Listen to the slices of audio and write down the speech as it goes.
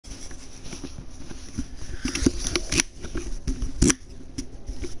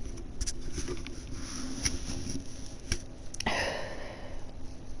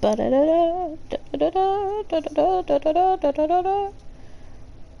Take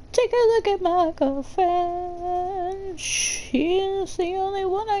a look at my girlfriend. She's the only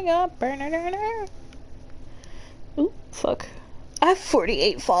one I got. Ooh, fuck. I have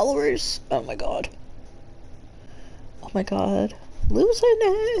 48 followers. Oh my god. Oh my god. Losing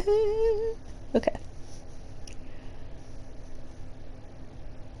it. Okay.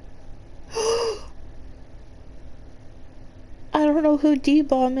 I don't know who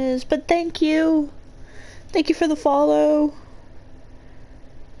D-Bomb is, but thank you. Thank you for the follow.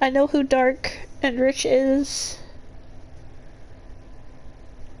 I know who Dark and Rich is.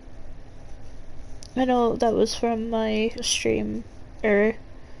 I know that was from my stream, or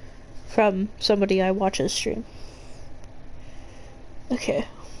from somebody I watch's stream. Okay.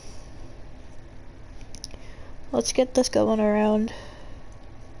 Let's get this going around.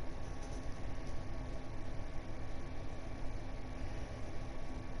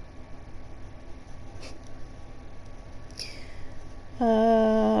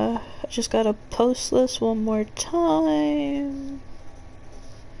 I just gotta post this one more time.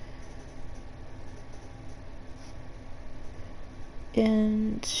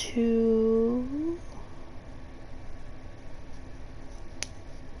 Into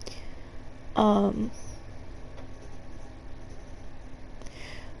I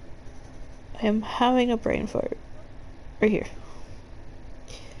am having a brain fart right here.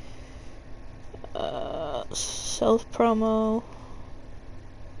 Self promo.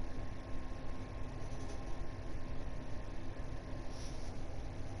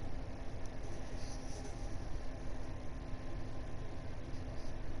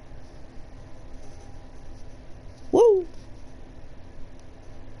 Woo!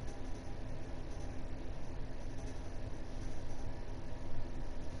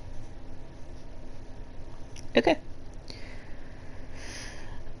 Okay.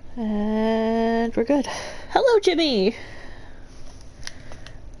 And we're good. Hello, Jimmy!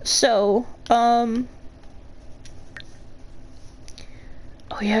 So, oh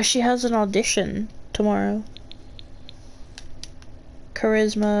yeah, she has an audition tomorrow.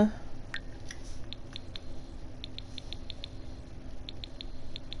 Charisma.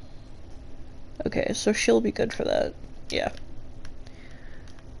 Okay, so she'll be good for that. Yeah.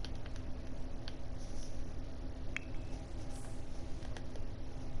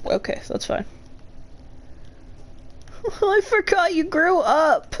 Okay, that's fine. I forgot you grew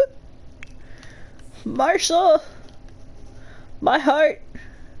up! Marshall! My heart!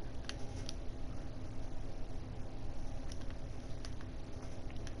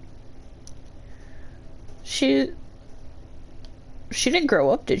 She didn't grow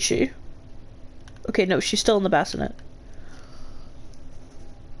up, did she? Okay, no, she's still in the bassinet.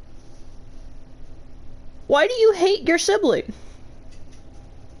 Why do you hate your sibling?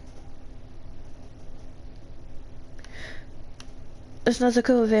 Is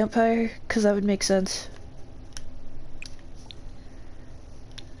Nezuko a vampire? Because that would make sense.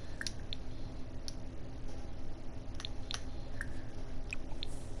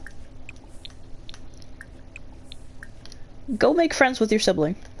 Go make friends with your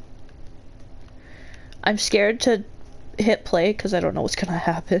sibling. I'm scared to hit play because I don't know what's gonna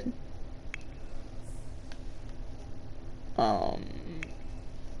happen.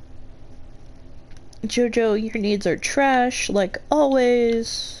 Jojo, your needs are trash, like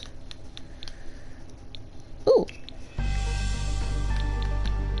always. Ooh.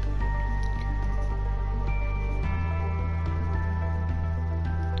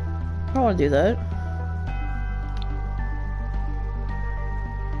 I don't want to do that.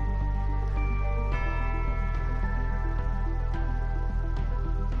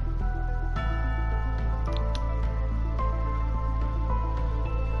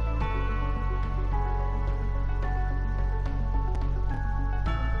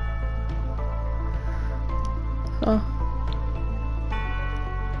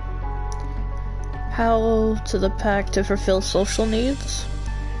 How to the pack to fulfill social needs?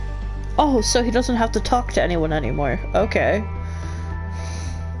 Oh, so he doesn't have to talk to anyone anymore. Okay.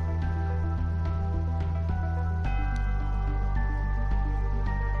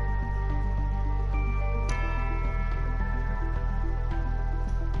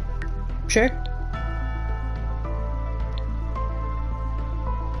 Sure.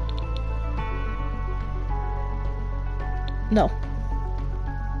 No.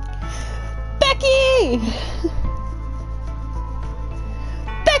 Becky!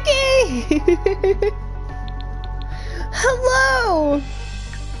 Becky! Hello!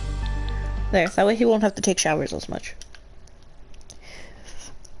 There, that way he won't have to take showers as much.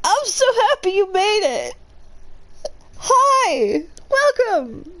 I'm so happy you made it! Hi!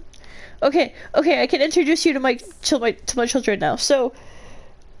 Welcome. Okay, okay, I can introduce you to my children now. So,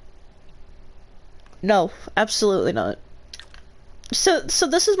 no, absolutely not. So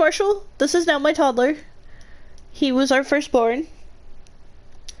this is Marshall. This is now my toddler. He was our firstborn.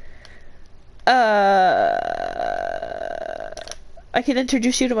 I can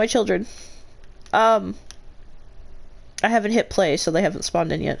introduce you to my children. I haven't hit play, so they haven't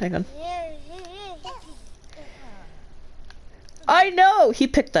spawned in yet. Hang on. I know! He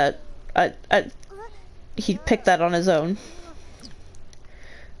picked that. He picked that on his own.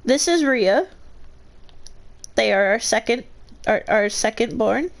 This is Rhea. They are our second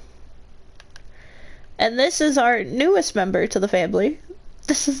born. And this is our newest member to the family.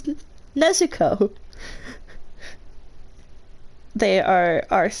 This is Nezuko. They are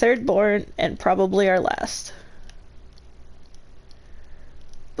our third born and probably our last.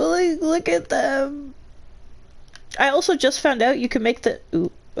 But like, look at them. I also just found out you can make the...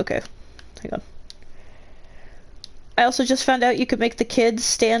 Ooh, okay. Hang on. I also just found out you could make the kids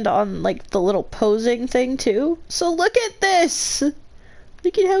stand on, like, the little posing thing, too. So look at this!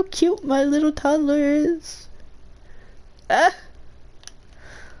 Look at how cute my little toddler is. Ah!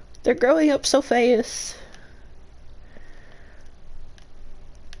 They're growing up so fast.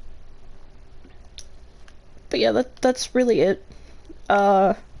 But yeah, that's really it.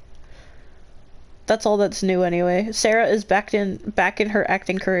 That's all that's new anyway. Sarah is back in her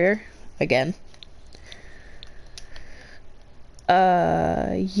acting career again.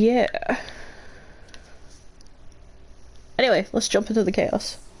 Yeah. Anyway, let's jump into the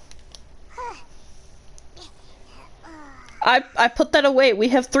chaos. I put that away. We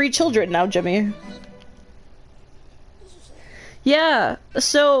have 3 children now, Jimmy. Yeah,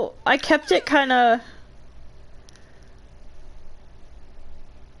 so I kept it kinda...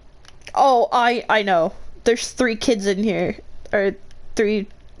 Oh, I know. There's 3 kids in here. Or 3,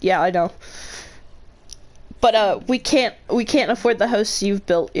 yeah, I know. But we can't afford the house you've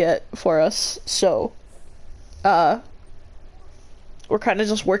built yet for us, so we're kinda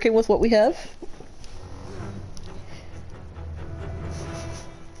just working with what we have.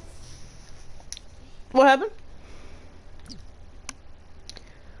 What happened?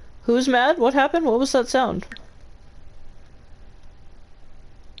 Who's mad? What happened? What was that sound?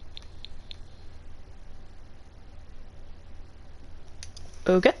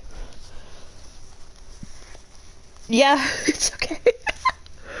 Okay. Yeah, it's okay.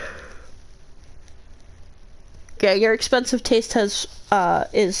 Yeah, your expensive taste has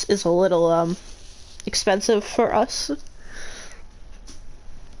is a little expensive for us.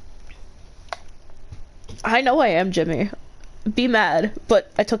 I know I am, Jimmy. Be mad,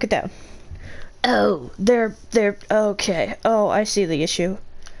 but I took it down. Oh, they're okay. Oh, I see the issue.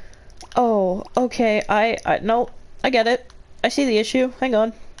 Oh, okay. No, I get it. I see the issue. Hang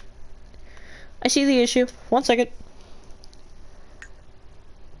on. I see the issue. 1 second.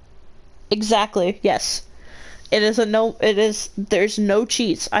 Exactly. Yes. It is there's no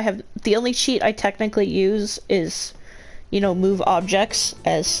cheats. The only cheat I technically use is, you know, move objects,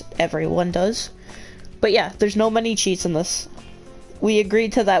 as everyone does. But yeah, there's no money cheats in this. We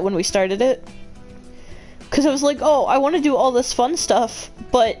agreed to that when we started it. Because I was like, oh, I want to do all this fun stuff,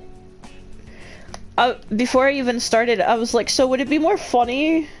 but before I even started, I was like, so would it be more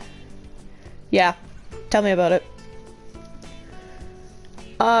funny? Yeah, tell me about it.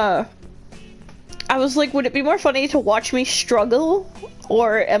 I was like, would it be more funny to watch me struggle,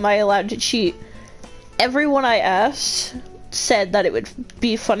 or am I allowed to cheat? Everyone I asked said that it would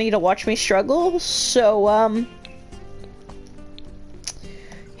be funny to watch me struggle, so,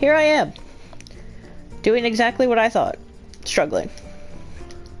 here I am. Doing exactly what I thought. Struggling.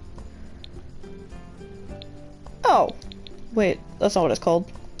 Oh. Wait, that's not what it's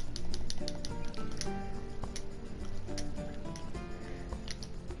called.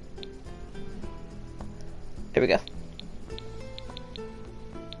 There we go.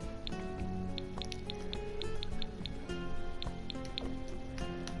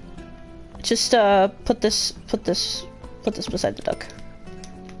 Just put this beside the duck.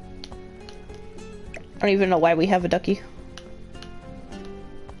 I don't even know why we have a ducky.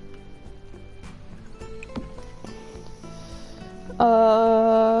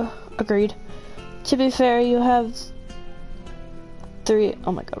 Agreed. To be fair, you have 3,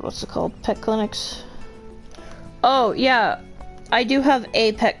 oh my god, what's it called? Pet clinics. Oh, yeah. I do have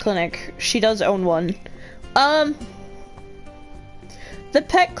a pet clinic. She does own one. The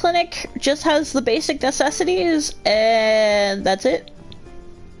pet clinic just has the basic necessities, and that's it.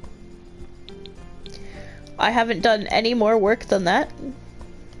 I haven't done any more work than that.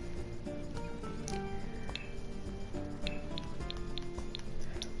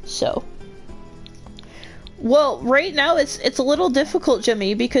 Well, right now it's a little difficult,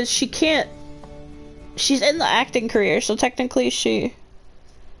 Jimmy, because she can't. She's in the acting career, so technically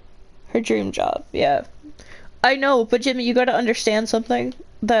her dream job. Yeah, I know, but Jimmy, you gotta understand something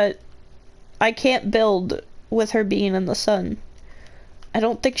that I can't build with her being in the sun. I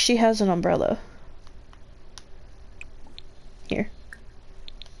don't think she has an umbrella. Here,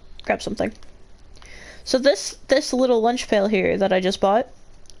 grab something. So this little lunch pail here that I just bought,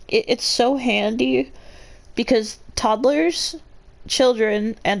 it's so handy because toddlers,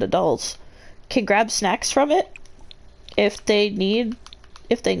 children, and adults can grab snacks from it if they need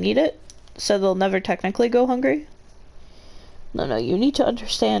it, so they'll never technically go hungry. No, you need to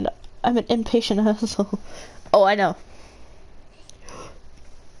understand. I'm an impatient asshole. Oh, I know.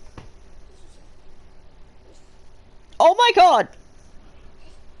 Oh my god!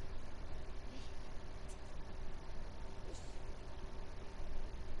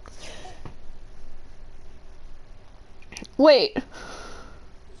 Wait.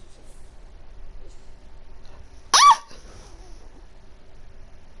 Ah!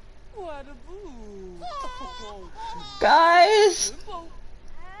 Guys!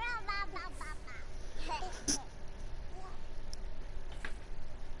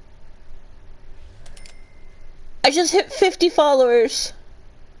 I just hit 50 followers.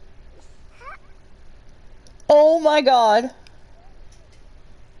 Oh my god.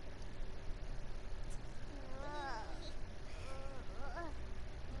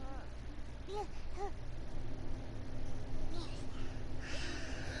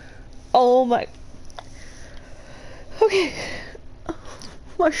 Oh my. Okay.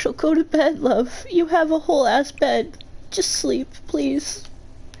 Marshall, go to bed, love. You have a whole ass bed. Just sleep, please.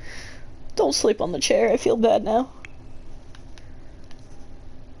 Don't sleep on the chair. I feel bad now.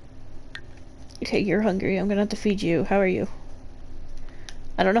 Okay, you're hungry. I'm gonna have to feed you. How are you?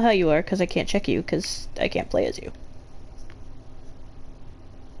 I don't know how you are because I can't check you because I can't play as you.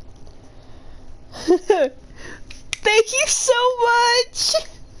 Thank you so much!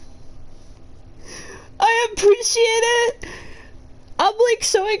 I appreciate it! I'm like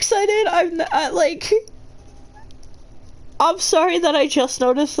so excited. I'm sorry that I just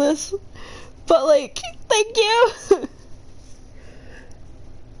noticed this, but like, thank you!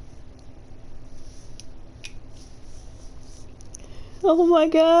 Oh my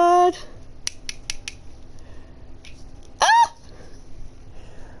god. Ah!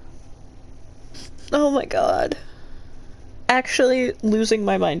 Oh my god. Actually losing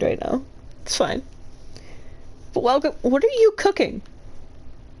my mind right now. It's fine. But welcome. What are you cooking?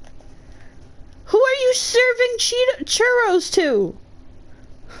 Who are you serving churros to?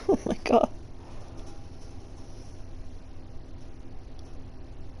 Oh my god.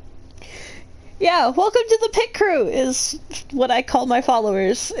 Yeah, welcome to the pit crew is what I call my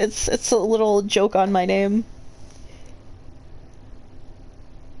followers. It's a little joke on my name.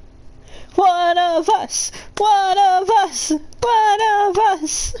 One of us! One of us! One of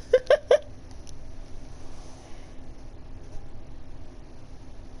us!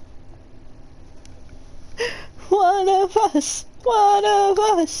 One of us! One of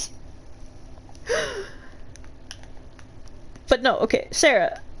us! But no, okay,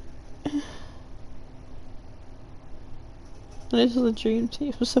 Sarah. This is a dream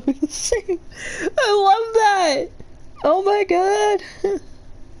team, so we can sing. I love that! Oh my god!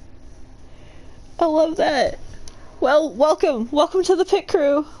 I love that. Well, welcome. Welcome to the pit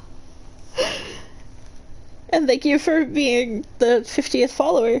crew. And thank you for being the 50th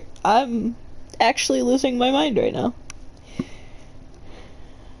follower. I'm actually losing my mind right now.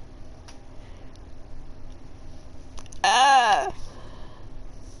 Ah!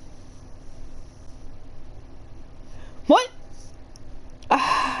 What?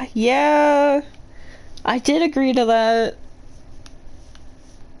 Ah, yeah. I did agree to that.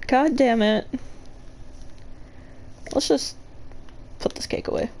 God damn it. Let's just put this cake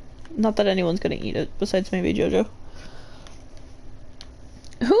away. Not that anyone's gonna eat it, besides maybe Jojo.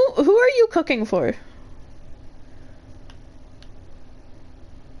 Who are you cooking for?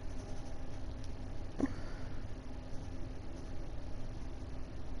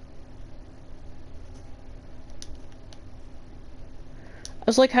 I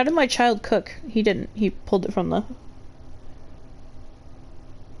was like, how did my child cook? He didn't. He pulled it from the...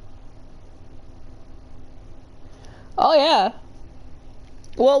 Oh yeah.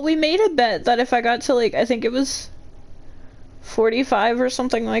 Well, we made a bet that if I got to like, I think it was 45 or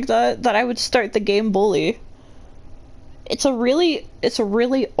something like that, that I would start the game Bully. It's a really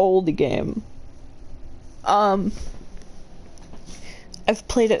old game. I've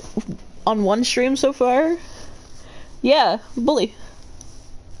played it on one stream so far. Yeah, Bully.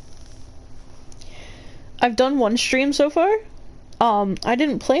 I've done one stream so far. I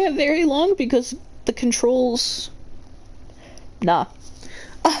didn't play it very long because the controls... Nah.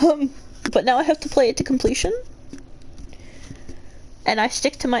 But now I have to play it to completion. And I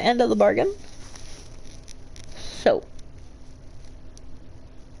stick to my end of the bargain. So.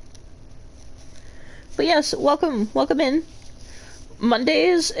 But yes, welcome in.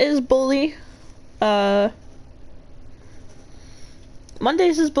 Mondays is Bully. Mondays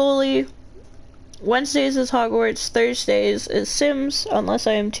is Bully. Wednesdays is Hogwarts. Thursdays is Sims, unless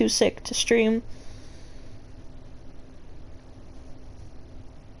I am too sick to stream.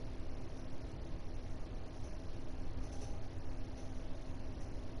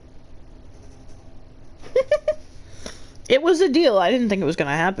 It was a deal. I didn't think it was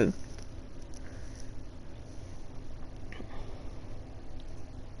gonna happen.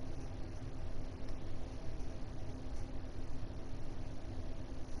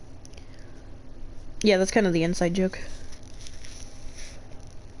 Yeah, that's kind of the inside joke.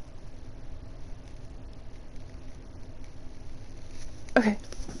 Okay.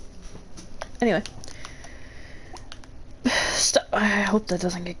 Anyway. Stop. I hope that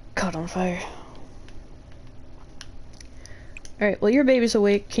doesn't get caught on fire. Alright, well your baby's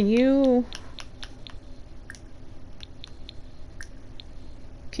awake. Can you...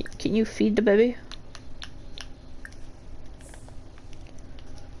 Can you feed the baby?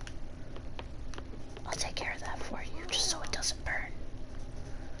 I'll take care of that for you, just so it doesn't burn.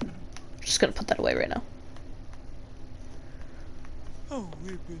 I'm just gonna put that away right now. Oh,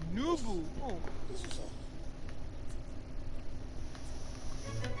 Noodle.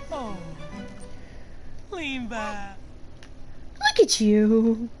 Oh, lean back. Look at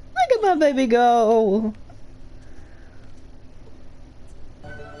you. Look at my baby go.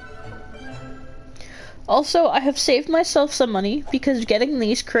 Also, I have saved myself some money because getting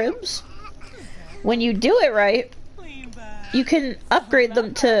these cribs, when you do it right, you can upgrade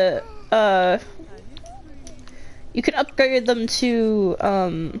them to,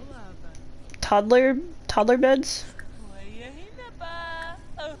 toddler beds.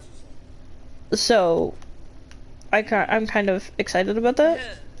 So, I'm kind of excited about that.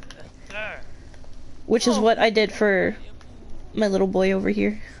 Which is what I did for my little boy over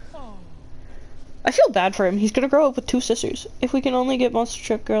here. I feel bad for him. He's gonna grow up with 2 sisters. If we can only get Monster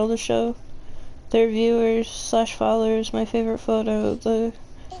Truck Girl to show their viewers / followers my favorite photo, the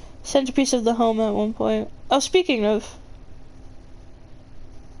centerpiece of the home at one point. Oh, speaking of.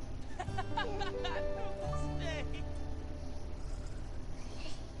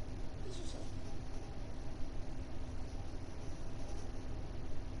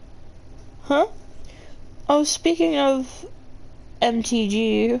 Huh? Oh, speaking of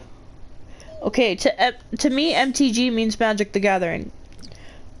MTG. Okay, to me, MTG means Magic the Gathering.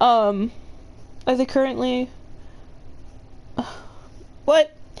 Are they currently...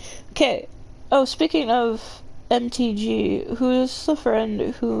 What? Okay. Oh, speaking of MTG, who's the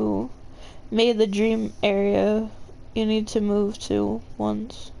friend who made the dream area you need to move to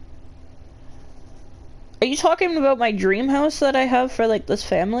once? Are you talking about my dream house that I have for, like, this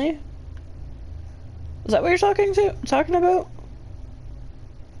family? Is that what you're talking about?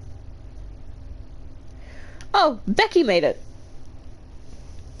 Oh, Becky made it.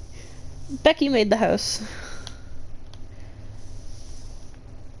 Becky made the house.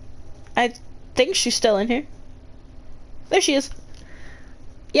 I think she's still in here. There she is.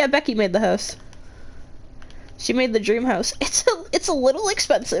 Yeah, Becky made the house. She made the dream house. It's a little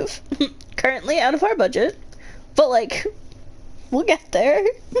expensive. Currently out of our budget. But like, we'll get there.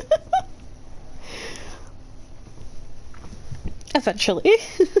 Eventually.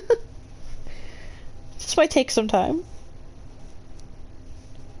 This might take some time.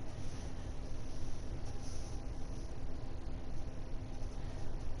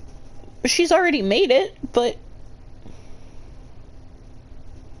 She's already made it, but...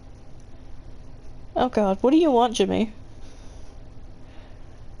 Oh god, what do you want, Jimmy?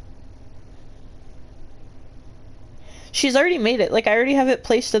 She's already made it, like I already have it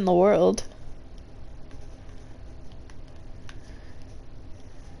placed in the world.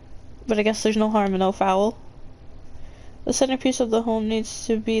 But I guess there's no harm and no foul. The centerpiece of the home needs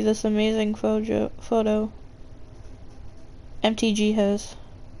to be this amazing photo MTG has.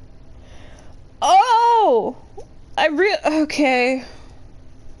 Oh! Okay.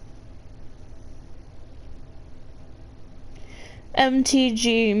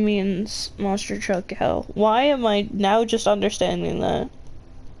 MTG means Monster Truck Hell. Why am I now just understanding that?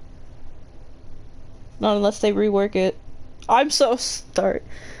 Not unless they rework it. I'm so start.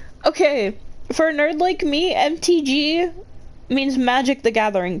 Okay, for a nerd like me, MTG means Magic the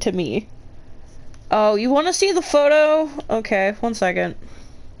Gathering to me. Oh, you want to see the photo? Okay, 1 second.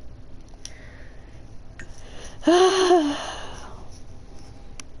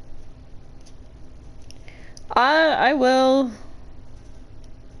 I will.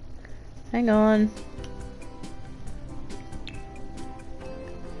 Hang on.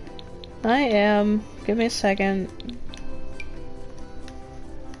 I am. Give me a second.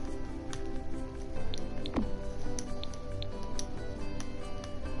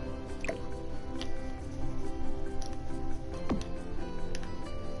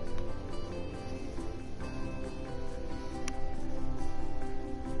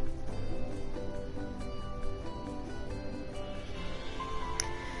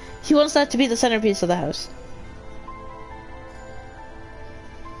 He wants that to be the centerpiece of the house.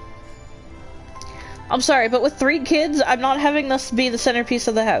 I'm sorry, but with 3 kids, I'm not having this be the centerpiece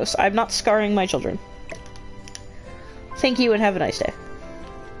of the house. I'm not scarring my children. Thank you and have a nice day.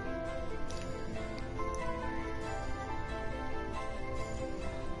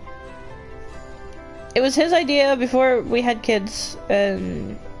 It was his idea before we had kids,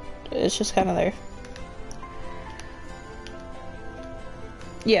 and it's just kind of there.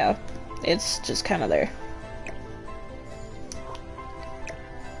 Yeah, it's just kind of there.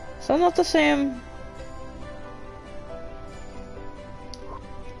 So not the same.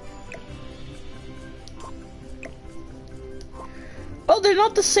 Oh, they're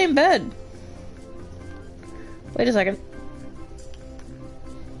not the same bed. Wait a second.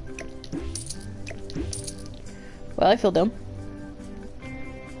 Well, I feel dumb.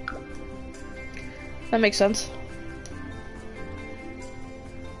 That makes sense.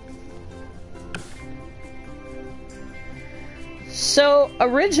 So,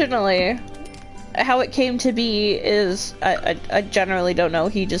 originally, how it came to be is, I generally don't know,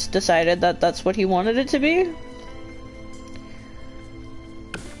 he just decided that that's what he wanted it to be.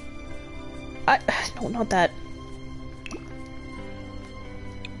 No, not that.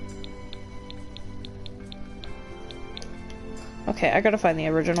 Okay, I gotta find the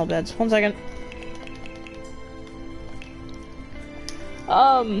original beds. 1 second.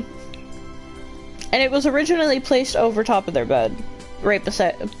 And it was originally placed over top of their bed, right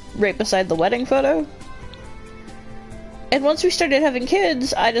beside the wedding photo. And once we started having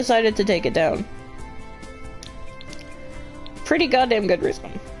kids, I decided to take it down. Pretty goddamn good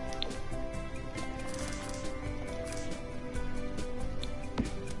reason.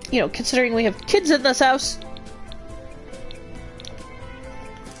 You know, considering we have kids in this house.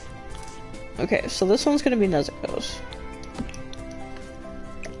 Okay, so this one's gonna be Nezuko's.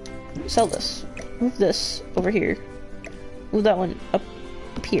 Sell this. Move this over here. Move that one up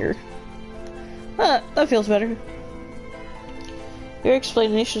here. Ah, that feels better. Your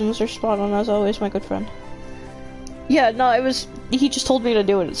explanations are spot on as always, my good friend. Yeah, no, it was... He just told me to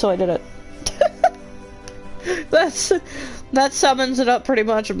do it, so I did it. That summons it up pretty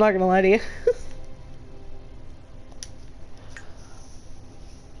much, I'm not gonna lie to you.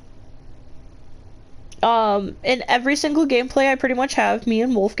 In every single gameplay I pretty much have, me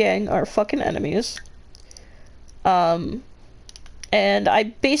and Wolfgang are fucking enemies. And I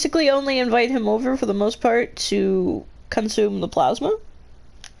basically only invite him over for the most part to consume the plasma.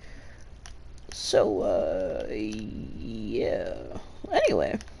 So, yeah.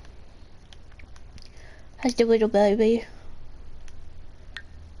 Anyway. How's the little baby?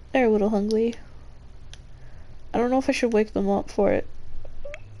 They're a little hungry. I don't know if I should wake them up for it.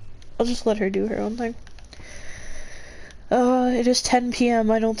 I'll just let her do her own thing. It is 10 p.m.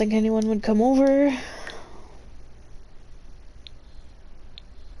 I don't think anyone would come over.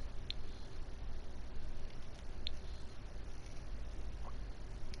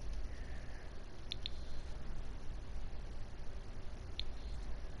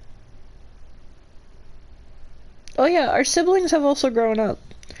 Oh yeah, our siblings have also grown up.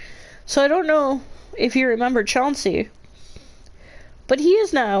 So I don't know if you remember Chauncey, but he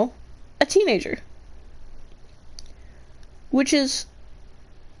is now a teenager. Which is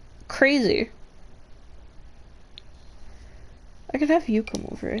crazy. I could have you come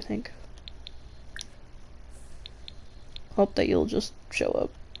over, I think. Hope that you'll just show up.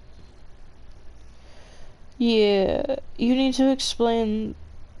 Yeah, you need to explain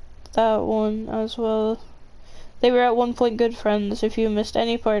that one as well. They were at one point good friends. If you missed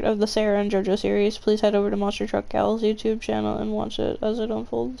any part of the Sarah and JoJo series, please head over to Monster Truck Gal's YouTube channel and watch it as it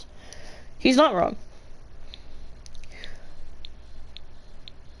unfolds. He's not wrong.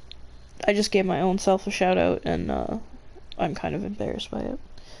 I just gave my own self a shout out, and I'm kind of embarrassed by it.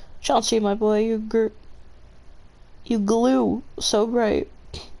 Chauncey, my boy, you glue so bright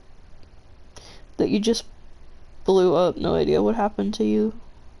that you just blew up. No idea what happened to you.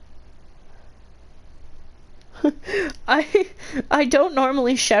 I don't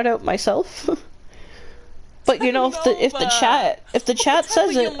normally shout out myself. But you know, if the chat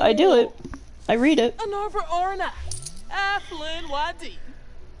says it, I do it. I read it. Another orna. Aflin Wadi.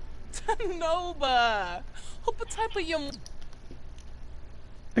 Tanoba. Hope a type of your.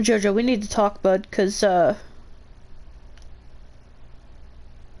 Jojo, we need to talk, bud, cause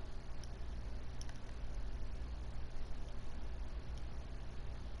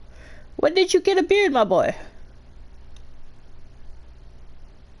when did you get a beard, my boy?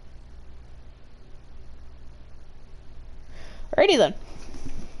 Alrighty then.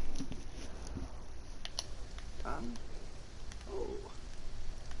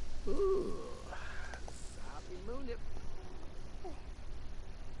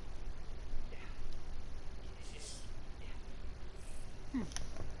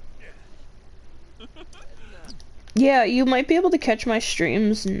 Yeah, you might be able to catch my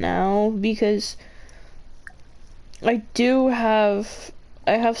streams now because I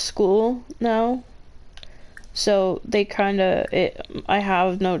have school now. So they I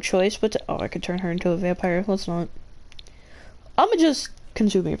have no choice but to, oh, I could turn her into a vampire. Let's not. I'ma just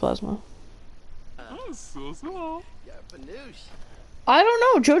consume your plasma. I don't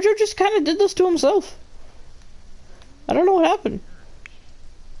know. Jojo just kind of did this to himself. I don't know what happened.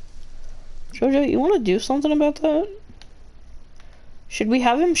 Jojo, you want to do something about that? Should we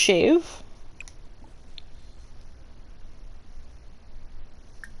have him shave?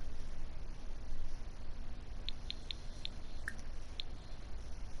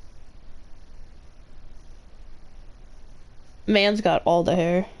 Man's got all the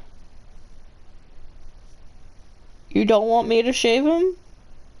hair. You don't want me to shave him?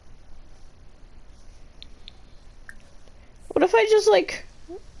 What if I just, like,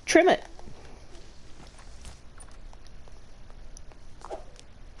 trim it?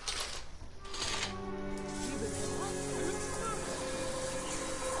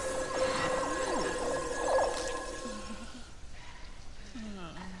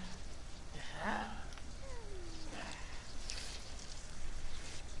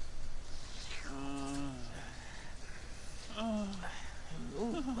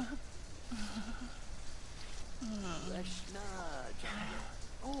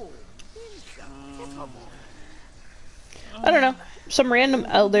 I don't know. Some random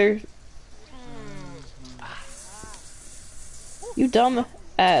elder. You dumb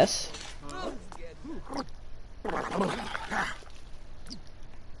ass.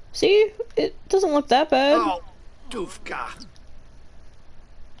 See? It doesn't look that bad. Oh, doofka.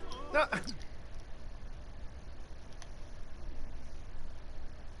 No.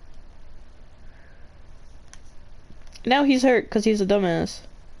 Now he's hurt because he's a dumbass.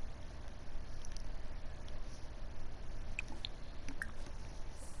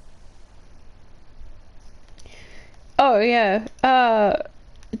 Oh yeah,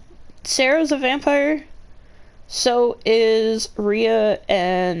 Sarah's a vampire, so is Ria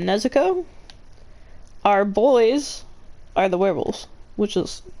and Nezuko. Our boys are the werewolves, which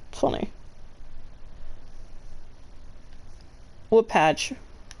is funny. What patch?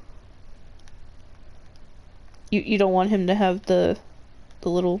 You don't want him to have the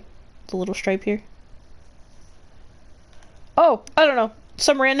little stripe here? Oh, I don't know.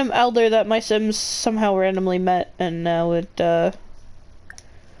 Some random elder that my Sims somehow randomly met, and now it, I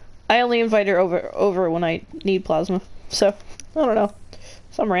only invite her over when I need plasma. So, I don't know.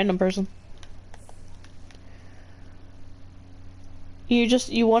 Some random person.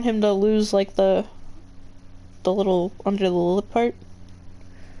 You want him to lose, like, the little under the lip part?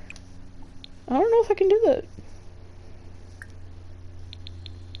 I don't know if I can do that.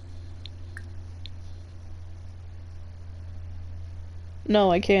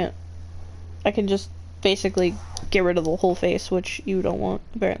 No, I can't. I can just basically get rid of the whole face, which you don't want,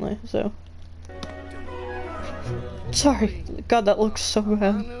 apparently, so. Sorry. God, that looks so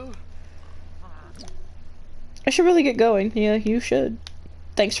bad. I should really get going. Yeah, you should.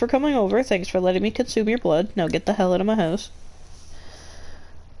 Thanks for coming over. Thanks for letting me consume your blood. Now get the hell out of my house.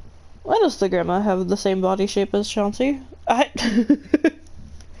 Why does the grandma have the same body shape as Chauncey? I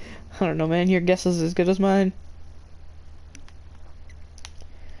don't know, man. Your guess is as good as mine.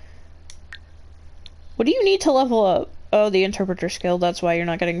 What do you need to level up? Oh, the interpreter skill. That's why you're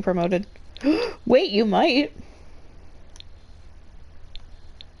not getting promoted. Wait, you might.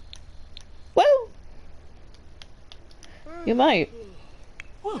 Well, you might.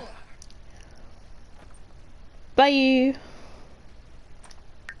 Bye.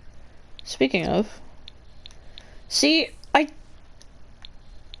 Speaking of, see,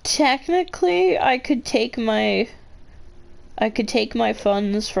 technically I could take my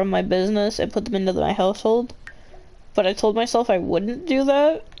funds from my business and put them into my household, but I told myself I wouldn't do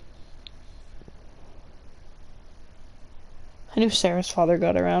that. I knew Sarah's father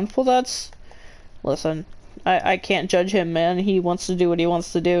got around. Well, that's... Listen, I can't judge him, man. He wants to do what he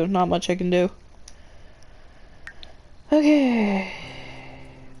wants to do. Not much I can do. Okay.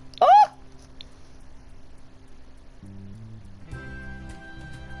 Oh!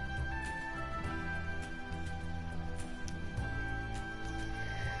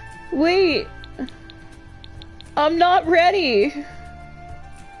 Wait. I'm not ready.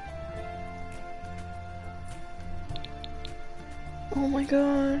 Oh my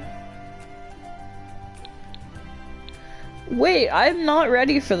god. Wait, I'm not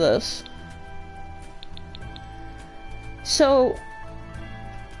ready for this. So,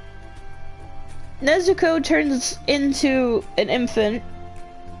 Nezuko turns into an infant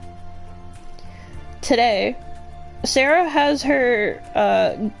today. Sarah has her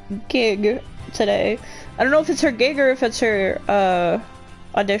gig today. I don't know if it's her gig or if it's her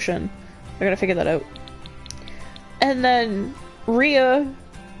audition. I gotta figure that out. And then Rhea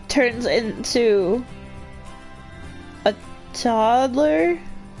turns into a toddler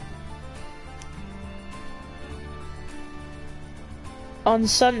on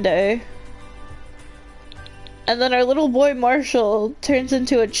Sunday. And then our little boy Marshall turns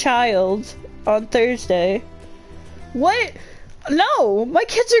into a child on Thursday. What? No! My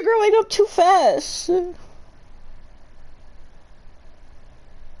kids are growing up too fast!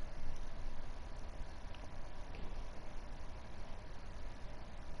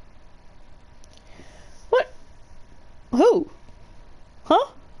 What? Who?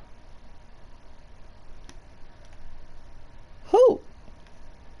 Huh? Who?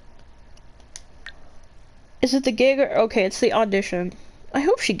 Is it the gig or... Okay, it's the audition. I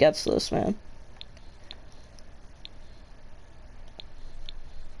hope she gets this, man.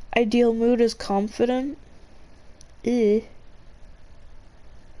 Ideal mood is confident. Eh.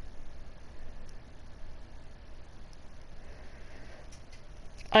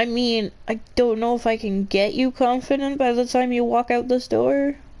 I mean, I don't know if I can get you confident by the time you walk out this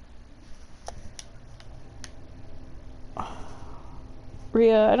door.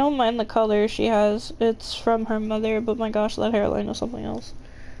 Rhea, I don't mind the color she has. It's from her mother, but my gosh, that hairline is something else.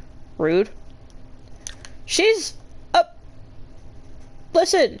 Rude. She's up.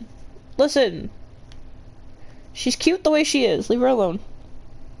 Listen. Listen. She's cute the way she is. Leave her alone.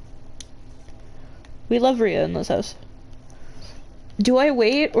 We love Rhea in this house. Do I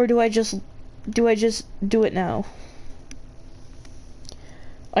wait or do I just do it now?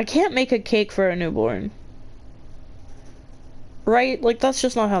 I can't make a cake for a newborn. Right? Like, that's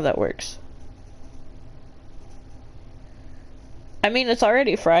just not how that works. I mean, it's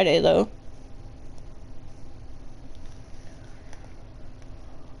already Friday, though.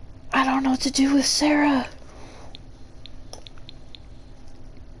 I don't know what to do with Sarah.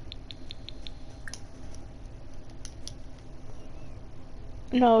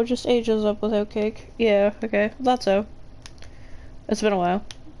 No, just ages up without cake. Yeah, okay. That's so. It's been a while.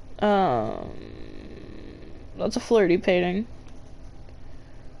 That's a flirty painting.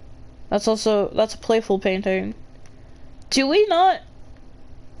 That's a playful painting. Do we not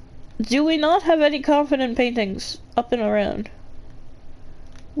have any confident paintings up and around?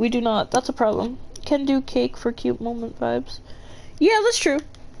 We do not. That's a problem. Can do cake for cute moment vibes. Yeah, that's true.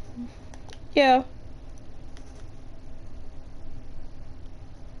 Yeah.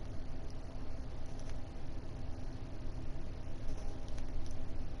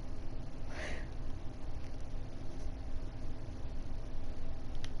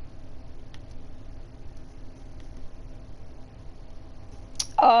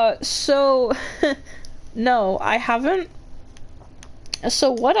 So, no, I haven't.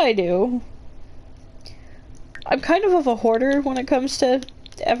 So what I do, I'm kind of a hoarder when it comes to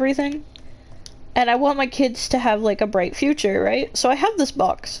everything. And I want my kids to have, like, a bright future, right? So I have this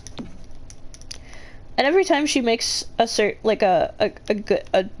box. And every time she makes a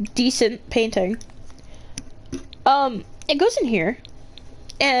decent painting, it goes in here,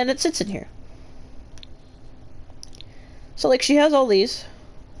 and it sits in here. So, like, she has all these.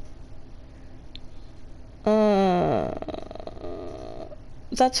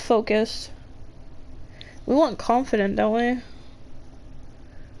 That's focused. We want confident, don't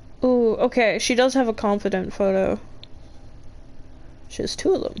we? Ooh, okay, she does have a confident photo. She has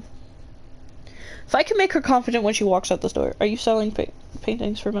two of them. If I can make her confident when she walks out this door. Are you selling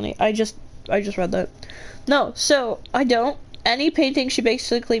paintings for money? I just read that. No, so, I don't. Any painting she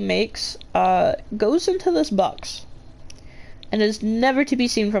basically makes, goes into this box. And is never to be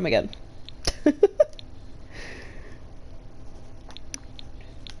seen from again.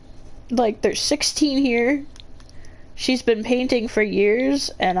 Like, there's 16 here. She's been painting for years,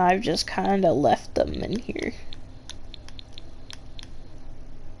 and I've just kind of left them in here.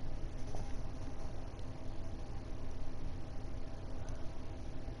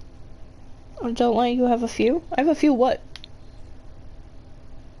 Oh, don't let you have a few? I have a few what?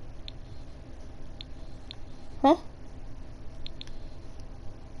 Huh?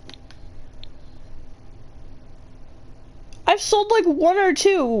 I've sold like one or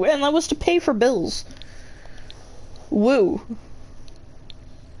two, and that was to pay for bills. Woo.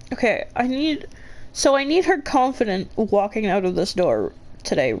 Okay, I need her confident walking out of this door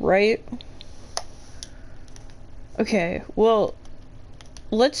today, right? Okay, well,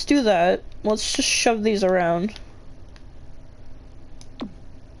 let's do that. Let's just shove these around.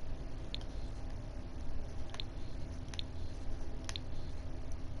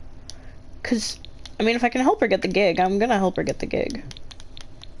 Cause, I mean, if I can help her get the gig, I'm gonna help her get the gig.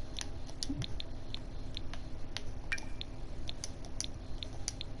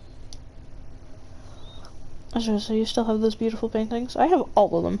 So you still have those beautiful paintings? I have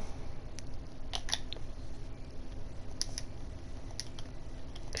all of them.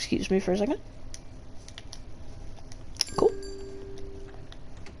 Excuse me for a second. Cool.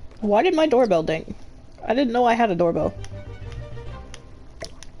 Why did my doorbell ding? I didn't know I had a doorbell.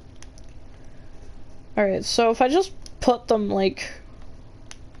 Alright, so if I just put them, like,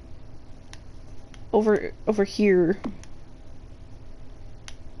 over here,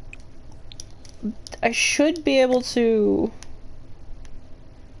 I should be able to...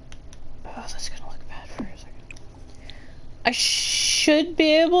 Oh, that's gonna look bad for a second. I should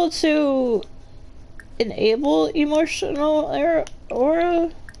be able to enable emotional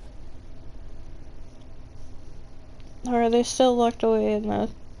aura? Or are they still locked away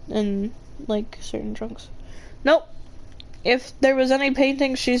in like certain trunks? Nope. If there was any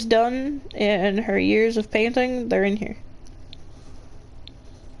painting she's done in her years of painting, they're in here.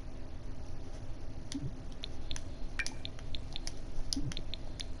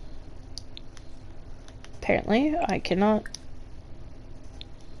 Apparently, I cannot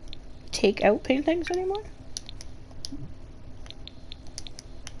take out paintings anymore.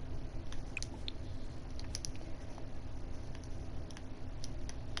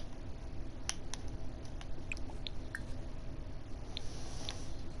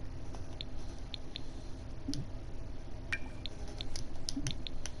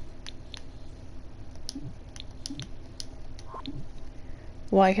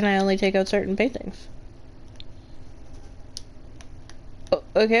 Why can I only take out certain paintings? Oh,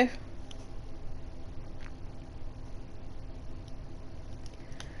 okay.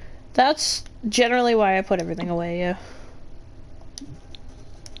 That's generally why I put everything away, yeah.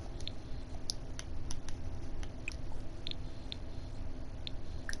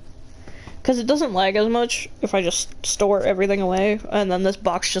 Because it doesn't lag as much if I just store everything away, and then this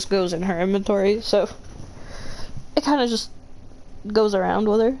box just goes in her inventory, so it kind of just goes around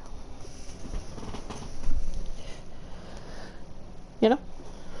with her. You know?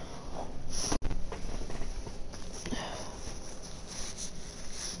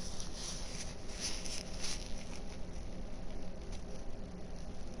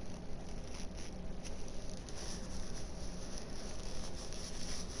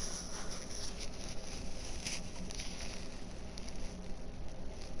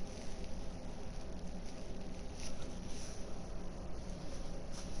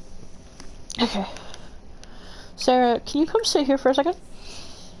 Okay. Sarah, can you come sit here for a second?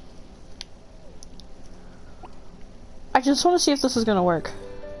 I just want to see if this is gonna work.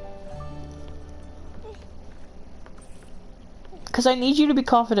 Because I need you to be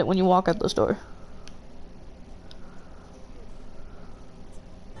confident when you walk out this door.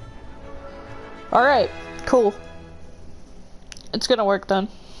 Alright, cool. It's gonna work then.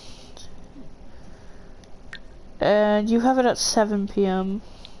 And you have it at 7 p.m.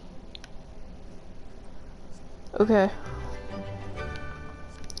 Okay.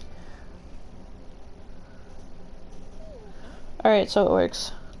 Alright, so it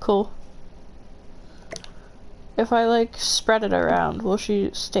works. Cool. If I, like, spread it around, will she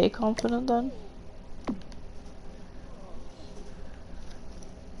stay confident then?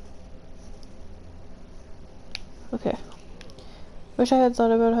 Okay. Wish I had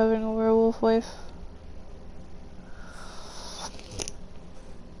thought about having a werewolf wife.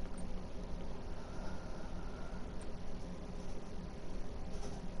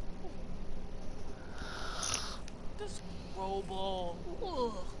 This robo.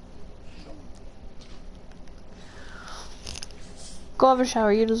 Ugh. Go have a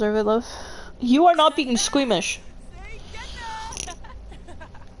shower, you deserve it, love. You are not being squeamish.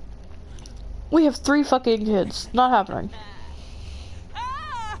 We have 3 fucking kids. Not happening.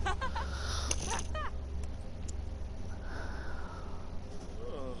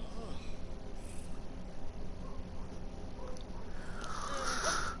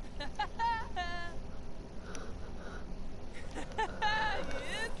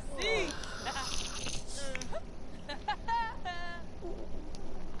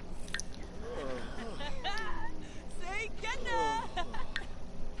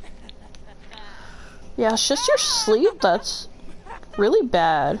 Yeah, it's just your sleep that's really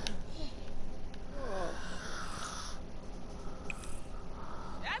bad.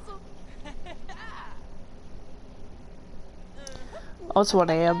 Oh, it's 1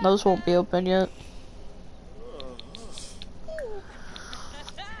 AM. Those won't be open yet.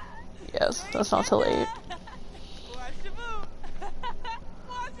 Yes, that's not till 8.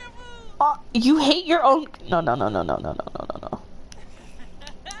 You hate your own. No.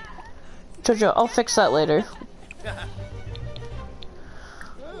 Jojo, I'll fix that later.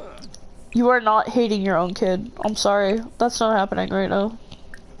 You are not hating your own kid. I'm sorry. That's not happening right now.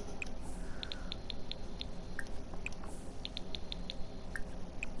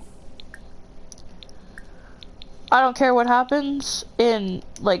 I don't care what happens in,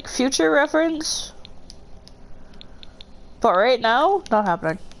 like, future reference. But right now, not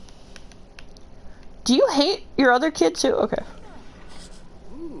happening. Do you hate your other kid too? Okay.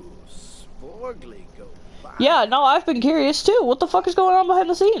 Ooh, sporgly go by. Yeah, no, I've been curious too. What the fuck is going on behind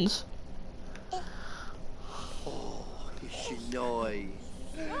the scenes? Oh, Ishinoi.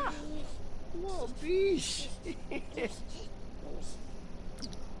 Whoa, bish.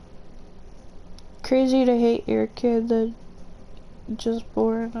 Crazy to hate your kid that just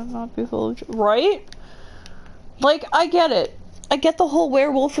born and not be full of right? Like, I get it. I get the whole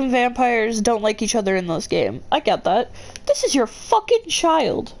werewolf and vampires don't like each other in this game. I get that. This is your fucking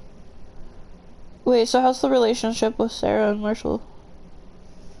child. Wait, so how's the relationship with Sarah and Marshall?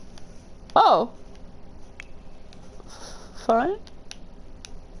 Oh. Fine.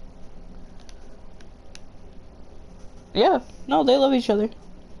 Yeah, no, they love each other.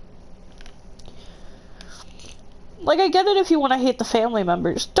 Like, I get it if you want to hate the family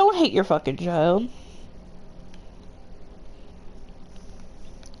members. Don't hate your fucking child.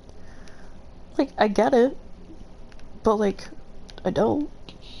 Like, I get it. But, like, I don't.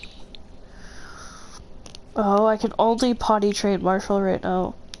 Oh, I can only potty train Marshall right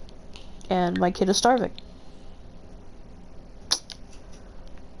now. And my kid is starving.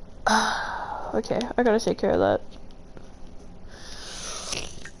 Okay, I gotta take care of that.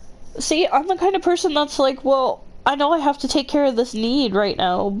 See, I'm the kind of person that's like, well, I know I have to take care of this need right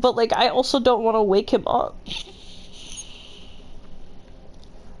now, but, like, I also don't want to wake him up.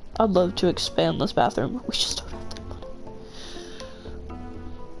 I'd love to expand this bathroom. We just don't have that money.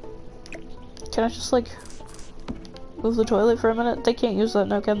 Can I just, like, move the toilet for a minute? They can't use that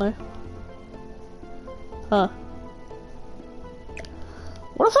now, can they? Huh.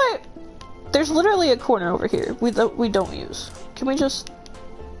 What if I... There's literally a corner over here we don't use. Can we just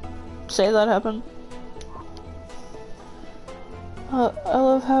say that happened? I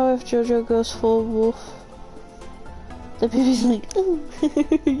love how if Jojo goes full wolf, the baby's like, ooh.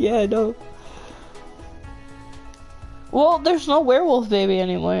 Yeah, I know. Well, there's no werewolf baby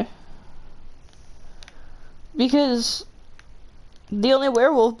anymore. Because the only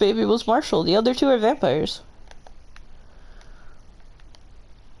werewolf baby was Marshall. The other 2 are vampires.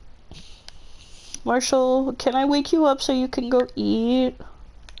 Marshall, can I wake you up so you can go eat?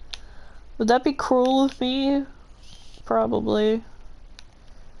 Would that be cruel of me? Probably.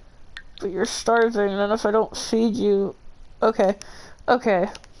 But you're starving, and if I don't feed you... Okay. Okay.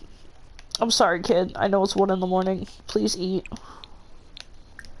 I'm sorry, kid. I know it's 1 in the morning. Please eat.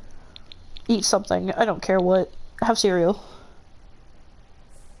 Eat something. I don't care what. Have cereal.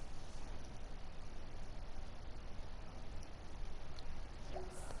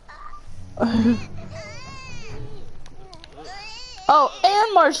 Oh,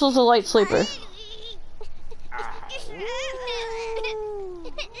 and Marshall's a light sleeper.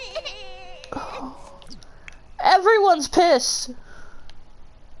 Everyone's pissed.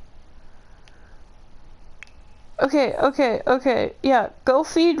 Okay. Yeah, go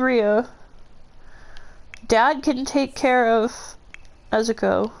feed Rhea. Dad can take care of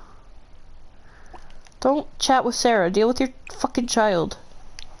Nezuko. Don't chat with Sarah. Deal with your fucking child.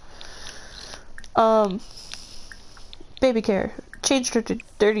 Baby care. Change her to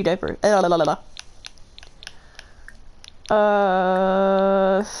dirty diaper.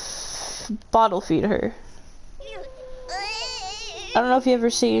 Bottle feed her. I don't know if you ever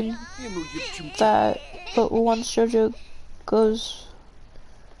seen that, but once Jojo goes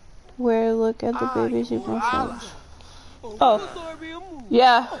Where look at the baby's emotions. Oh, Sorry, I'm moving.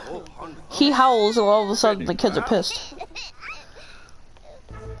 yeah. Oh, hun. He howls and all of a sudden the kids are pissed.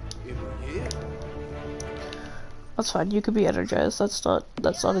 Yeah. That's fine, you could be energized. That's not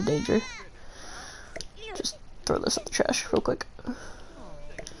a danger. Just throw this in the trash real quick.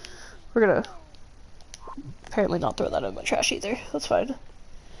 We're gonna apparently not throw that in my trash either. That's fine.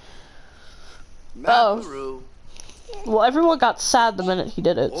 Macaru. Well, everyone got sad the minute he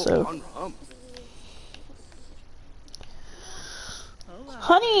did it, Oh, so. hun, hum.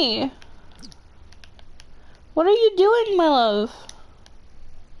 Honey! What are you doing, my love?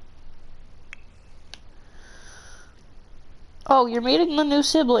 Oh, you're meeting the new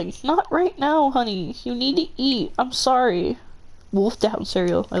sibling. Not right now, honey. You need to eat. I'm sorry. Wolf down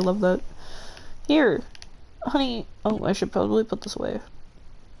cereal. I love that. Here. Honey. Oh, I should probably put this away.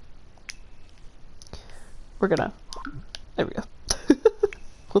 We're gonna. There we go.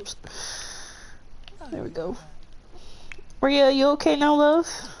 Whoops. There we go. Rhea, you okay now, love?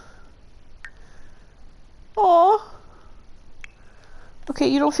 Aww. Okay,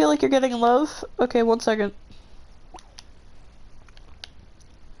 you don't feel like you're getting love? Okay, 1 second.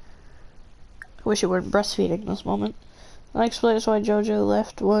 I wish you weren't breastfeeding this moment. That explains why JoJo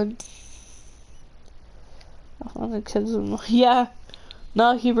left when the kids. Yeah,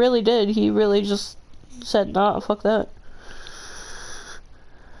 no, he really did. He really just said, "Nah, fuck that."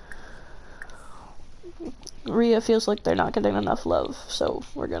 Rhea feels like they're not getting enough love, so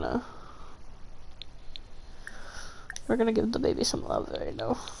we're gonna give the baby some love right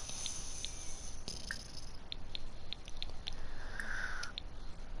now.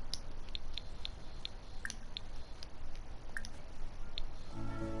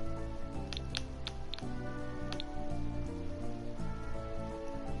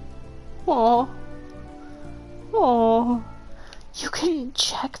 Aww. Aww. You can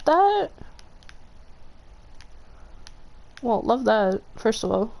check that? Well, love that, first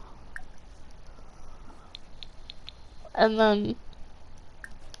of all. And then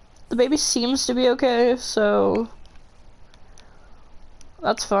the baby seems to be okay, so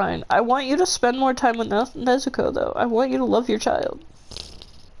that's fine. I want you to spend more time with Nezuko, though. I want you to love your child.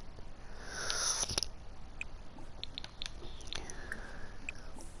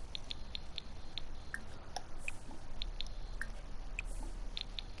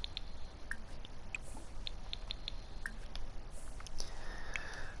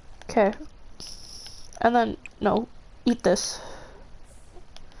 Okay. And then, no, eat this.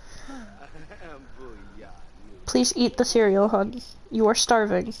 Please eat the cereal, hon. You are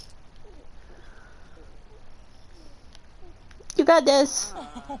starving. You got this.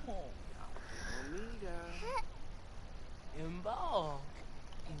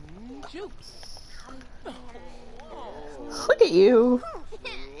 Look at you.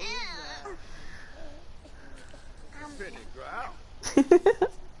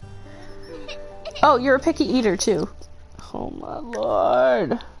 Oh, you're a picky eater too. Oh my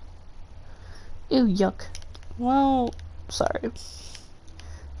lord. Ew, yuck. Well, sorry.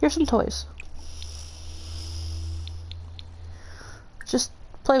 Here's some toys. Just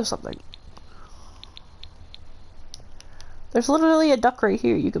play with something. There's literally a duck right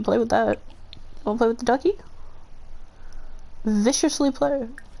here. You can play with that. Wanna play with the ducky? Viciously play.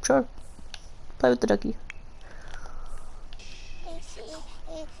 Sure. Play with the ducky.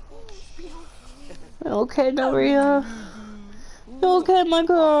 Okay, Noria. You okay, my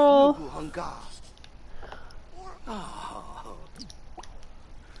girl?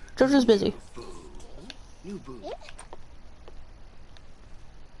 Jojo's busy.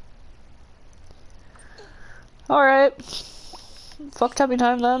 Alright. Fuck tummy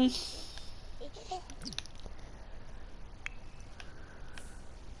time then.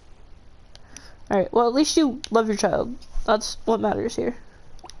 Alright, well at least you love your child. That's what matters here.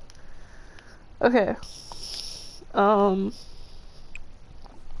 Okay. We're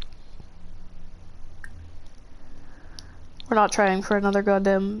not trying for another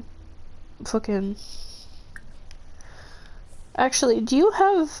goddamn fucking... Actually, do you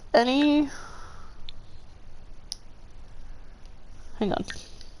have any... Hang on.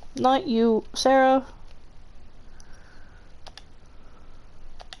 Not you, Sarah.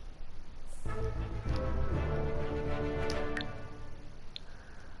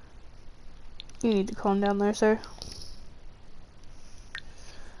 You need to calm down there, sir.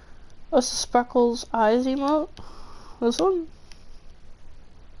 What's the Sparkles Eyes emote? This one?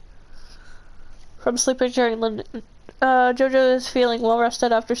 From sleeping during the... Jojo is feeling well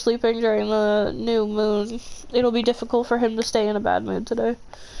rested after sleeping during the new moon. It'll be difficult for him to stay in a bad mood today.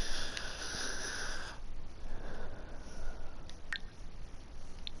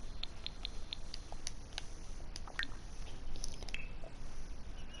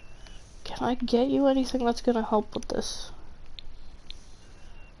 Can I get you anything that's gonna help with this?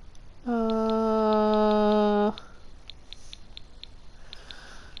 Now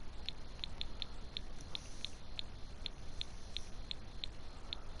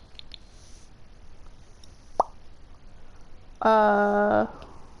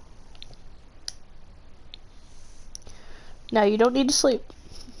you don't need to sleep.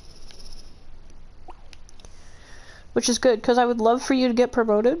 Which is good, because I would love for you to get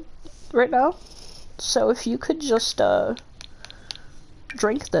promoted right now. So if you could just,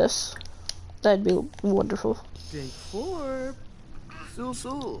 drink this, that'd be wonderful. Day 4.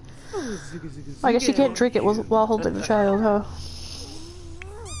 Sul. I guess you can't drink it while holding the child, huh?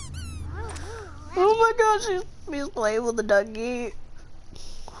 Oh my gosh, he's playing with the doggy.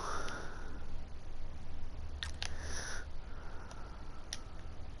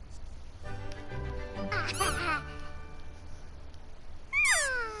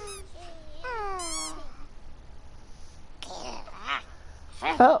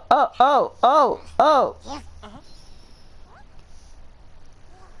 Oh.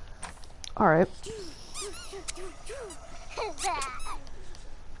 All right.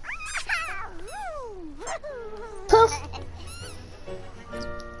 Poof.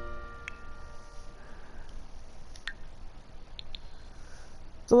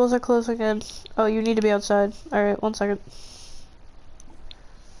 The walls are closing in. Oh, you need to be outside. All right, 1 second.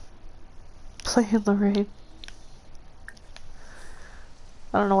 Play in the rain.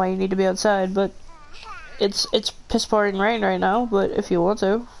 I don't know why you need to be outside, but it's piss pouring rain right now, but if you want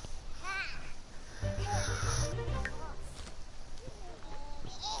to.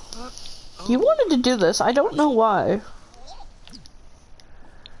 You wanted to do this, I don't know why.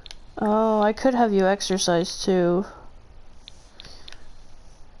 Oh, I could have you exercise too.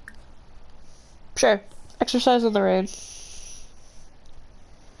 Sure, exercise in the rain.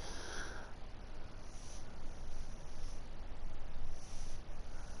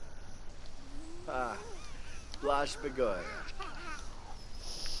 Blash Begoya.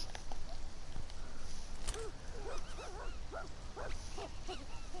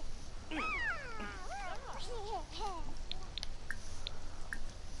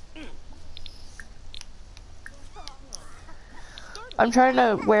 I'm trying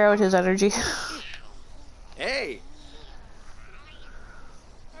to wear out his energy. Hey!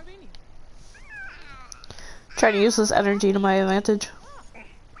 Trying to use this energy to my advantage.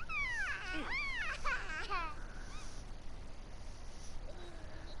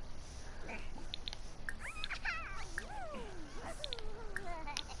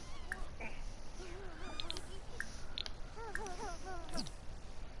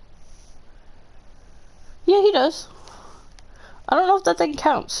 Yeah, he does. I don't know if that thing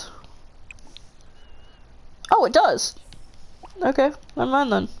counts. Oh, it does. Okay, never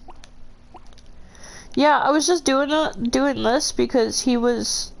mind then. Yeah, I was just doing this because he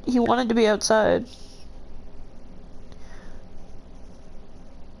wanted to be outside.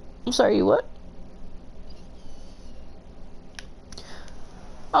 I'm sorry, you what?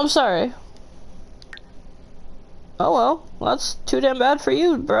 I'm sorry. Oh well, that's too damn bad for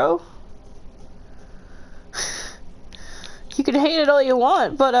you, bro. You can hate it all you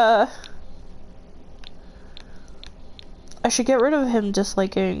want, but I should get rid of him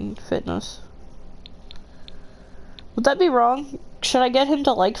disliking fitness. Would that be wrong? Should I get him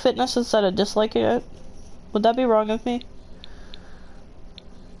to like fitness instead of disliking it? Would that be wrong of me?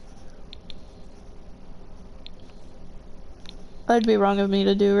 That'd be wrong of me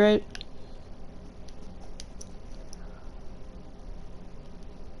to do, right?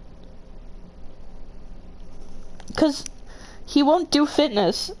 Because he won't do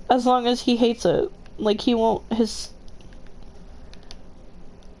fitness as long as he hates it. Like, he won't,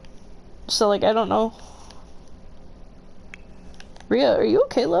 so, like, I don't know. Rhea, are you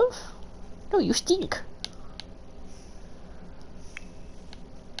okay, love? No, you stink.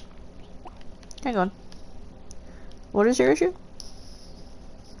 Hang on. What is your issue?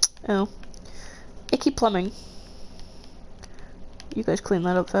 Oh. Icky plumbing. You guys clean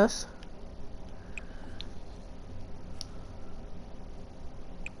that up fast.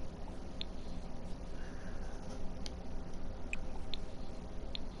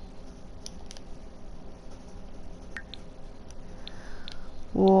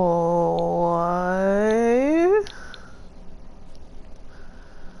 Why?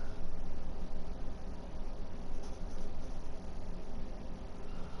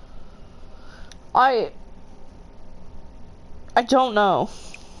 I don't know.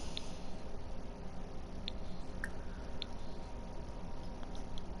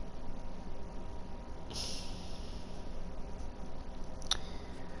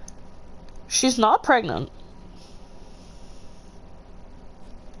 she's not pregnant.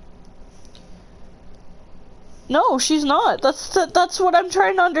 No, she's not. That's what I'm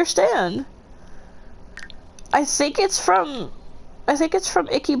trying to understand. I think it's from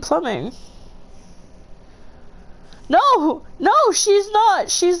Icky Plumbing. No, no, she's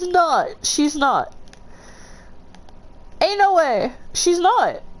not. She's not. She's not. Ain't no way. She's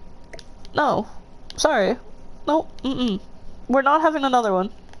not. No. Sorry. No. We're not having another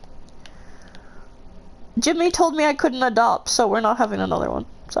one. Jimmy told me I couldn't adopt, so we're not having another one.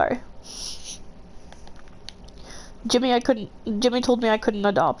 Sorry. Jimmy told me I couldn't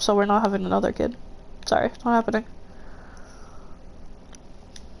adopt, so we're not having another kid. Sorry, not happening.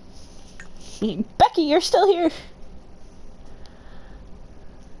 Becky, you're still here.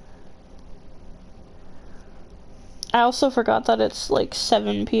 I also forgot that it's like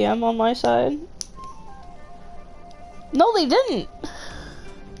 7 p.m. on my side. No, they didn't.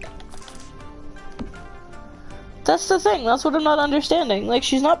 That's the thing. That's what I'm not understanding. Like,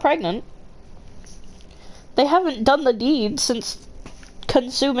 she's not pregnant. They haven't done the deed since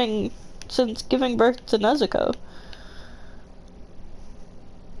giving birth to Nezuko.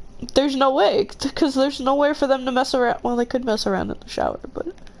 There's no way, because there's nowhere for them to mess around. Well, they could mess around in the shower, but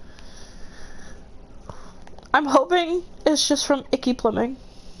I'm hoping it's just from Icky Plumbing.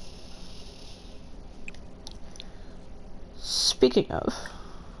 Speaking of,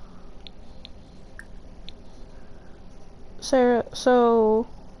 Sarah, so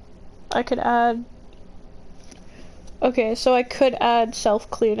I could add. Okay, so I could add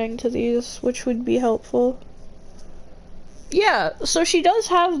self-cleaning to these, which would be helpful. Yeah, so she does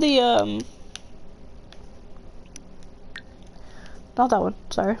have the, not that one,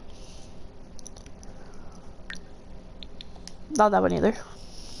 sorry. Not that one either.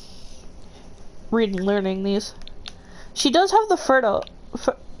 Reading, learning these. She does have the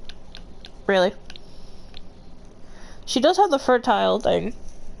really? She does have the fertile thing.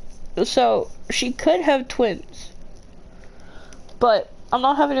 So, she could have twins. But I'm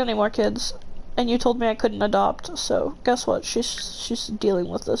not having any more kids, and you told me I couldn't adopt. So guess what? She's dealing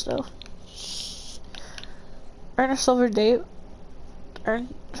with this now. Earn a silver date.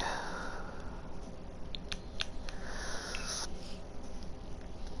 Earn.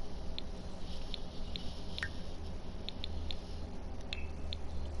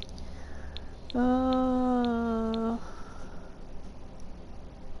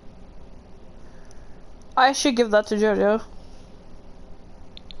 I should give that to JoJo.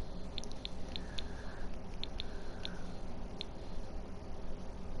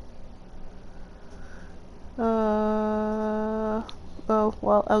 Oh,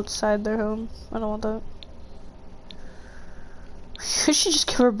 well, outside their home. I don't want that. I should just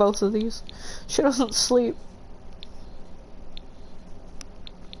give her both of these. She doesn't sleep.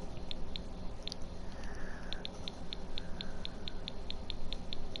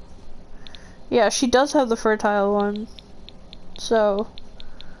 Yeah, she does have the fertile one. So,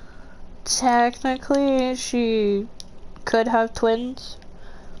 technically, she could have twins.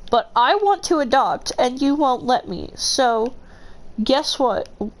 But I want to adopt, and you won't let me. So, guess what?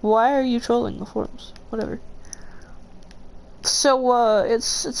 Why are you trolling the forums? Whatever. So,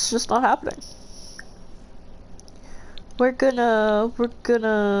 it's just not happening. We're gonna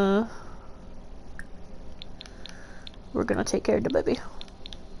take care of the baby.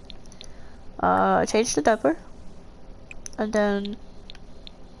 Change the diaper. And then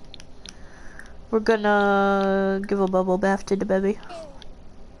we're gonna give a bubble bath to the baby.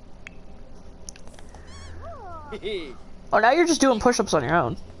 Oh, now you're just doing push-ups on your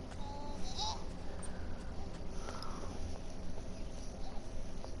own.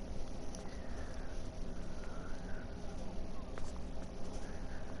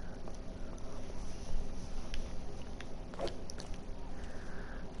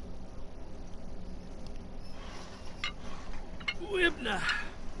 Whipna.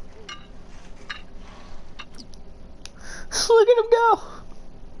 Look at him go.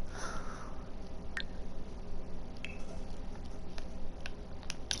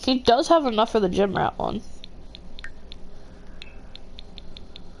 He does have enough for the gym rat one.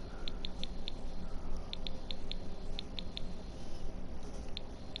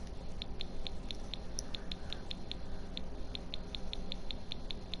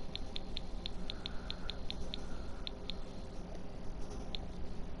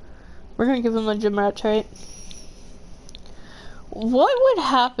 We're gonna give him the gym rat trait. What would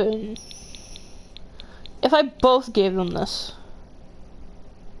happen if I both gave them this?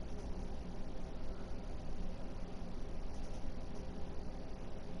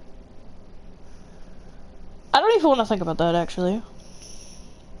 I don't even want to think about that, actually.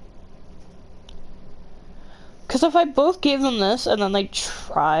 Because if I both gave them this and then they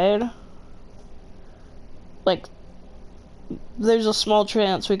tried, like, there's a small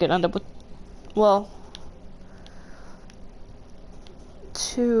chance we could end up with, well,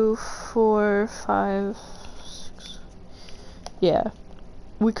 2, 4, 5, 6. Yeah,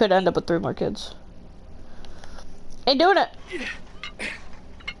 we could end up with 3 more kids. Ain't doing it.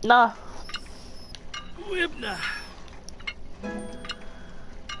 Nah. Wibna.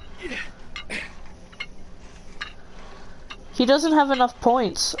 He doesn't have enough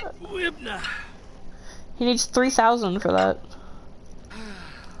points. Wibna. He needs 3,000 for that.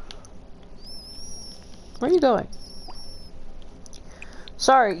 Where are you going?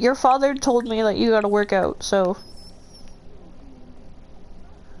 Sorry, your father told me that you gotta work out, so...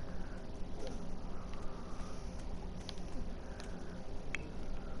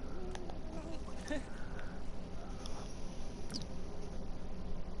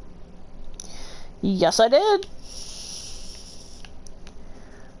 Yes, I did.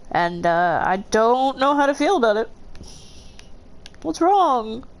 And, I don't know how to feel about it. What's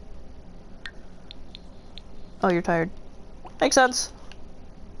wrong? Oh, you're tired. Makes sense.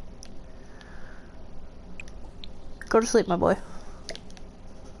 Go to sleep, my boy.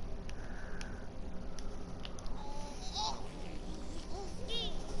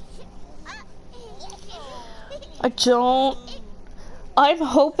 I'm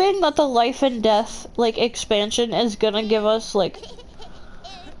hoping that the life and death, like, expansion is gonna give us, like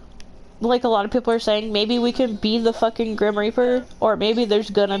a lot of people are saying, maybe we can be the fucking Grim Reaper, or maybe there's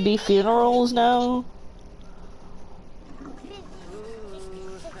gonna be funerals now.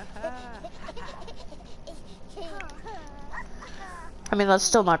 I mean, that's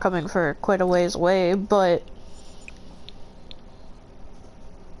still not coming for quite a ways away, but...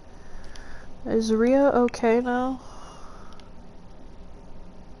 Is Rhea okay now?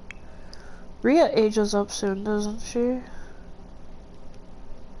 Rhea ages up soon, doesn't she?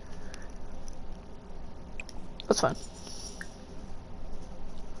 That's fine.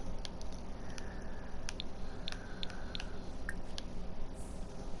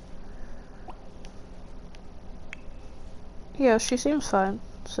 Yeah, she seems fine,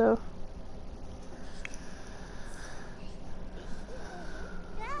 so...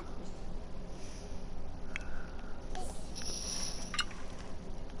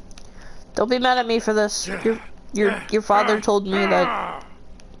 Don't be mad at me for this. Your father told me that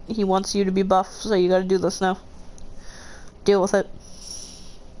he wants you to be buff, so you gotta do this now. Deal with it.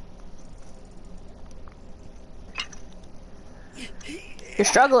 You're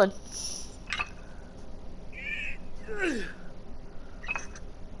struggling.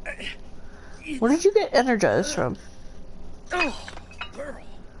 Where did you get energized from? Oh, girl.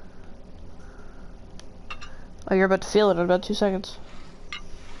 Oh, you're about to feel it in about 2 seconds.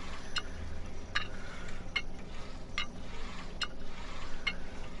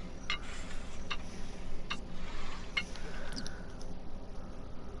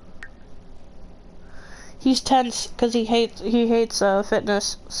 He's tense because he hates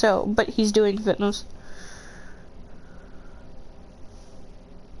fitness. So, but he's doing fitness.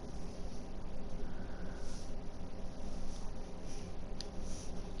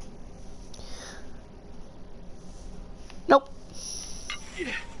 Nope.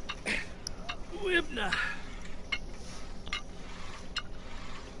 Wibna.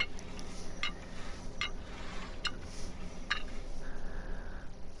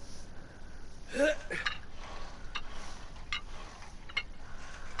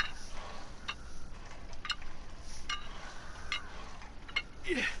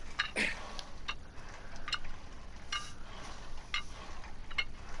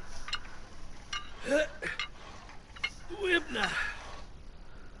 Wibna.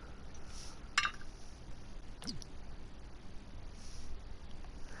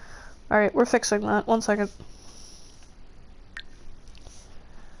 Alright, we're fixing that. 1 second.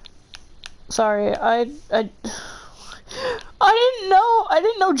 Sorry, I didn't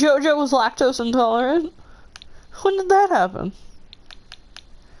know JoJo was lactose intolerant. When did that happen?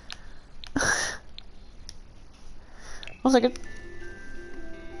 1 second.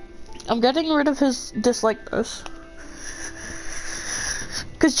 I'm getting rid of his dislike this.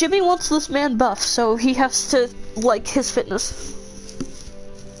 Cause Jimmy wants this man buff, so he has to like his fitness.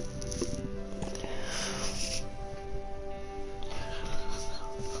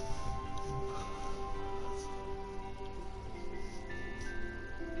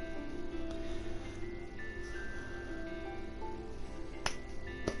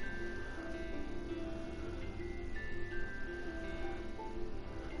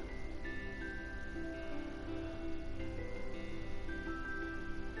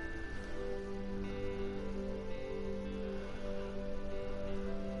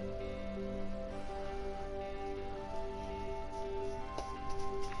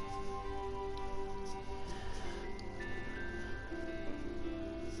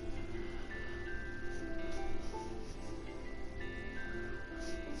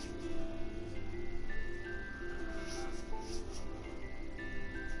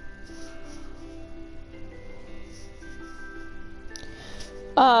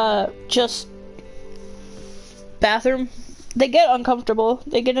 Just bathroom. They get uncomfortable.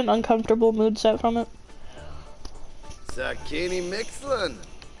 They get an uncomfortable mood set from it. Sakini Mixlin.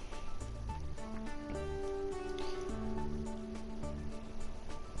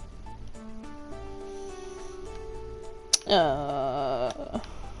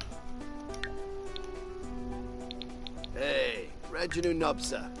 Hey, Reginu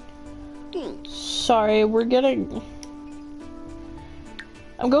Nupsa. Sorry, we're getting...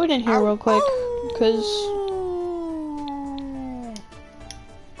 I'm going in here real quick, because...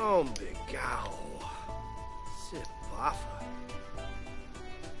 Ombigao. Sipafa.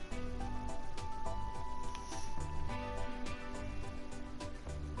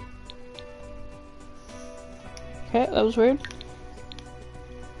 Okay, that was weird.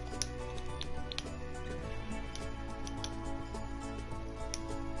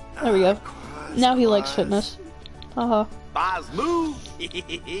 There we go. Now he likes fitness. Haha. Boz move.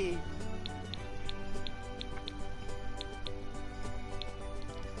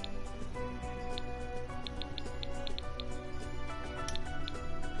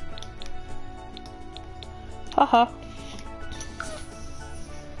 Haha.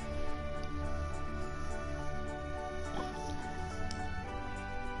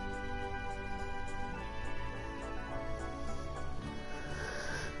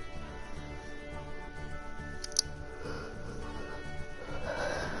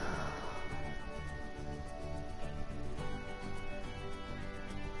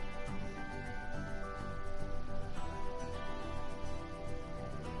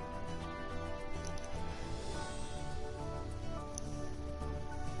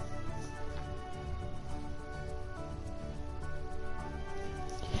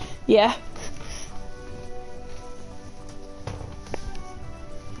 Yeah.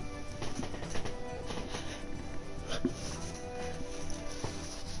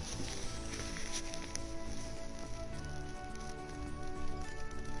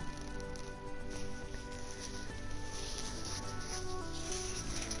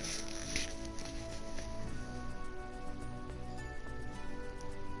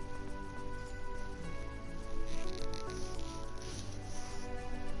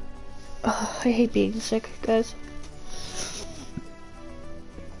 Ugh, I hate being sick, guys.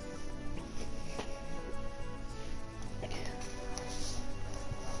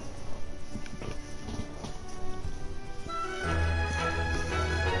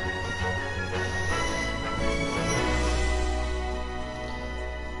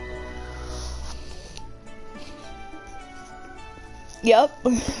 Yep.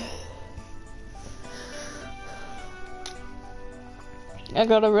 I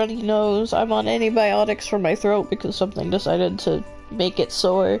got a runny nose. I'm on antibiotics for my throat because something decided to make it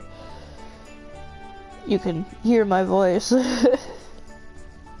sore. You can hear my voice.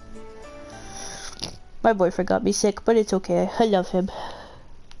 My boyfriend got me sick, but it's okay. I love him.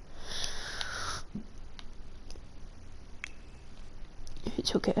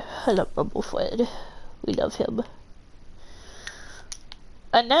 It's okay. I love my boyfriend. We love him.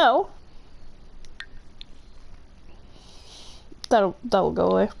 And now that'll go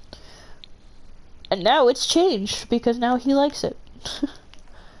away. And now it's changed because now he likes it.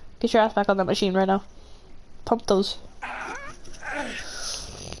 Get your ass back on that machine right now. Pump those.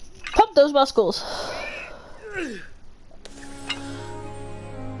 Pump those muscles.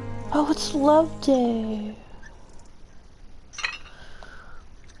 Oh, it's Love Day.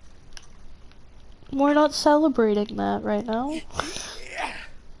 We're not celebrating that right now.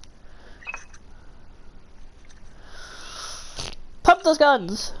 Pump those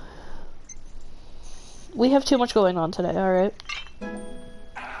guns! We have too much going on today, alright?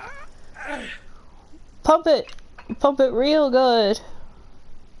 Pump it! Pump it real good!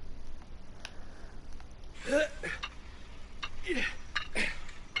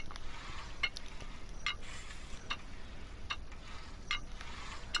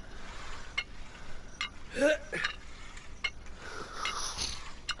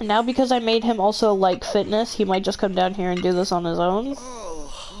 And now because I made him also like fitness, he might just come down here and do this on his own.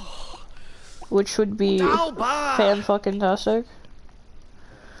 Which would be fan-fucking-tastic.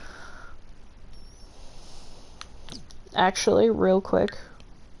 Actually, real quick.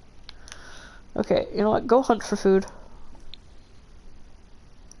 Okay, you know what? Go hunt for food.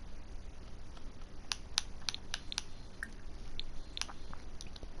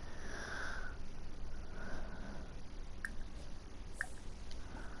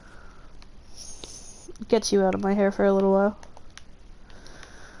 Gets you out of my hair for a little while.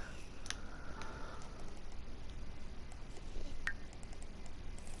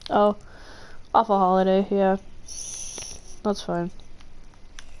 Oh, off a holiday, yeah. That's fine.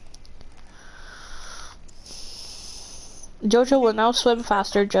 Jojo will now swim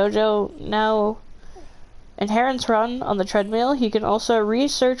faster. Jojo now inherits run on the treadmill. He can also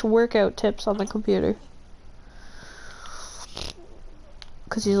research workout tips on the computer.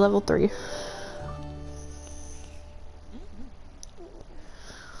 Because he's level 3.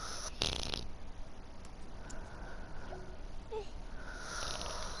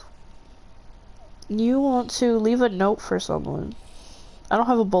 You want to leave a note for someone. I don't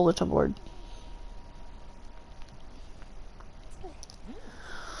have a bulletin board.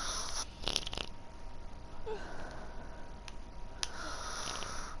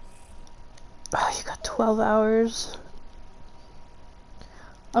 Oh, you got 12 hours.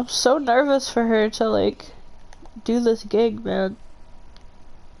 I'm so nervous for her to, like, do this gig, man.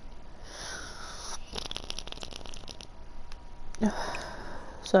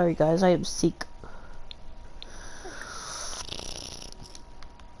 Sorry, guys, I am sick.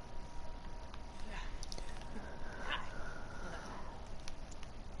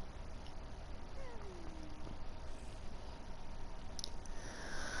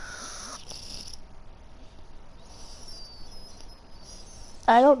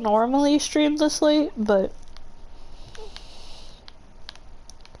 I don't normally stream this late, but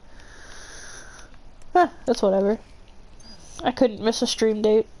that's whatever. I couldn't miss a stream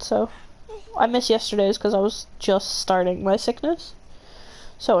date, so I missed yesterday's because I was just starting my sickness.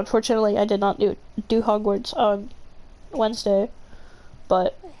 So unfortunately, I did not do Hogwarts on Wednesday,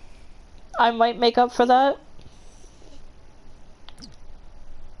 but I might make up for that.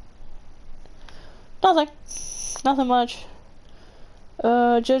 Nothing much.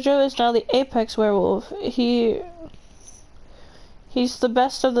 Jojo is now the apex werewolf. He's the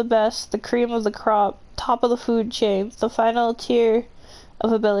best of the best, the cream of the crop, top of the food chain. The final tier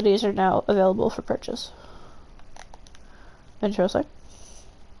of abilities are now available for purchase. Interesting.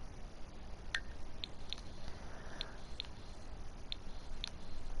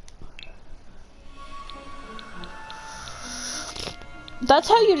 That's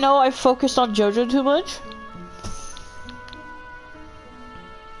how you know I focused on Jojo too much.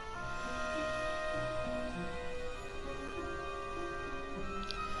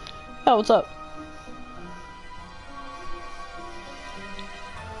 Oh, what's up?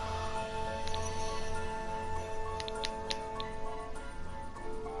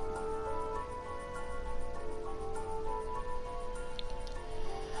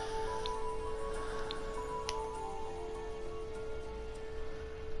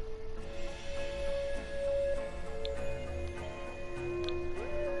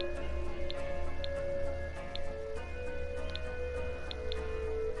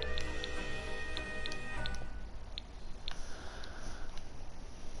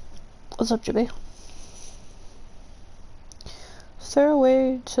 What's up, Jimmy? Is there a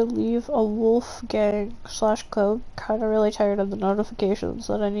way to leave a Wolfgang / code? Kinda really tired of the notifications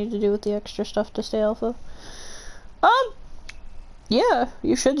that I need to do with the extra stuff to stay alpha. Yeah,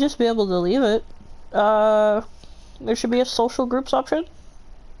 you should just be able to leave it. There should be a social groups option.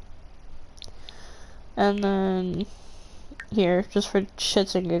 And then here, just for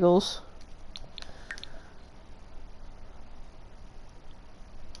shits and giggles.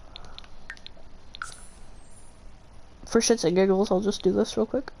 For shits and giggles, I'll just do this real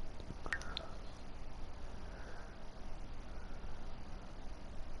quick.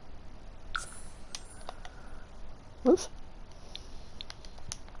 Whoops.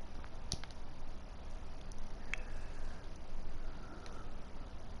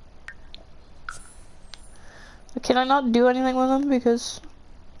 Can I not do anything with them because...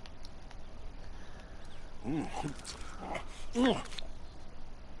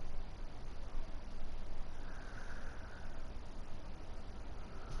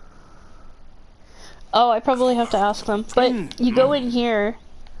 Oh, I probably have to ask them. But you go in here,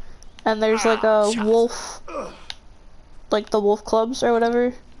 and there's like a wolf, like the wolf clubs or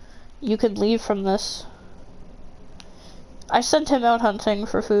whatever. You can leave from this. I sent him out hunting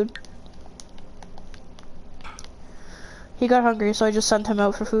for food. He got hungry, so I just sent him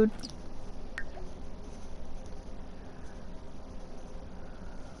out for food.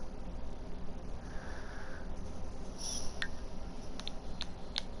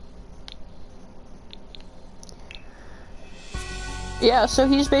 Yeah, so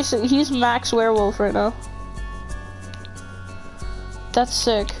he's max werewolf right now. That's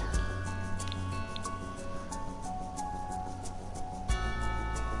sick.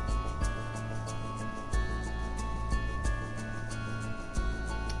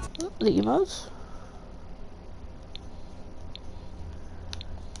 The emotes?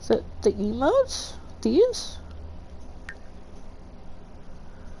 The emotes? These?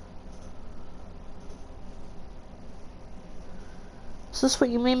 Is this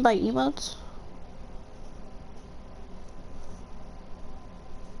what you mean by emotes?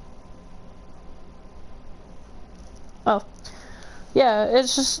 Oh. Yeah,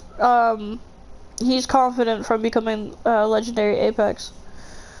 it's just, he's confident from becoming legendary Apex.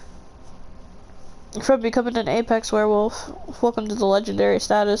 From becoming an Apex werewolf. Welcome to the legendary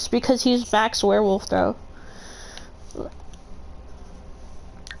status. Because he's max werewolf though.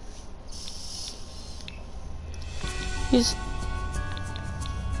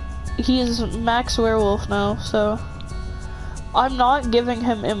 He is max werewolf now, so I'm not giving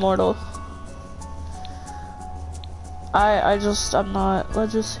him immortal. I'm not.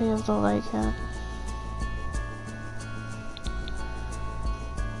 Let's just see if they'll like him.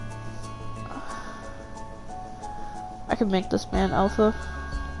 I can make this man alpha.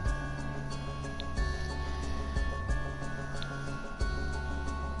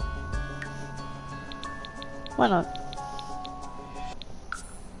 Why not?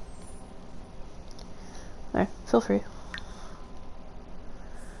 There, feel free.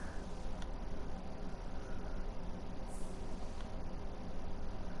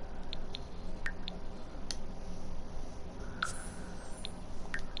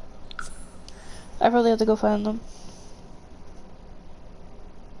 I probably have to go find them.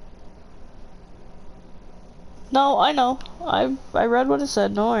 No, I know. I read what it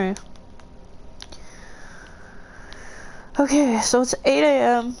said, don't worry. Okay, so it's 8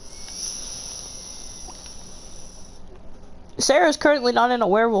 AM. Sarah's currently not in a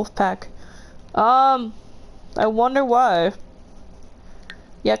werewolf pack. I wonder why.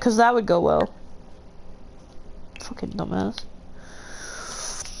 Yeah, 'cause that would go well. Fucking dumbass.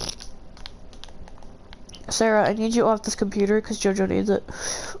 Sarah, I need you off this computer 'cause JoJo needs it.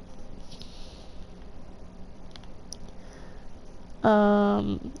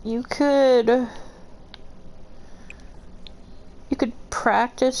 You could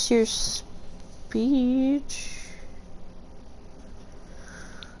practice your speech.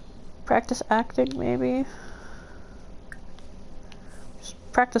 Practice acting, maybe. Just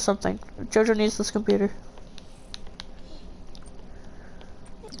practice something. JoJo needs this computer.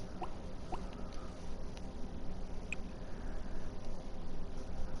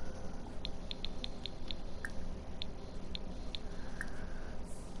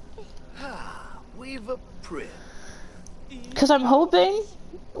 We've a print. Because I'm hoping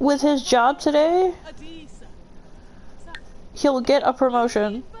with his job today, he'll get a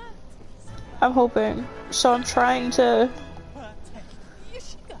promotion. I'm hoping. So I'm trying to...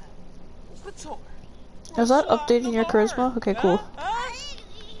 Is that updating your charisma? Okay, cool.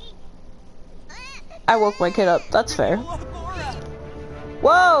 I woke my kid up. That's fair.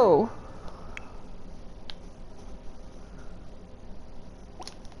 Whoa!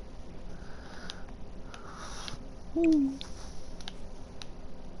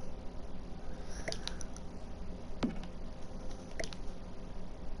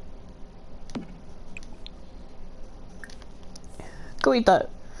 Go eat that.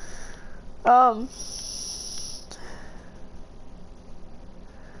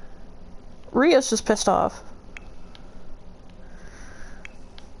 Ria's just pissed off.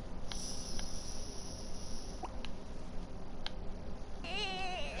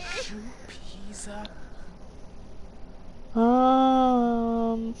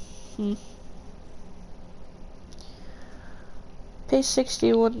 Pay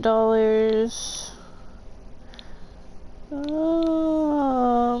 $61.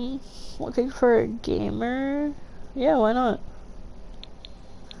 Looking for a gamer? Yeah, why not?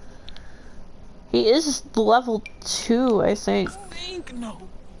 He is level 2, I think. No.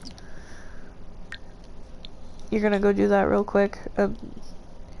 You're gonna go do that real quick.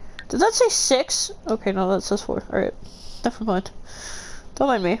 Did that say 6? Okay, no, that says 4. Alright. Never mind. Don't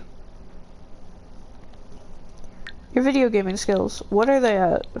mind me. Your video gaming skills, what are they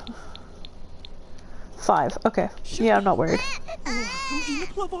at? 5. Okay. Yeah, I'm not worried.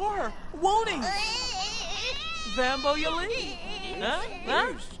 Vambo Yali. Huh?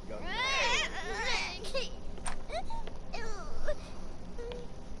 Huh?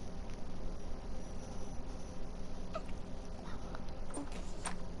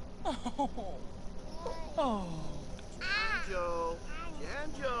 Oh. Janjo,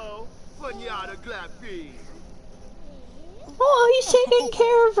 Janjo, Panyata Glappy. Oh, he's taking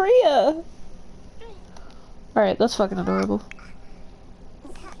care of Rhea. Alright, that's fucking adorable.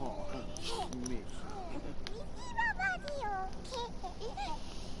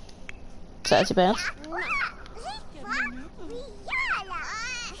 Sassy pants.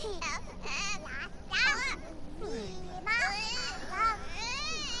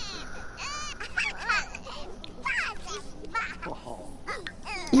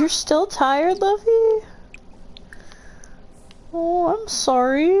 You're still tired, Lovey? Oh, I'm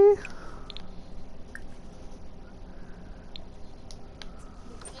sorry.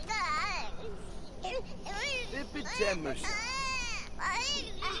 Epidemic.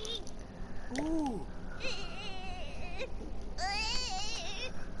 Ooh.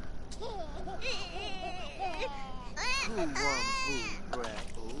 Who wants food bread?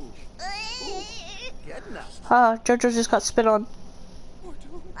 Ooh. Ooh. Get now. Ah, Jojo just got spit on.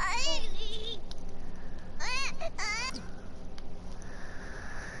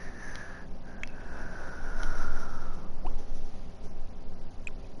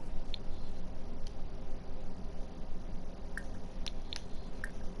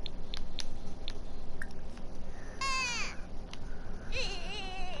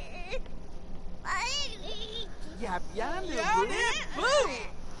 Yap yap Boo!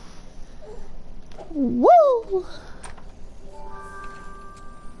 Woo!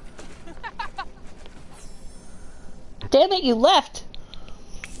 Damn it, you left!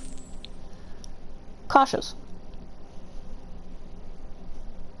 Cautious.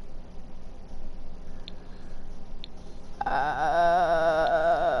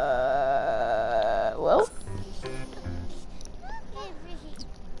 Well?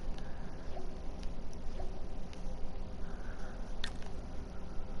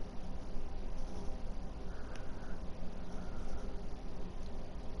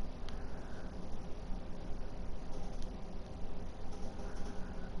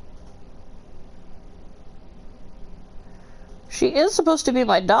 She is supposed to be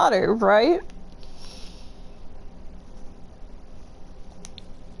my daughter, right?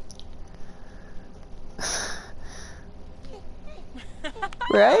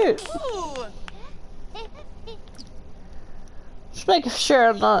 Right? Ooh. Just making sure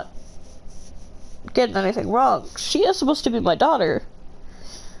I'm not getting anything wrong. She is supposed to be my daughter.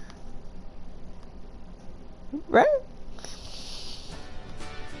 Right?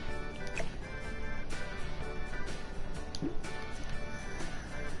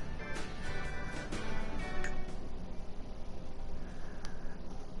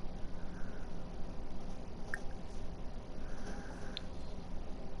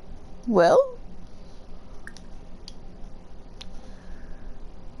 Well?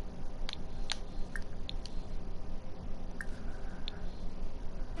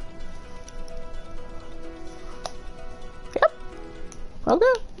 Yep.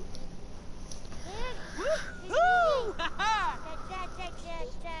 Okay. Woo! Ha ha!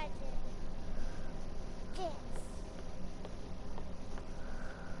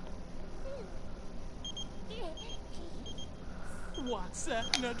 What's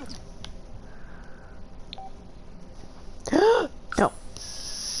that? No.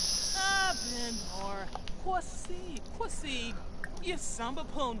 Benor, Quasi, you samba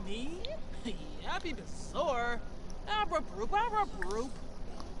pony? Yappy besor, Abra broop,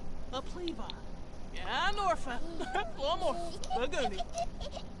 a pleva, yeah, Norfa, Lomor, Baguni.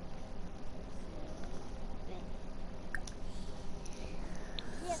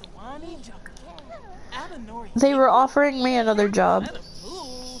 Sawani Jump, Abanori. They were offering me another job.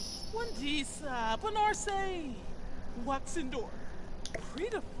 Wandisa, Panarse, Waxendor,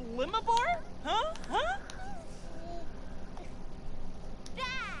 Prita Flimmabar? Huh?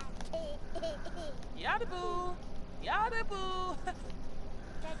 Yadaboo, Yadaboo.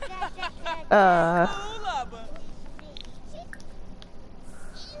 Laba.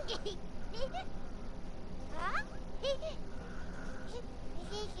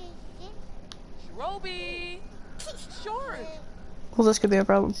 Shroby. Sure. Well, this could be a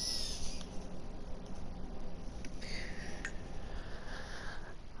problem.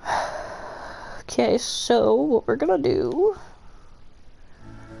 Okay, so what we're gonna do...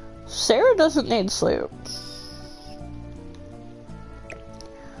 Sarah doesn't need sleep.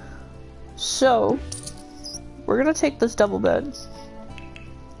 So, we're gonna take this double bed.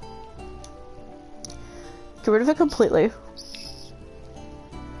 Get rid of it completely.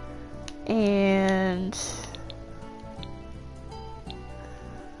 And...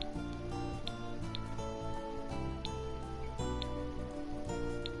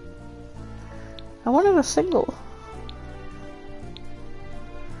 I wanted a single.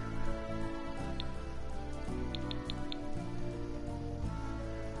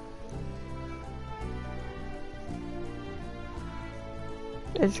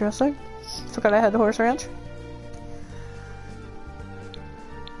 Interesting. Forgot I had the horse ranch.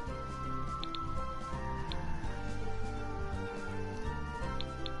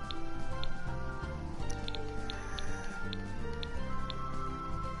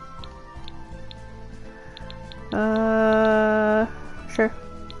 Sure.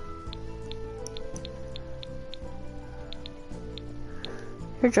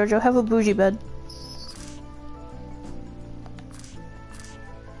 Here, Jojo, have a bougie bed.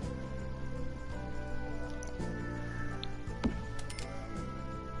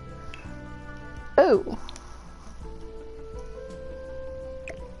 Oh.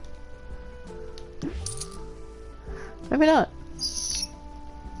 Maybe not.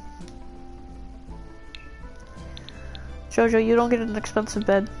 Jojo, you don't get an expensive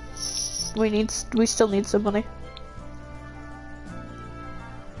bed. We still need some money.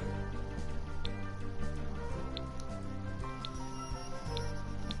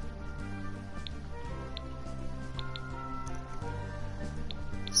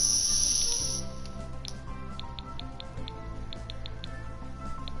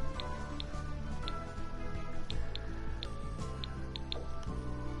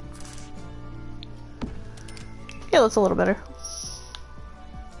 Yeah, that's a little better.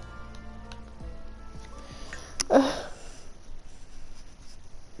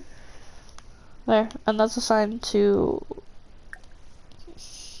 There, and that's assigned to...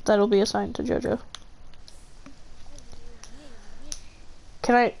 That'll be assigned to Jojo.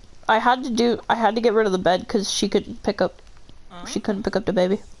 I had to get rid of the bed because she couldn't pick up the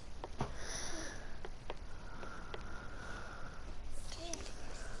baby.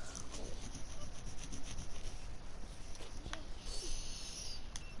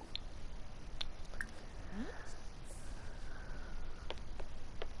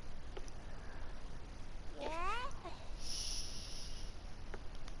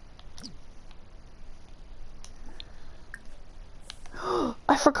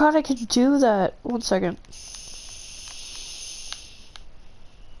 I forgot I could do that. 1 second.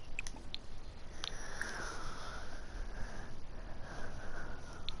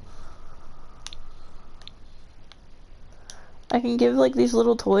 I can give like these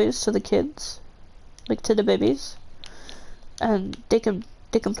little toys to the kids, like to the babies, and they can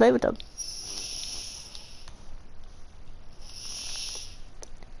play with them.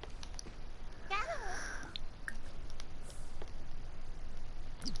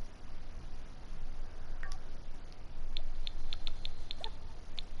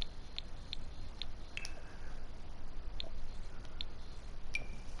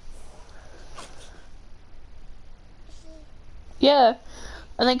 Yeah,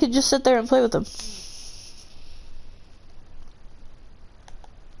 and they could just sit there and play with them.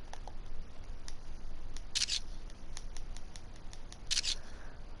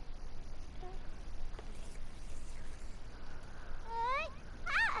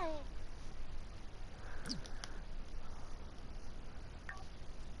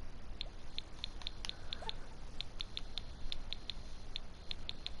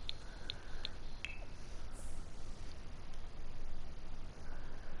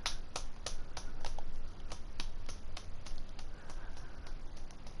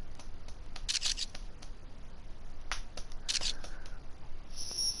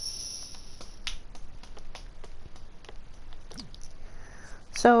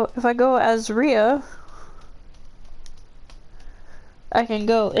 So if I go as Rhea, I can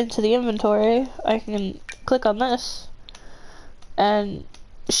go into the inventory, I can click on this, and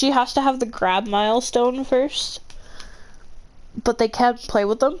she has to have the grab milestone first, but they can't play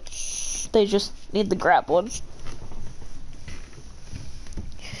with them, they just need the grab one.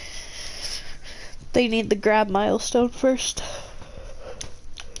 They need the grab milestone first.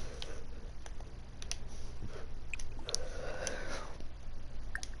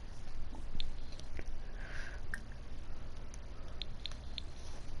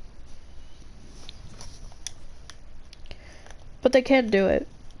 But they can't do it.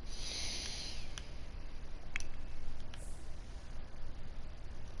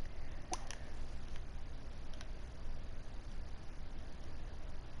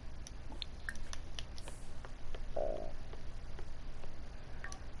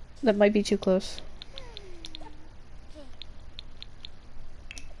 That might be too close.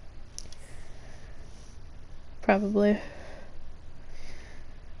 Probably.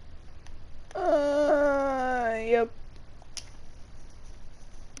 Yep.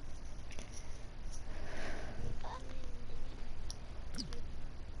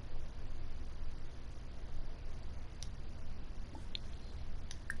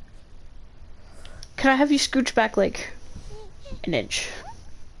 Can I have you scooch back like an inch?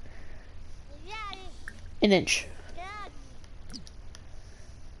 An inch.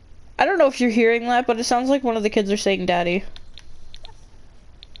 I don't know if you're hearing that, but it sounds like one of the kids are saying daddy.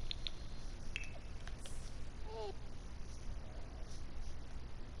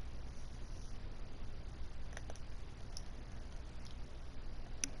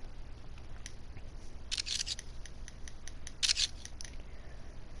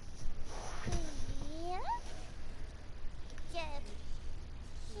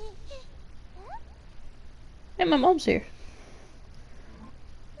 Hey, my mom's here.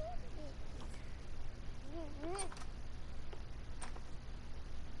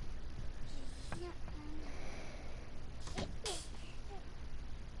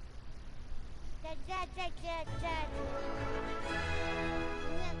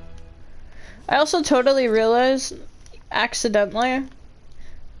 I also totally realized, accidentally.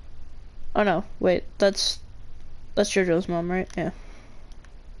 Oh no, wait, that's JoJo's mom, right? Yeah.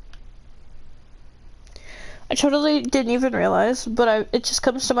 I totally didn't even realize, but it just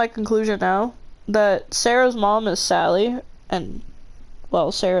comes to my conclusion now that Sarah's mom is Sally, and,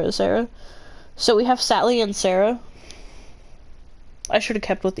 well, Sarah is Sarah. So we have Sally and Sarah. I should have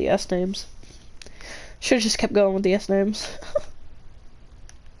kept with the S names. Should have just kept going with the S names.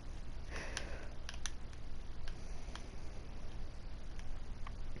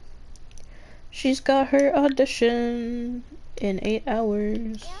 She's got her audition in 8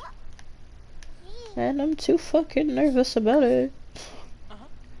 hours. And I'm too fucking nervous about it.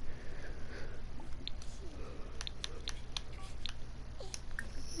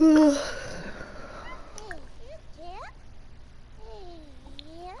 Ruthie.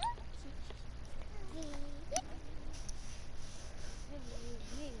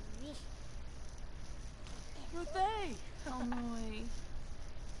 Oh, Noi.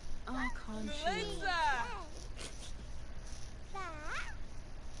 Oh, Conchita.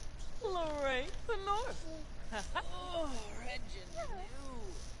 Lorraine, the North. Oh, Reginald.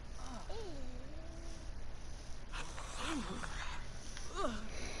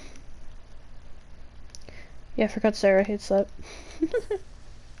 Yeah, I forgot Sarah hates that.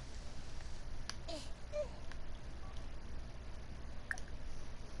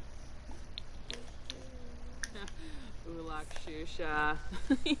 Ulak Shusha.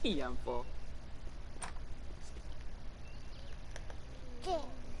 Yumful.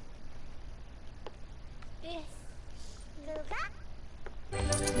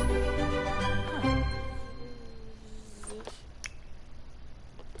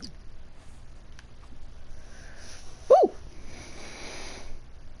 Woo!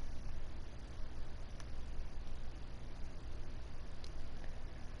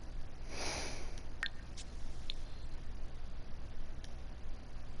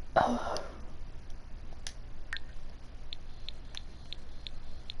 Oh.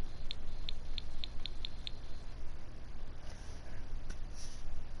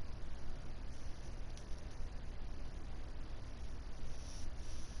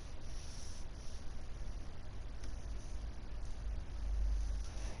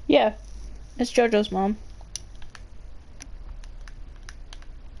 Yeah, it's JoJo's mom.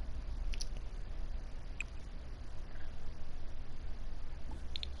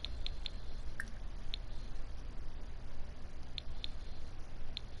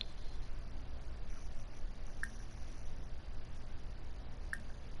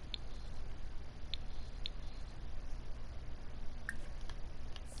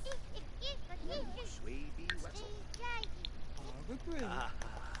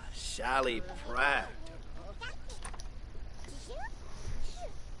 Sally Pratt.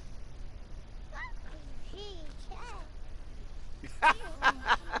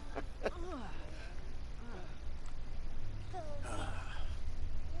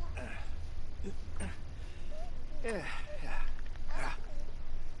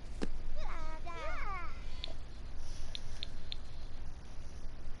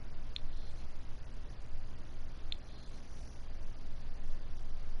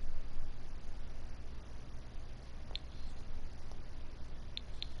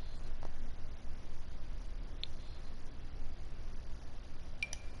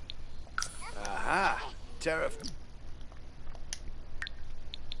 Aha! Terrifying.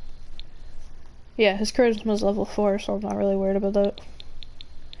 Yeah, his charisma's level 4, so I'm not really worried about that.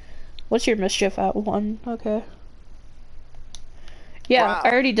 What's your mischief at 1? Okay. Yeah, Wow.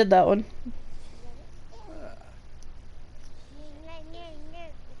 I already did that one.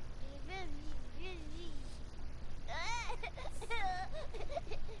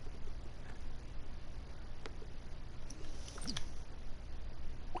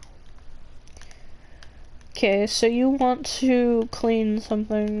 Okay, so you want to clean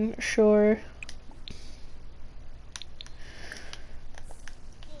something, sure.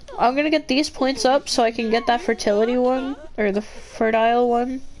 I'm gonna get these points up so I can get that fertility one, or the fertile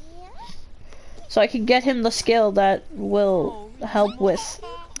one. So I can get him the skill that will help with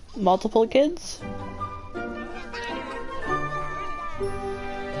multiple kids.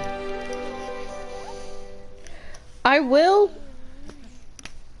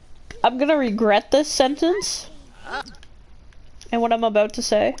 I'm gonna regret this sentence and what I'm about to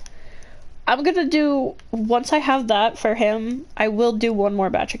say, I'm gonna do, once I have that for him, I will do one more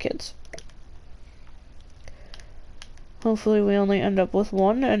batch of kids. Hopefully we only end up with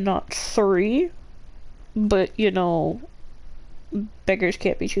one and not 3. But, you know, beggars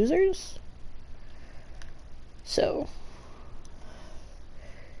can't be choosers. So.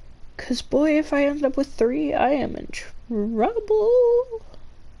 'Cause boy, if I end up with 3, I am in trouble.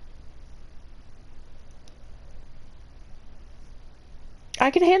 I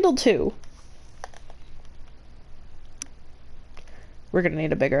can handle 2. We're gonna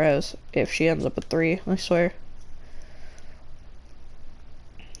need a bigger house if she ends up with 3, I swear.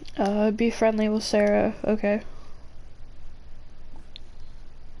 Be friendly with Sarah. Okay.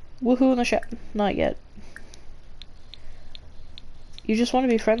 Woohoo in the chat. Not yet. You just want to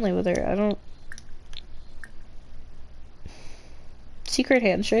be friendly with her. I don't... Secret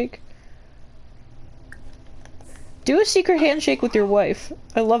handshake? Do a secret handshake with your wife.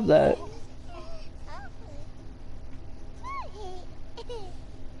 I love that.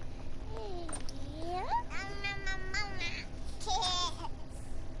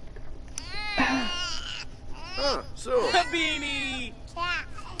 So. Beanie!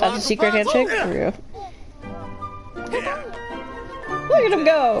 That's a secret handshake? There we go. Look at him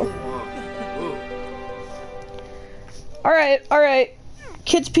go! Alright, alright.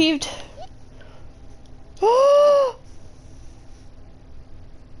 Kids peeved.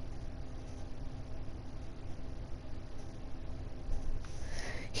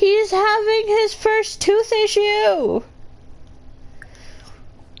 He's having his first tooth issue!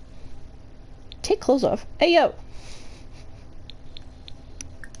 Take clothes off. Hey, yo!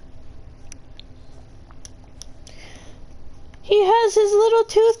 He has his little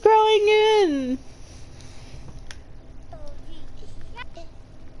tooth growing in!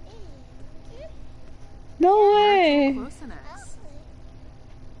 No way!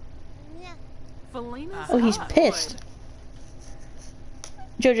 Oh, he's pissed.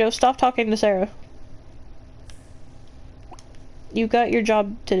 Jojo, stop talking to Sarah. You got your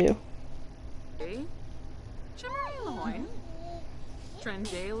job to do.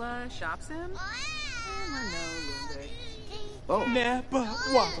 Trendela shops him? Oh. Napa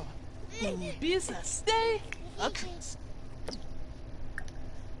Waba. Business day.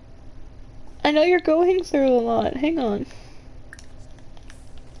 I know you're going through a lot. Hang on.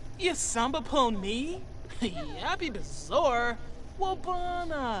 You samba pony? Yappy bizarre.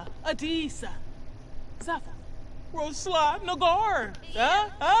 Wabana. Adisa. Zafa. Rosla Nagar.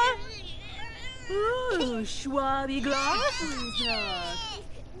 Huh? Ooh, schwabi glasses.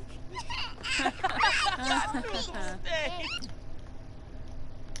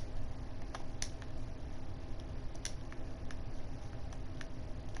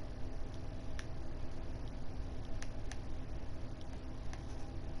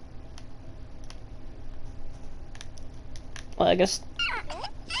 Well, I guess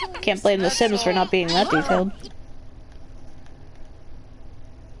can't blame The Sims for not being that detailed.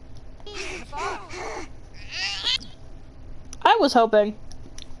 I was hoping.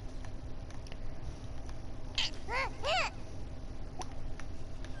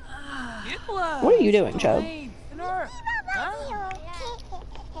 What are you doing, child?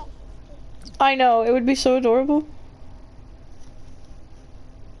 I know, it would be so adorable.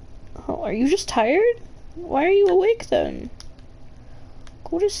 Oh, are you just tired? Why are you awake then?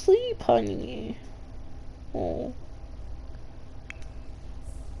 Go to sleep, honey. Oh.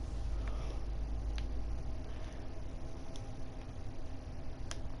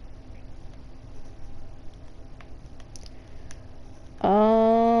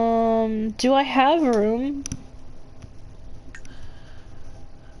 Do I have room?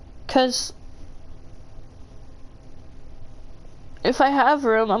 'Cause if I have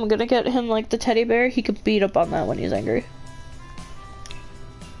room, I'm gonna get him like the teddy bear. He could beat up on that when he's angry.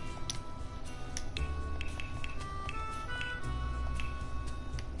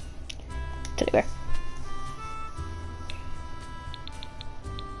 Teddy bear.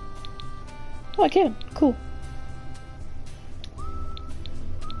 Oh, I can. Cool.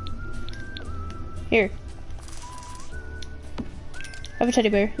 Here. Have a teddy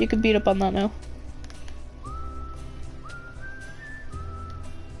bear. You can beat up on that now.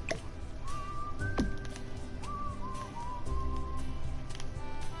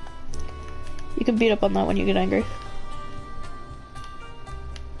 You can beat up on that when you get angry.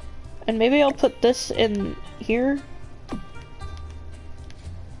 And maybe I'll put this in here.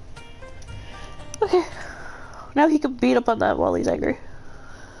 Okay. Now he can beat up on that while he's angry.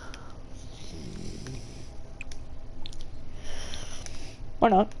 Or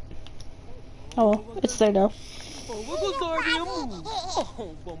not. Oh well, it's there now.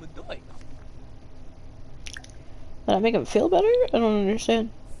 Did I make him feel better? I don't understand.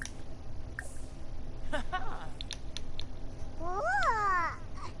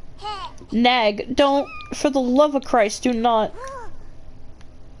 Nag, don't, for the love of Christ, do not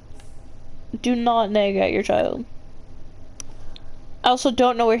nag at your child. I also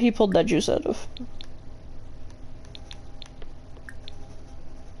don't know where he pulled that juice out of.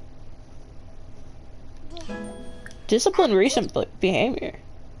 Discipline recent behavior.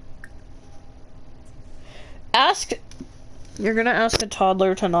 You're gonna ask a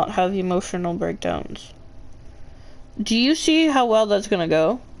toddler to not have emotional breakdowns. Do you see how well that's gonna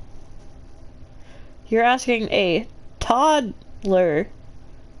go? You're asking a toddler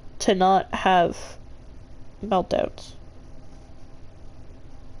to not have meltdowns.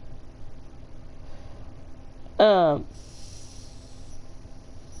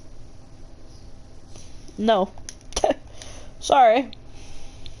 No. Sorry.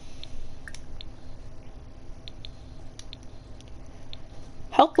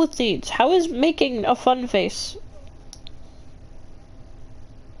 Help with needs. How is making a fun face?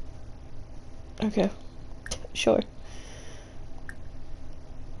 Okay. Sure.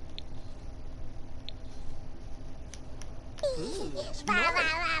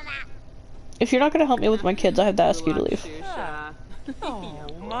 If you're not gonna help me with my kids, I have to ask you to leave. Oh,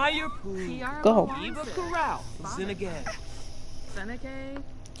 Maya Poo. Go home. Eva Corral. Zinagay. Zinagay?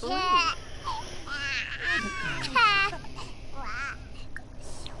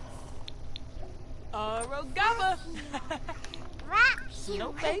 Rogaba.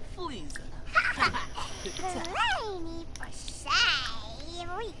 No fake fleas.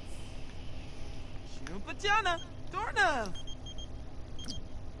 Shumpachana. Dornav.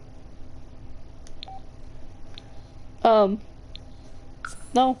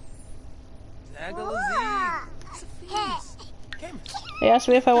 No. Zagalazi. They asked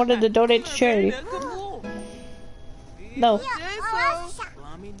me if I wanted to donate to charity. No.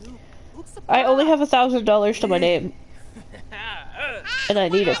 I only have $1,000 to my name. And I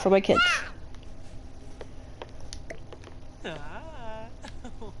need it for my kids.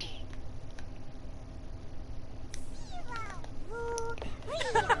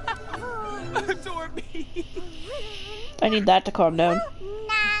 Adore me. I need that to calm down.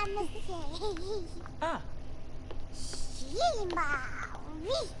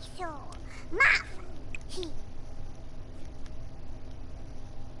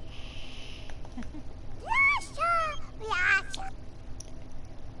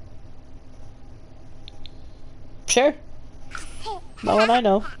 Sure. No one I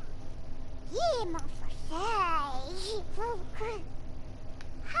know.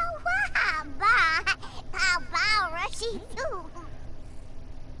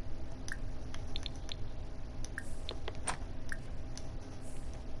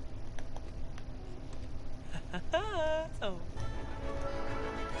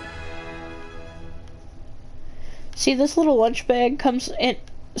 See, this little lunch bag comes in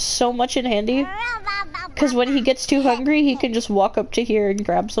so much in handy. Because when he gets too hungry, he can just walk up to here and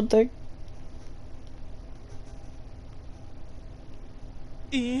grab something.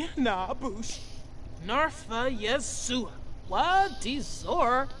 Nabush. Narfa Yesua.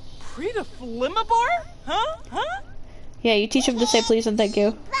 Wadizor. Prita Flimabor? Huh? Yeah, you teach him to say please and thank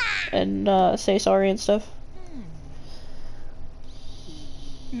you. And say sorry and stuff.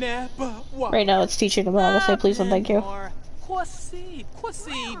 Right now it's teaching him how to say please and thank you. Quasid.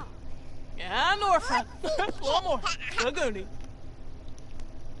 Yeah, Norfa. One more. Laguni.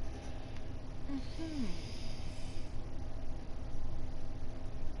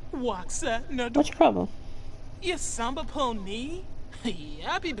 Waxa Nadu. What's your problem? Yes, Samba Pony.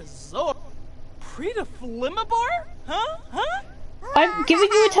 Yappy Bizarre. Prita Flimabor? Huh? I'm giving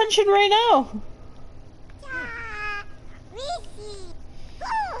you attention right now.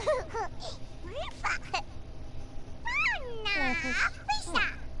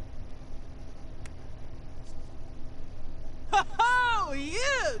 Oh,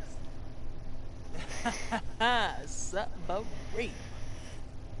 yes! Submarine.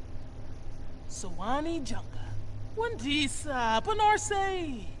 Sawani Junka. Wandisa.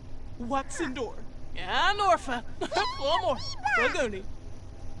 Panarse. Waxendor. Yeah, Norfa. One more. Laguni.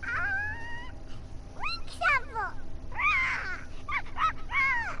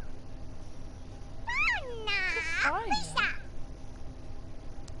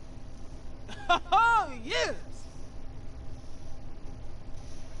 Oh, yes!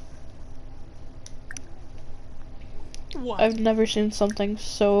 What? I've never seen something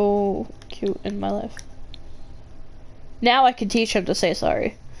so cute in my life. Now I can teach him to say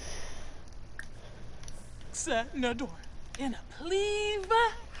sorry. Nador. In a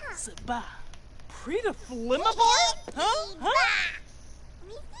pleva. Saba. Prita Flimmabar? Huh?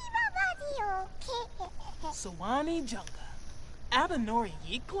 Sawani Junga. Abanori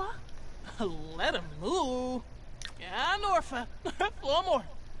Yikla? Let him move. Yeah, Norfa. Flomor.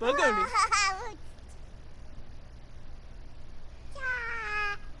 Bagoni.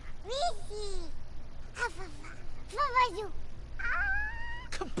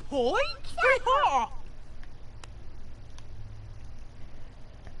 Kapoy? Freehaw!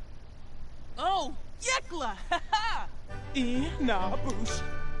 Oh, Yekla! Ha ha! Nah, boosh.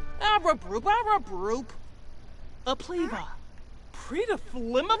 Abra broop. A pleva. Prita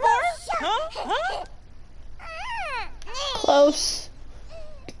Flimmabar? Huh? Close.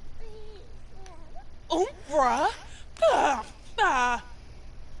 Umbra? Ah.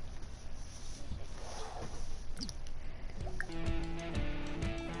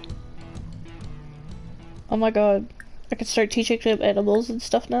 Oh my god. I can start teaching them animals and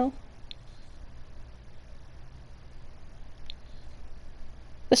stuff now.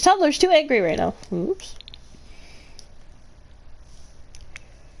 This toddler's too angry right now. Oops.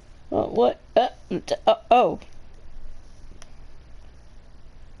 Oh, what? Oh.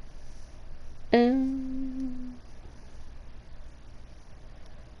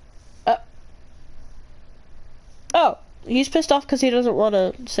 Oh, he's pissed off because he doesn't want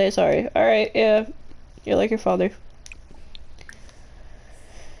to say sorry. Alright, yeah. You're like your father.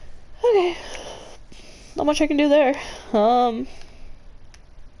 Okay. Not much I can do there.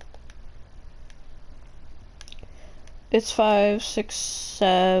 It's 5, 6,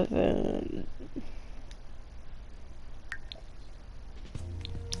 7.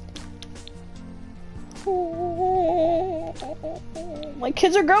 Oh, my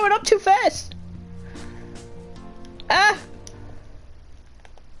kids are growing up too fast. Ah!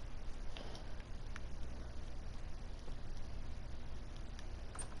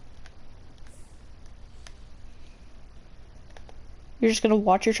 You're just gonna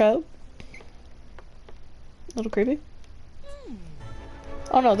watch your child? A little creepy.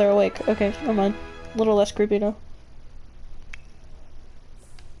 Oh no, they're awake. Okay, never mind. A little less creepy now.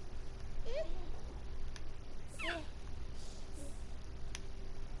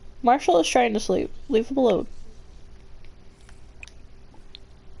 Marshall is trying to sleep. Leave him alone.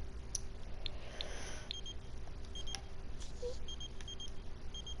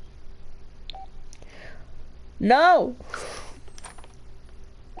 No!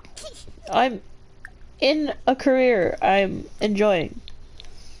 I'm in a career I'm enjoying.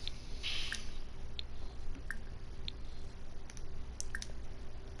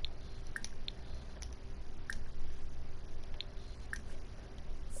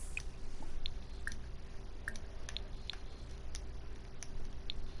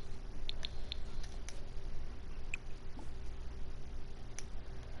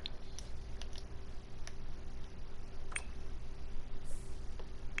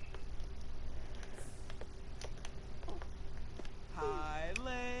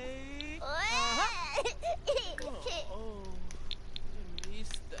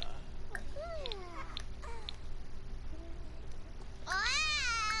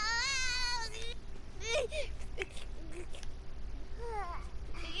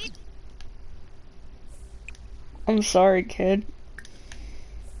 I'm sorry, kid.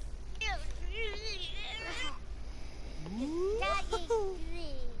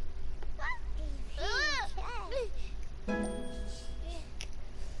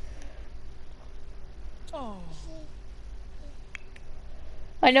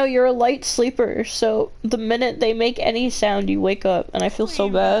 I know you're a light sleeper, so the minute they make any sound, you wake up, and I feel so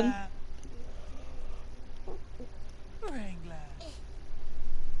bad.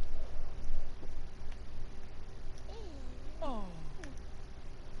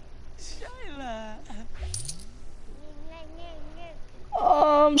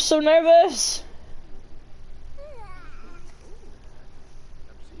 Oh, I'm so nervous.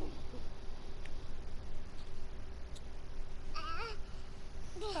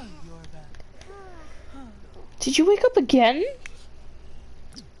 Did you wake up again?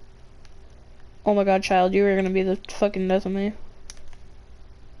 Oh my god, child, you were gonna be the fucking death of me.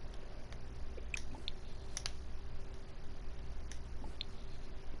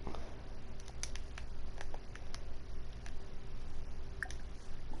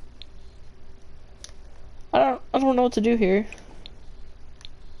 I don't know what to do here.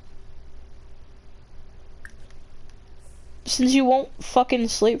 Since you won't fucking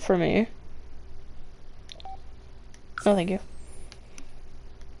sleep for me. No, thank you.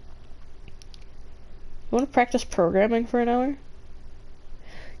 You want to practice programming for an hour?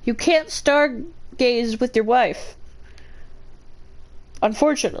 You can't stargaze with your wife.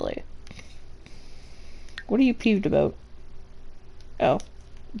 Unfortunately. What are you peeved about? Oh.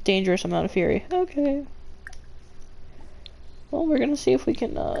 Dangerous amount of fury. Okay. Well, we're gonna see if we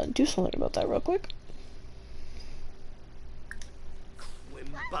can do something about that real quick.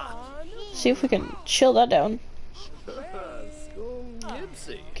 See if we can chill that down.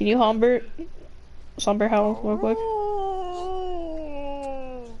 Can you somber howl real quick?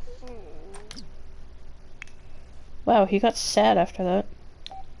 Wow, he got sad after that.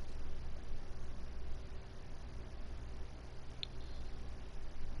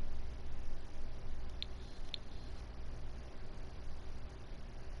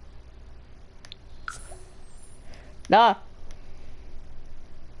 Nah.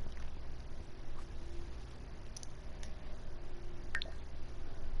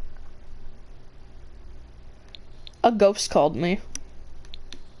 A ghost called me.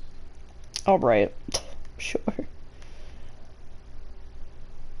 Alright. Sure.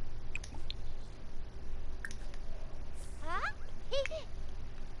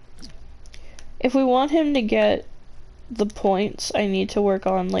 If we want him to get the points, I need to work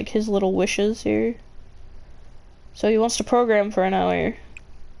on like his little wishes here. So he wants to program for an hour.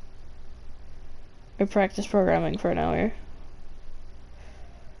 Or practice programming for an hour.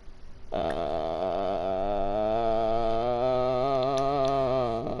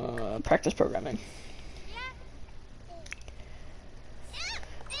 Practice programming.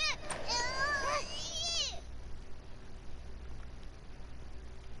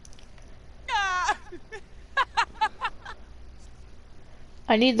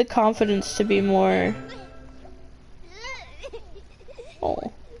 I need the confidence to be more...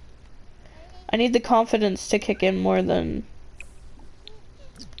 Oh. I need the confidence to kick in more than...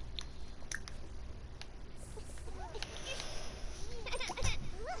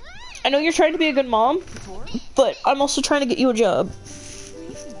 I know you're trying to be a good mom, but I'm also trying to get you a job.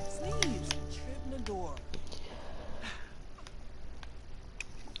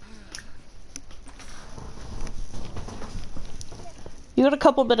 You got a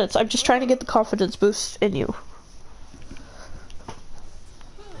couple minutes. I'm just trying to get the confidence boost in you.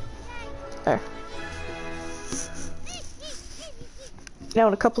 There. Now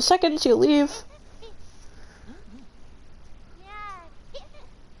in a couple seconds, you'll leave.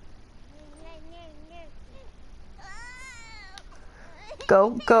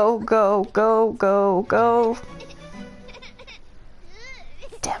 Go, go, go, go, go, go.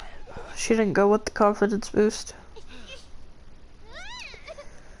 Damn it. She didn't go with the confidence boost.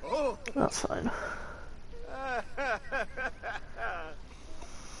 That's fine.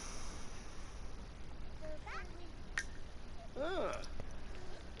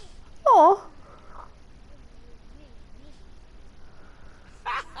 Aw.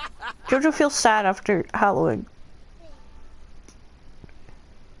 Jojo feels sad after Halloween.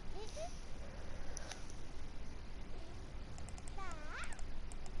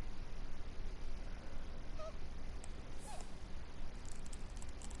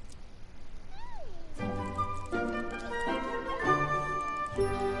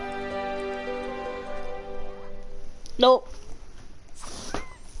 Nope.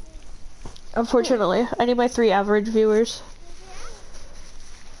 Unfortunately, I need my 3 average viewers.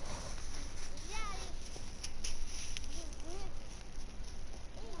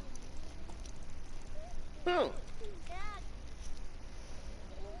 Ooh.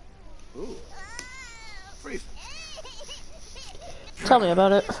 Tell me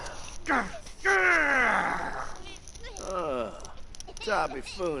about it.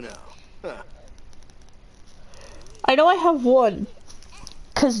 Tabifuno. Huh. I know I have one,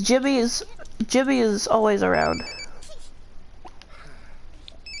 cause Jimmy is always around.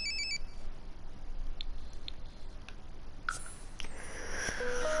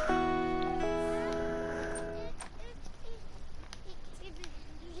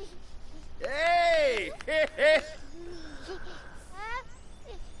 Hey!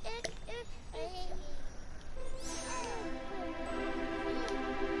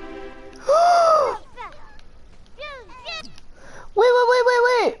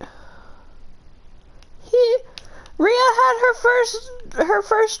 Wait. Rhea had her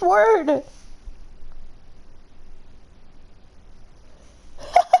first word.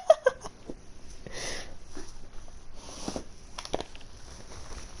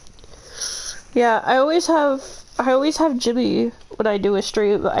 Yeah, I always have Jimmy when I do a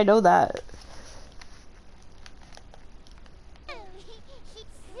stream. I know that.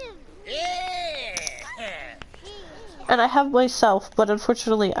 And I have myself, but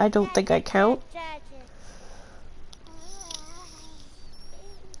unfortunately I don't think I count.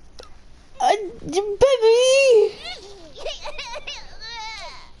 Baby!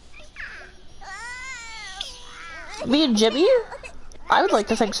 Me and Jimmy? I would like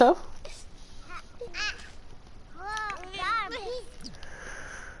to think so.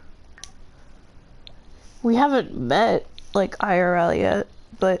 We haven't met, like, IRL yet,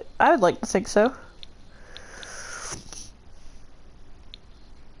 but I would like to think so.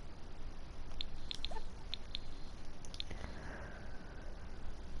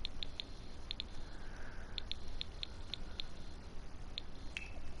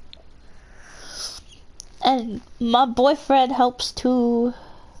 And my boyfriend helps too.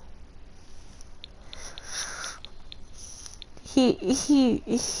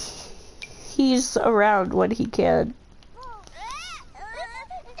 He's around when he can.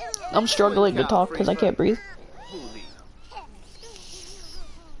 I'm struggling to talk because I can't breathe.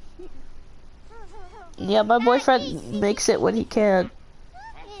 Yeah, my boyfriend makes it when he can,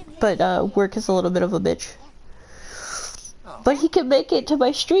 but work is a little bit of a bitch. But he can make it to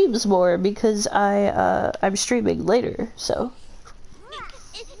my streams more because I'm streaming later, so.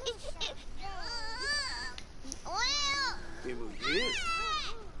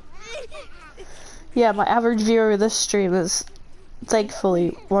 Yeah, my average viewer of this stream is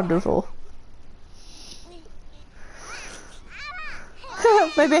thankfully wonderful.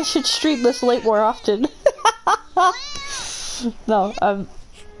 Maybe I should stream this late more often. No,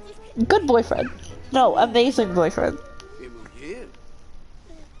 good boyfriend. No, amazing boyfriend.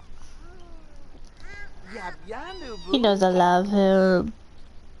 He knows I love him.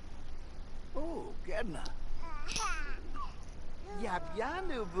 Oh, Gedna. Yap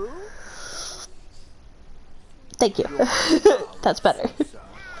yanu, boo. Thank you. That's better.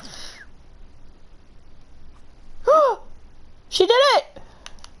 She did it!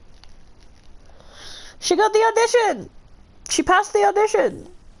 She got the audition! She passed the audition!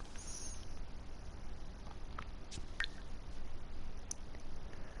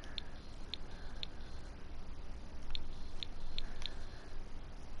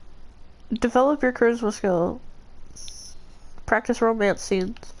 Develop your charisma skill. Practice romance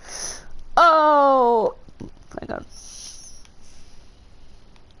scenes. Oh! Hang on.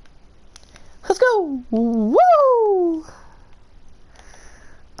 Let's go! Woo!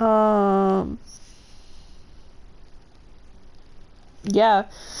 Yeah,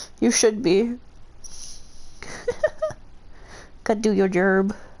 you should be. Gotta do your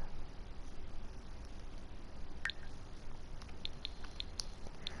job.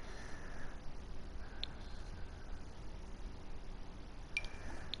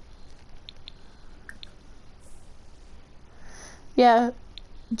 Yeah,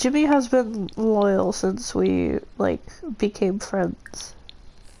 Jimmy has been loyal since we, like, became friends.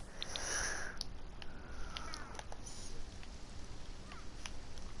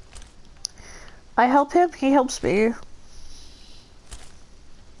 I help him, he helps me.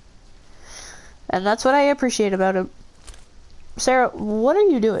 And that's what I appreciate about him. Sarah, what are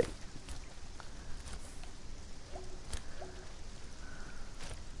you doing?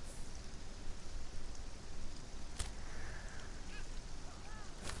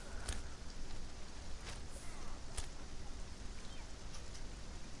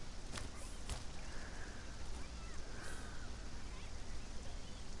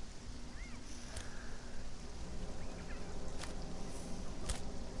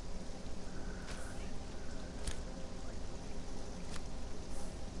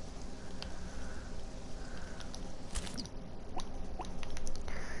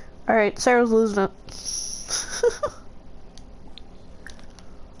 Alright, Sarah's losing it.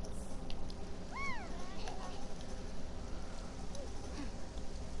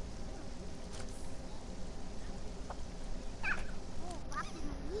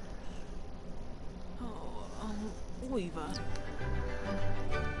 Weaver.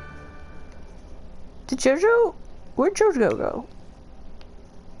 Did Jojo? Where'd Jojo go?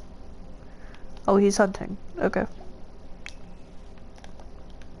 Oh, he's hunting. Okay.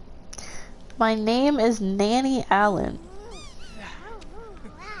 My name is Nanny Allen.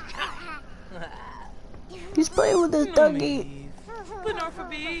 He's playing with his doggy. Lenore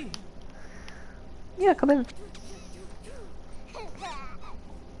B. Yeah, come in.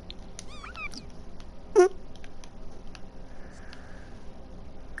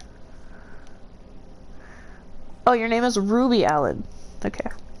 Oh, your name is Ruby Allen. Okay.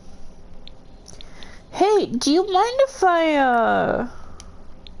 Hey, do you mind if I,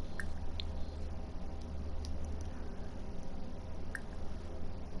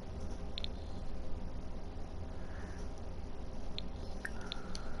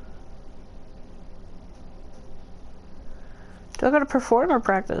 do I gotta perform or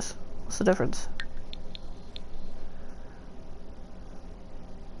practice? What's the difference?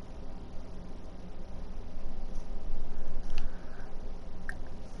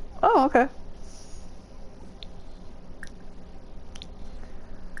 Oh, okay.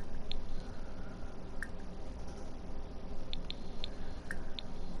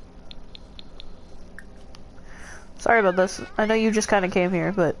 Sorry about this. I know you just kind of came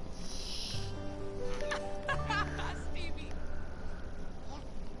here, but...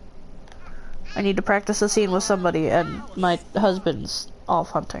 I need to practice a scene with somebody, and my husband's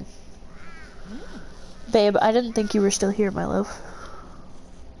off hunting. Babe, I didn't think you were still here, my love.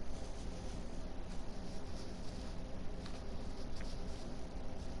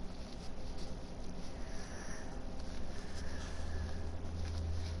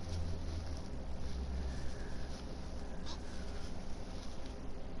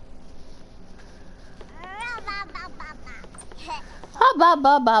 Ha ba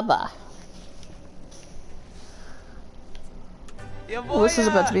ba ba ba. Well, this is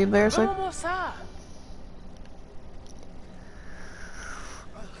about to be embarrassing.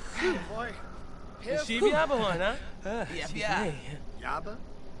 Yaba?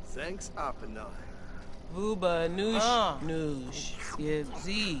 Thanks, Oppenheimer. Vuba noosh noosh.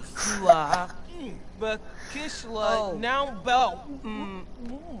 Yevzi kula. Bakishla now bell.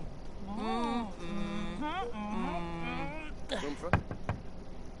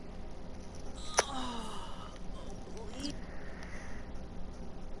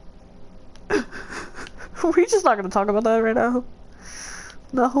 We're just not gonna talk about that right now.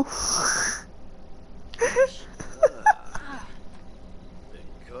 No.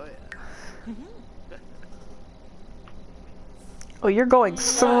 Oh, you're going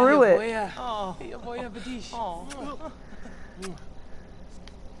through it. Oh.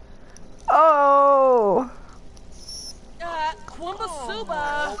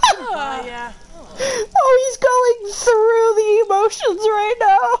 Oh, he's going through the emotions right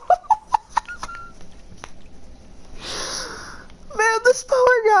now. Man, this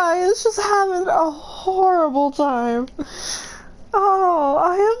poor guy is just having a horrible time. Oh,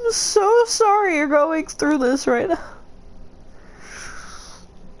 I am so sorry you're going through this right now.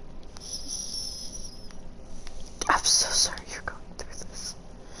 I'm so sorry you're going through this.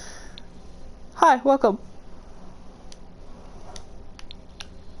 Hi, welcome.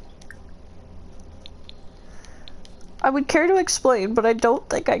 I would care to explain, but I don't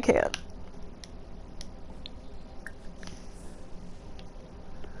think I can.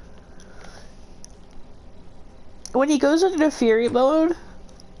 When he goes into fury mode,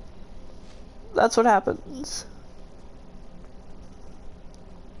 that's what happens.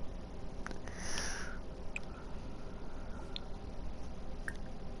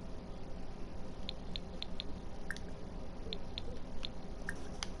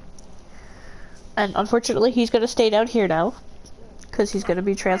 And unfortunately, he's gonna stay down here now, because he's gonna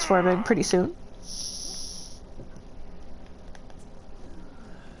be transforming pretty soon.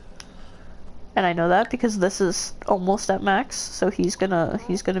 And I know that because this is almost at max, so he's gonna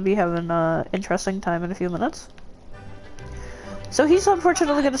be having an interesting time in a few minutes. So he's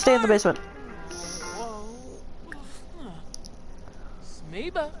unfortunately gonna stay in the basement.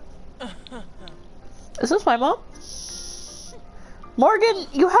 Is this my mom? Morgan,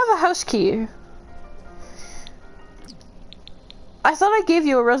 you have a house key. I thought I gave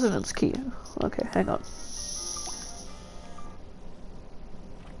you a residence key. Okay, hang on.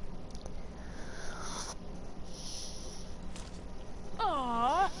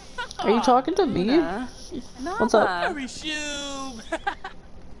 Are you talking to me? What's up?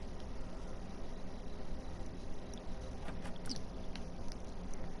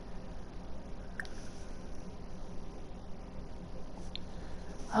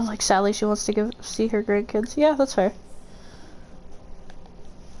 I'm like Sally, she wants to see her grandkids. Yeah, that's fair.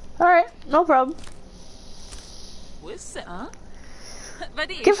 Alright, no problem.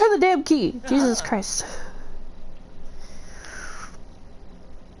 Give her the damn key. Jesus Christ.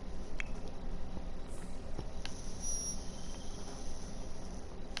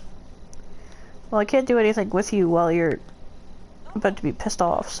 Well, I can't do anything with you while you're about to be pissed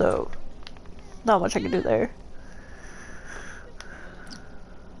off, so not much I can do there.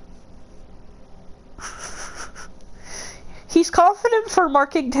 He's confident for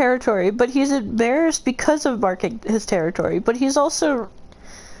marking territory, but he's embarrassed because of marking his territory, but he's also...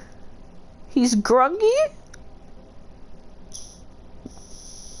 he's grungy?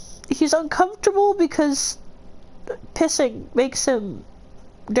 He's uncomfortable because pissing makes him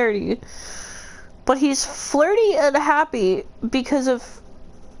dirty. But he's flirty and happy because of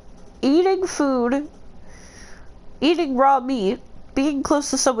eating food, eating raw meat, being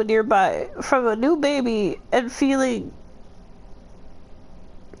close to someone nearby, from a new baby, and feeling,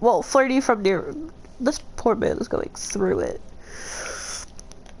 well, flirty from near. This poor man is going through it.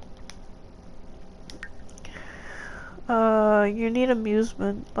 You need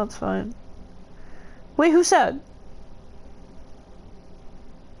amusement. That's fine. Wait, who said?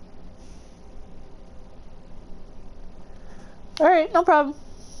 Alright, no problem.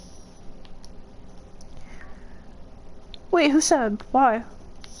 Wait, who said? Why?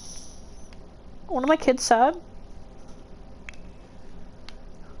 One of my kids sad?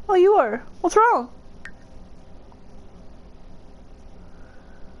 Oh, you are. What's wrong?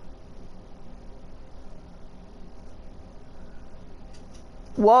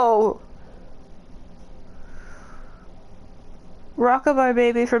 Whoa. Rockabye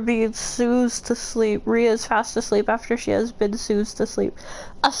baby for being soothed to sleep. Ria's fast asleep after she has been soothed to sleep.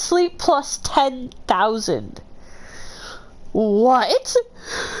 Asleep plus 10,000. What?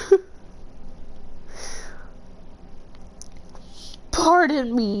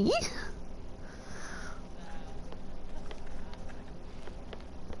 Pardon me?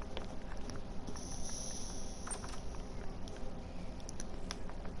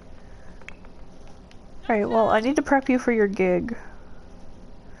 Alright, well, I need to prep you for your gig.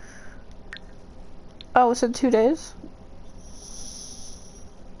 Oh, it's in 2 days?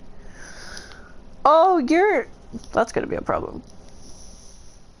 Oh, you're... That's gonna be a problem.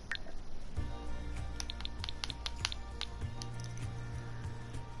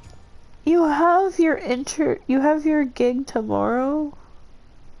 You have your gig tomorrow?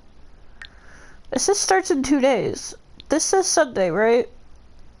 This starts in 2 days. This says Sunday, right?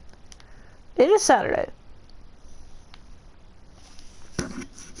 It is Saturday.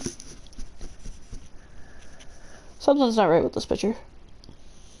 Something's not right with this picture.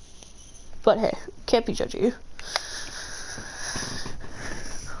 But hey, can't be judgy.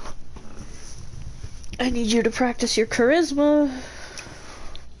 I need you to practice your charisma.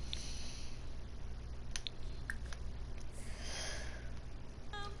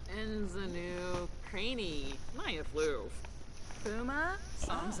 Enzanu, Craney, Maya Flu. Puma,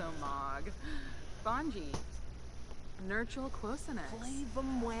 Somzomog, Bonji, Nurchel Quosinus,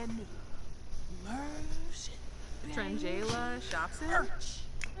 Flavum when Mersh. Trangela, Shopson,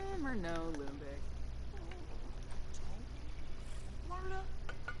 and Murno Lumbic. Florida.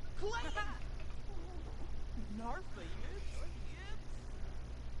 Clayton. Narfa,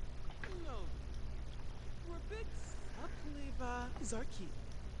 no. We're big. Upliva. Zarki.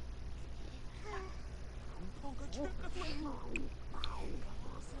 Ponga trip.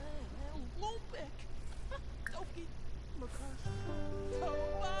 Lumbic. Doki. Makar.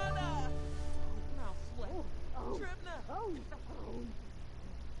 Tobana. Now flip. Tribna.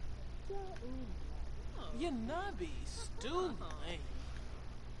 Yanabi. Stu Lane.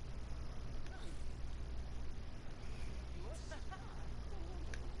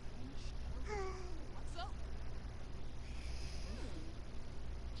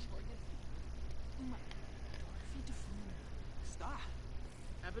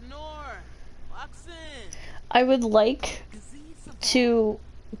 I would like to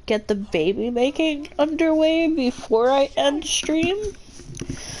get the baby making underway before I end stream.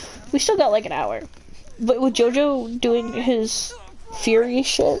 We still got like an hour. But with Jojo doing his Fury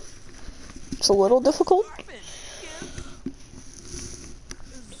shit, it's a little difficult.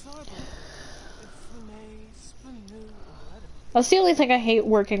 That's the only thing I hate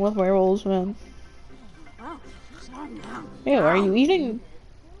working with werewolves, man. Ew, are you eating?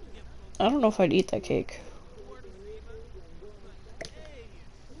 I don't know if I'd eat that cake.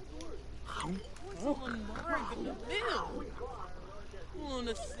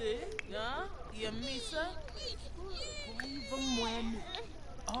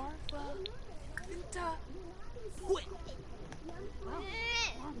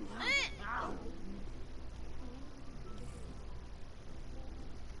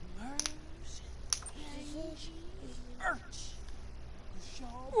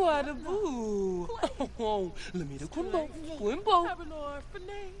 What a boo! Oh, let me the Quimbo. Quimbo.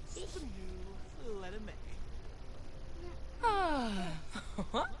 Oh.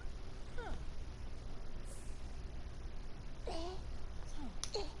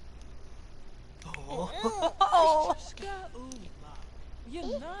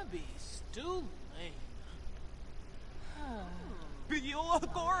 Yanabi Stu Lane.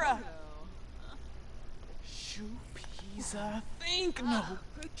 Biola Gora. Shupiza think no.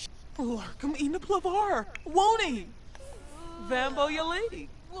 Larkum ina plavar. Won't he? Vambo ya lady.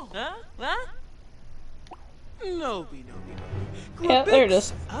 Huh? Huh? Nobi. Yeah, there it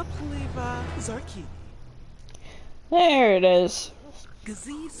is. Upliva Zarki. There it is.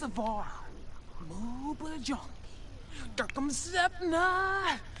 Gazi Savar. Muba John. Darkum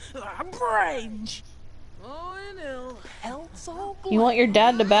Zepna. Brange. Oh, and health so You want your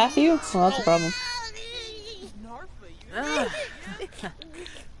dad to bath you? Well, that's a problem.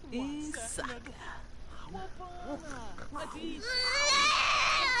 Isaka.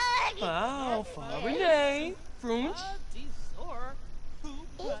 Wow, Farinay. Frunch.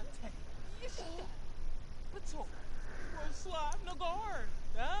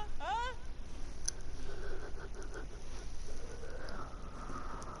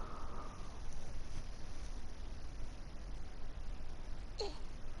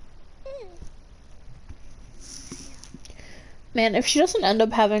 Man, if she doesn't end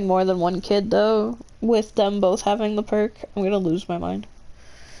up having more than one kid, though, with them both having the perk, I'm gonna lose my mind.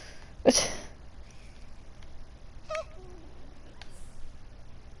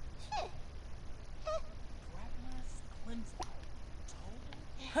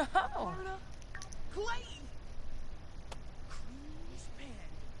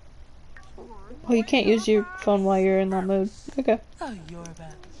 Oh, you can't use your phone while you're in that mode. Okay. Oh, you're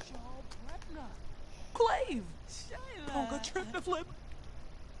bad. Clave. Ponga trip to flip.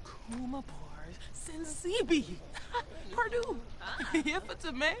 Kuma bars. Sensibi. Pardue.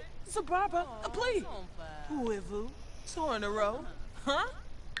 Ifitame. Sababa. A play. Wivu. Two in a row. Huh?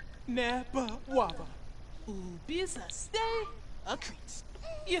 Napa waba. Ubisa stay. A crease.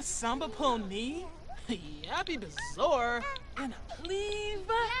 Yes, samba pony. Yappy bizarre. And a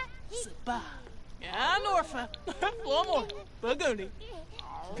cleave. Sabah. Yeah, Norfa. Lomo. Bagoni.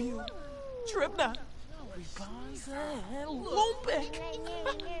 Bew. Tripna. Ribanza and Lumpik.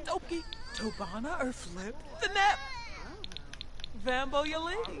 Doki. Tobana or Flip. The Nap. Vambo your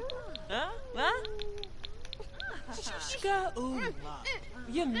lady. Huh? Shka Ula.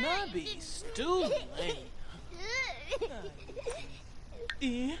 Yanabi. Stule.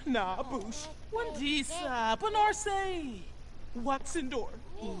 Na Bush. Wandisa. Panarse. Waxendor.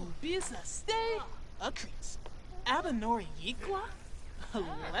 Ubisa stay. A crease. Abanori Yikwa.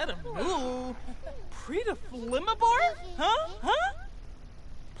 Let him move. Preta Flimabor? Huh?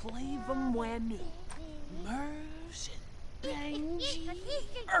 Plavum Wanu. Mersh and Benji.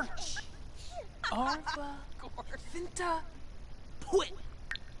 Urch. Arfa. Finta. Pwit.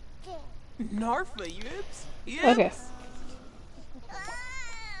 Narfa, yips. Okay.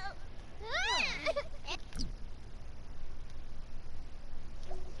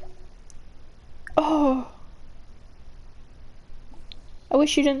 Oh. I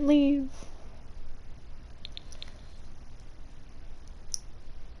wish you didn't leave.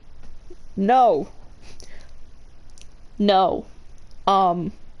 No. No.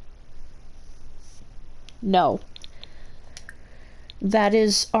 No. That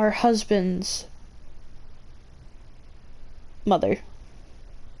is our husband's mother.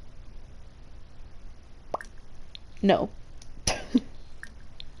 No.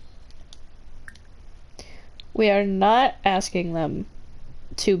 We are not asking them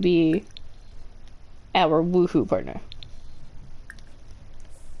to be our woohoo partner.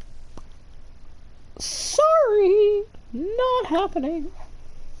 Sorry, not happening.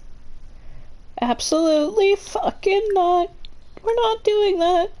 Absolutely fucking not. We're not doing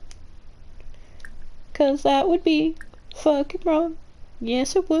that. 'Cause that would be fucking wrong.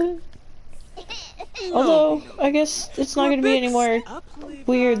 Yes, it would. Although, I guess it's not gonna be any more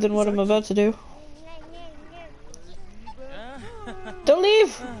weird than what I'm about to do. Don't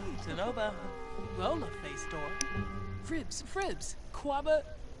leave! Zenoba. Rolla face door. Fribs. Quaba.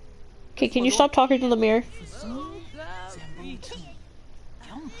 Okay, can you stop talking to the mirror? Zambutu.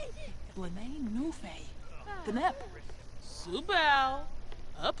 Yum. Blanay Nufe. The Nep. Subal.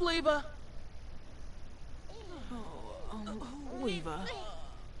 Up Leva. Leva.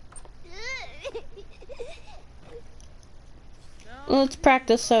 Let's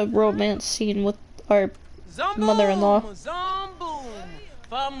practice a romance scene with our mother-in-law. Zomboom.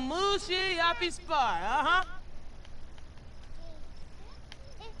 Famushi Yappy Spy.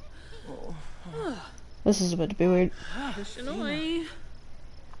 This is about to be weird. Shanoi.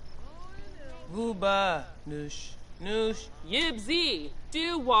 Vuba. Noosh. Yibzi.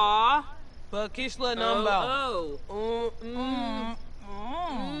 Diwa. Bakishla Numbo.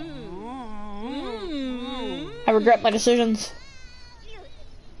 I regret my decisions.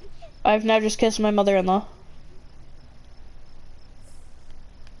 I've now just kissed my mother-in-law.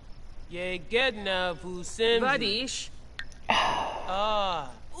 Ye Gedna Vusim. Vadish.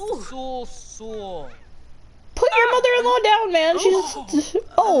 Soul. Put your mother-in-law down, man. She's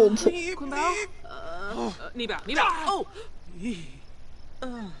old. Niba. Oh.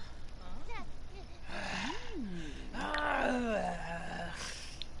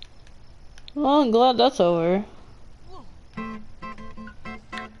 Well, I'm glad that's over.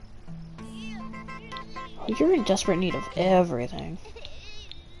 You're in desperate need of everything.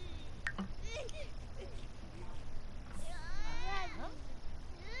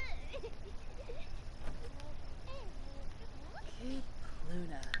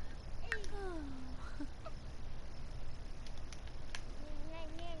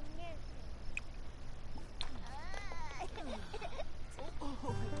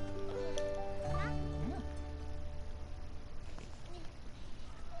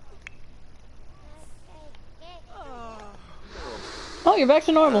 Oh, you're back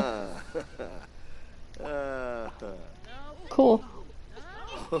to normal. Uh, Cool.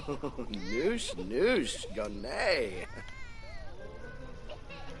 noosh, gonay.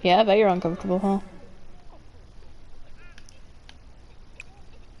 Yeah, I bet you're uncomfortable, huh?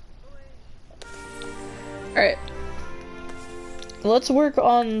 Alright. Let's work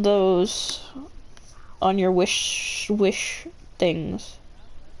on those... on your wish things.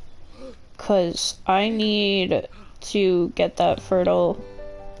 'Cause I need to get that fertile...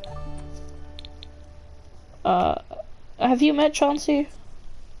 have you met Chauncey?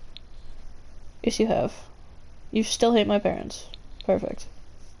 Yes, you have. You still hate my parents. Perfect.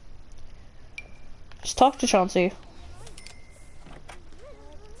 Just talk to Chauncey.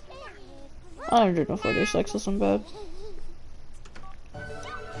 146 isn't bad.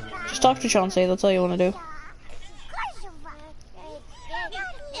 Just talk to Chauncey, that's all you want to do.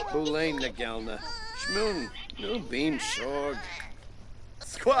 Boulain Nagelna. Shmoon. No beam shorg.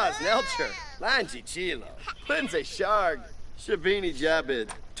 Squaz Nelcher. Lanji Chilo. Lindsay Sharg. Shabini Jabid.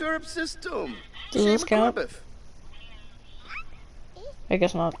 Turp System. Does this count? I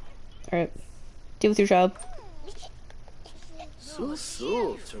guess not. Alright. Deal with your child.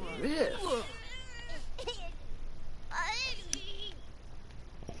 So, terrific.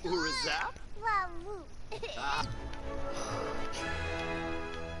 Urazap?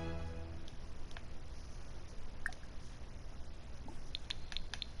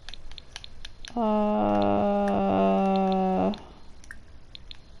 I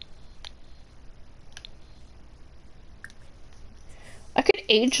could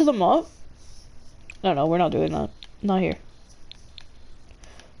age them up. No, we're not doing that. Not here.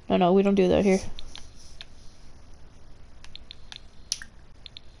 No, we don't do that here.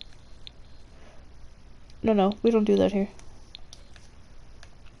 No, we don't do that here.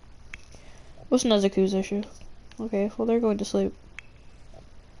 What's Nezuko's issue? Okay, well they're going to sleep.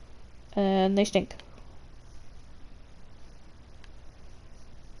 And they stink.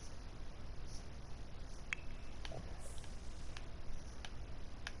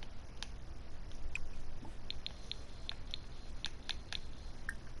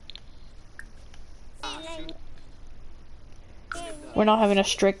 We're not having a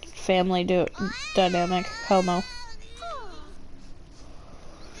strict family dynamic. Hell no.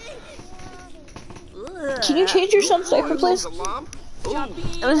 Can you change your son's diaper, please?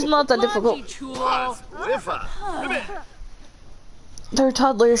 It's not that difficult. Their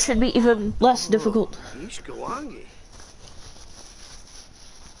toddlers should be even less difficult.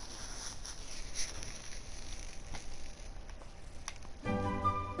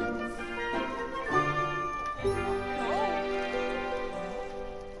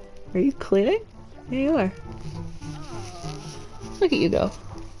 Are you cleaning? There you are. Look at you go.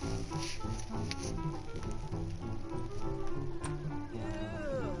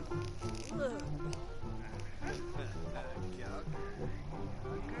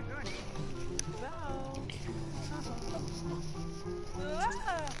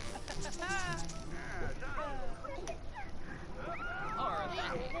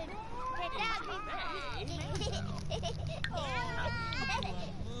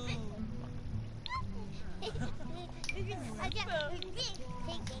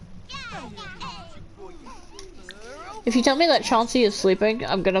 If you tell me that Chauncey is sleeping,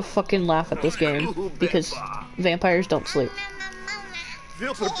 I'm gonna fucking laugh at this game, because vampires don't sleep.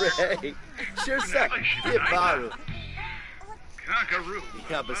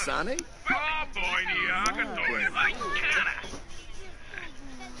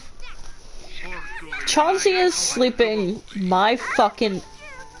 Chauncey is sleeping my fucking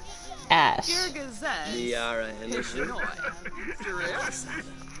ass.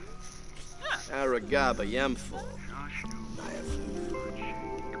 Aragaba Yamful.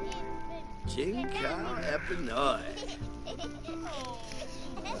 Jinka Epinoi.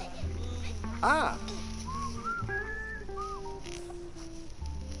 Ah.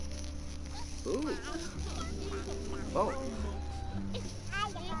 Ooh. Oh.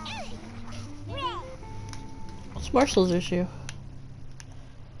 What's Marshall's issue?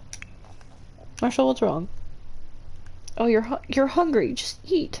 Marshall, what's wrong? Oh, you're hungry. Just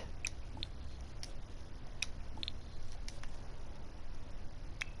eat.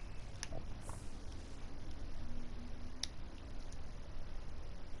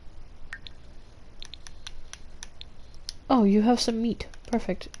 Oh, you have some meat.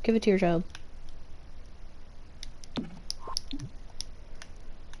 Perfect. Give it to your child.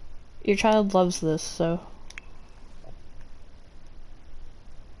 Your child loves this, so...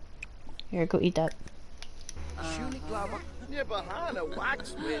 Here, go eat that.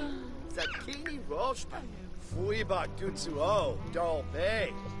 Fuiba Gutsuo, Dol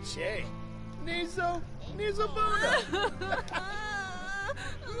Bay, Che. Nizo Buddha.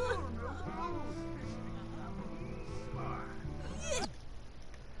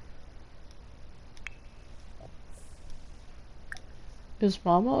 Is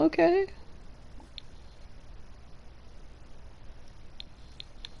Mama okay?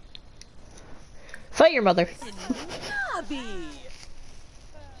 Fight your mother.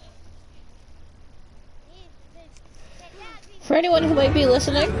 For anyone who might be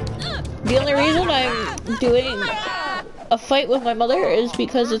listening, the only reason I'm doing a fight with my mother is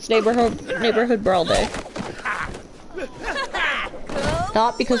because it's neighborhood brawl day.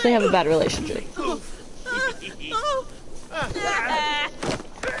 Not because they have a bad relationship.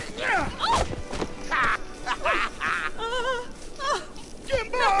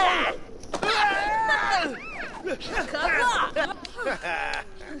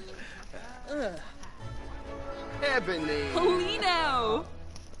 Ebony. Polino!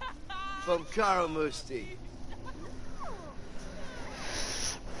 From Karamusti.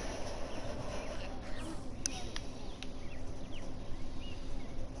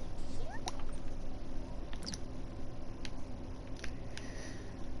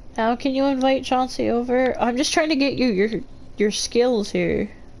 Now can you invite Chauncey over? I'm just trying to get you your skills here.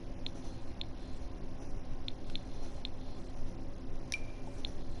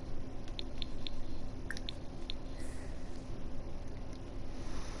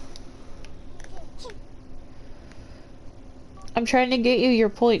 I'm trying to get you your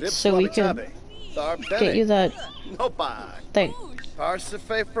points so we can get you that thing.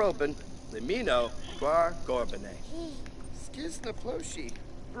 Parsife Proben, Limino, Quar Gorbane. Skizna Ploshi,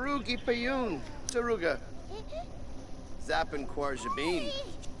 Perugi Payun, Taruga. Zappin Quar Jabin.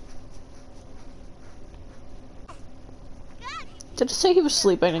 Did it say he was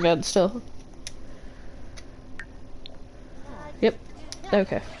sleeping again still? Yep.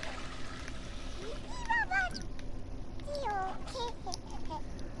 Okay.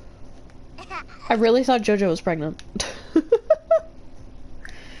 I really thought JoJo was pregnant.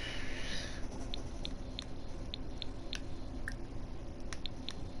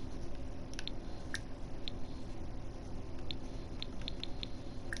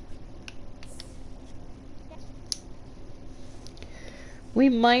 We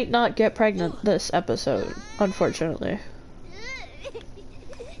might not get pregnant this episode, unfortunately.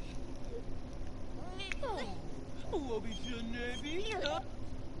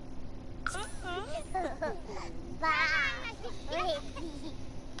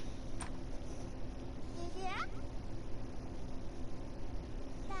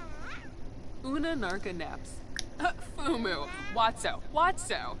 Una narca naps. Fumu. Watso.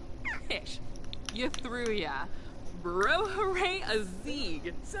 Ish. Yathruya. Bro hooray a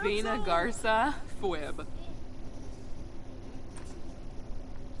Zeeg. Vena Garza. Fwib.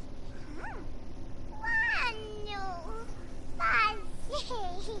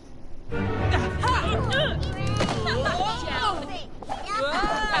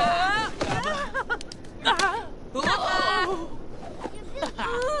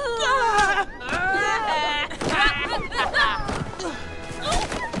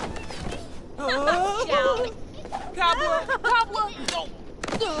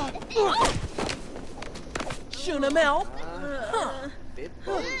 Shunamel.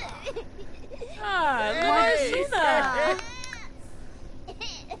 Marzuna.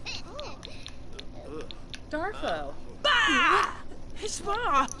 Darfo. Bah!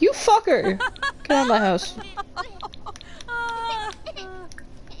 Hishma. You fucker! Get out of my house.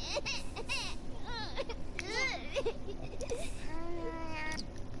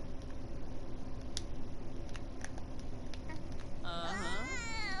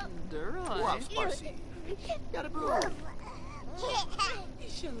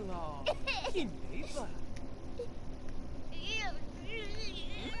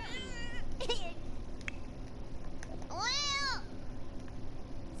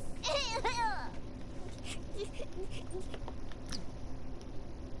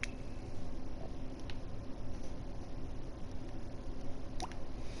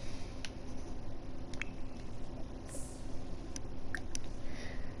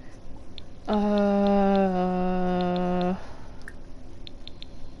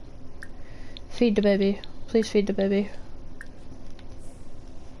 Feed the baby. Please feed the baby.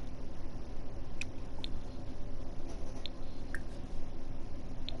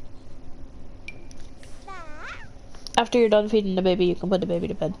 After you're done feeding the baby, you can put the baby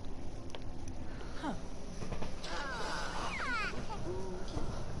to bed.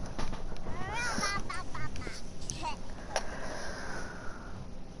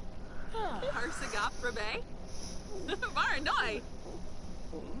 Varanoi.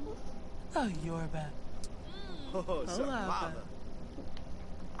 Oh, Yorba. Oh, Zapala.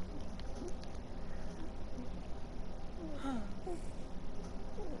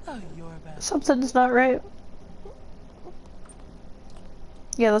 Oh, Yorba. Something's not right.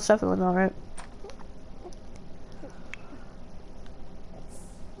 Yeah, that's definitely not right.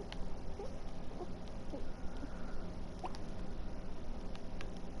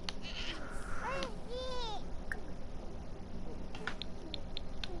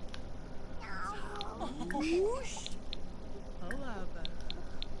 Whoosh. Olaba.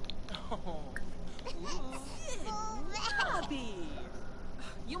 Oh. Bobby.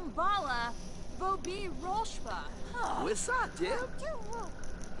 Yumbala. Bobi Roshba. What's up, Dip?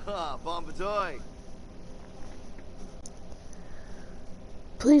 Ah, Bombadoy.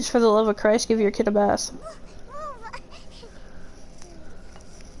 Please, for the love of Christ, give your kid a bath.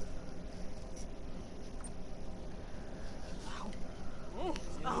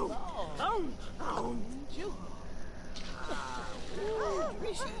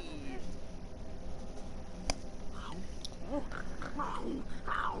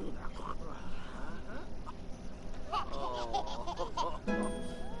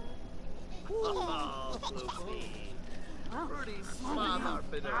 Oh, Floofy. Pretty smart,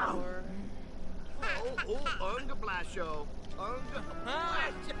 Arpino. Oh, Unga Blasho. Unga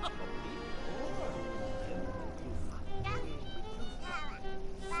Blasho.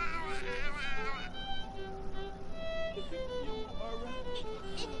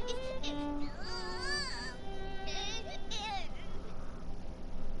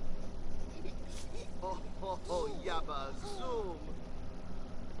 Oh, Yabba Zoom.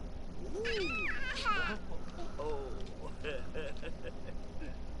 Oh.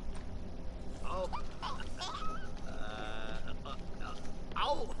 Oh.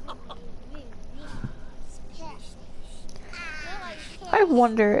 Ow. I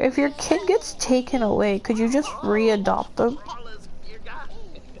wonder, if your kid gets taken away, could you just re-adopt them?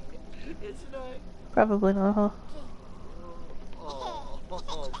 Probably not, huh? Oh,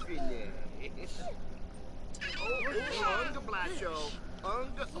 goodness. Oh, Unga Blasho.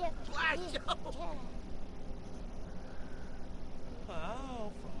 Unga Blasho.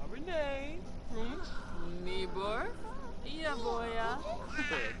 Oh, for Renee. Nibor. Yeah, boya.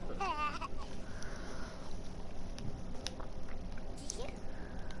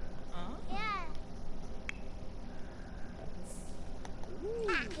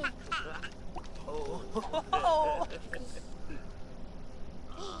 Oh.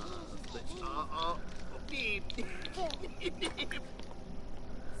 Beep.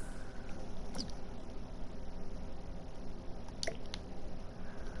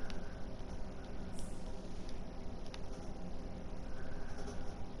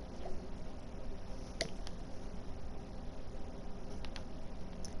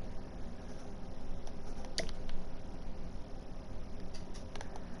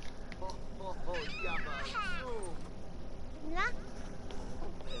 Oh, Yabba Zoom.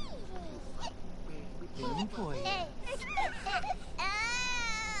 Boy.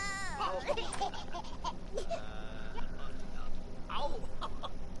 Ow!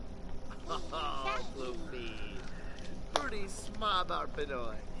 Oh, Floofy. Pretty smart,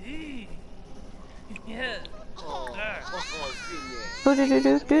 Arpinoy. Yeah. Oh, goodness.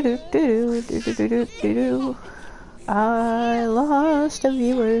 Boo-doo-doo-doo-doo-doo-doo-doo-doo-doo-doo. I lost a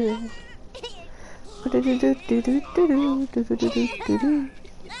viewer. Boo-doo-doo-doo-doo-doo-doo-doo-doo-doo-doo-doo.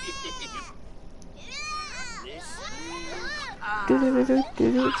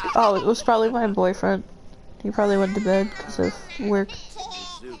 Doo-doo-doo-doo-doo-doo. Oh, it was probably my boyfriend. He probably went to bed because of work.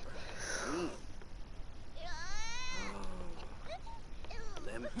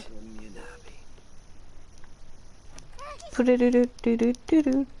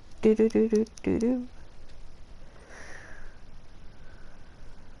 Boo-doo-doo-doo-doo-doo-doo-doo-doo-doo-doo.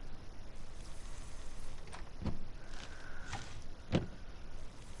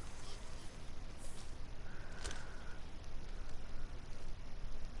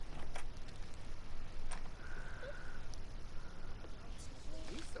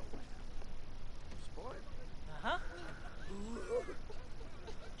 Uh-huh.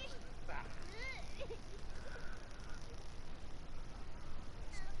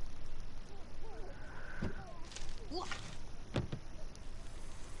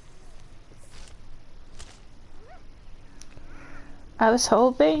 I was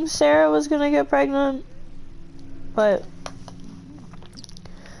hoping Sarah was gonna get pregnant, but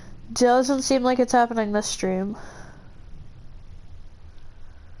doesn't seem like it's happening this stream.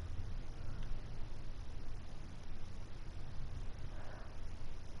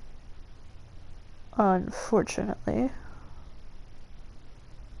 Unfortunately.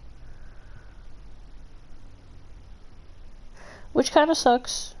 Which kind of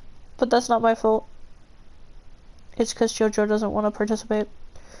sucks, but that's not my fault. It's because JoJo doesn't want to participate.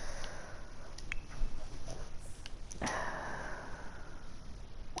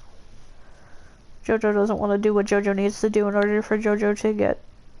 JoJo doesn't want to do what JoJo needs to do in order for JoJo to get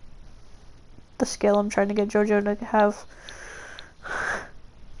the skill I'm trying to get JoJo to have.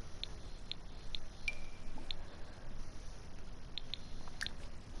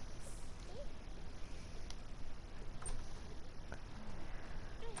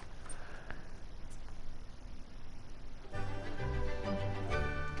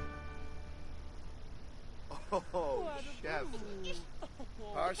 Oh, chef.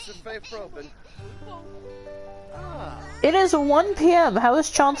 Parsifal proben. Ah. It is 1 p.m. How is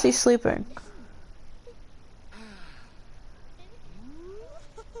Chauncey sleeping?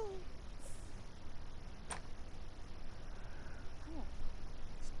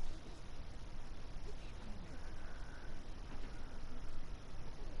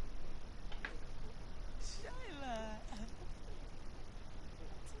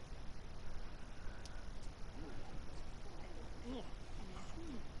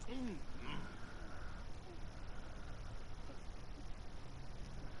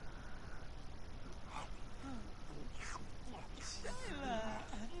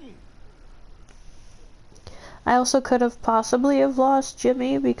 I also could have possibly have lost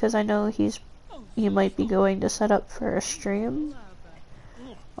Jimmy because I know he might be going to set up for a stream.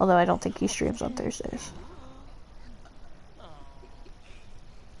 Although I don't think he streams on Thursdays.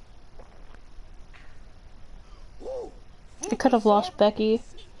 I could have lost Becky.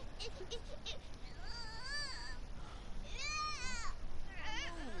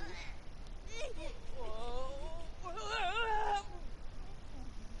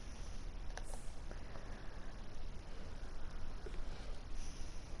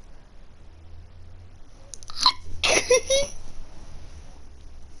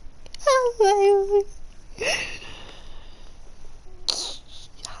 Oh, baby.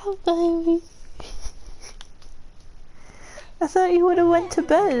 Oh, baby. I thought you would have went to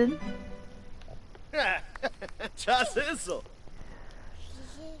bed. Das ist so.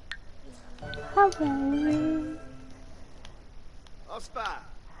 Hi, baby. Ospa.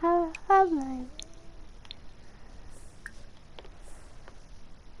 Hi, baby.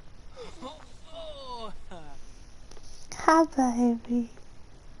 Hi, baby.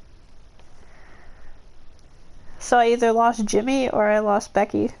 So I either lost Jimmy or I lost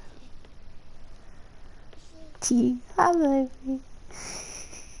Becky. T. Hi, baby.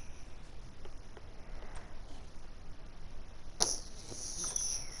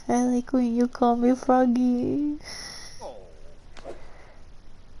 I like when you call me Froggy. Oh.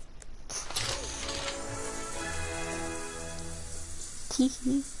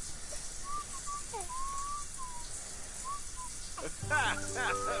 Tee.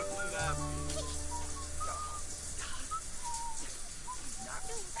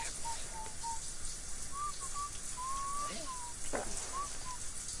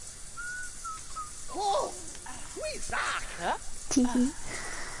 Oh, wie Sache. Tee.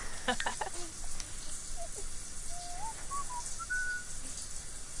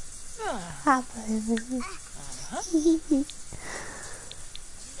 Hi, baby.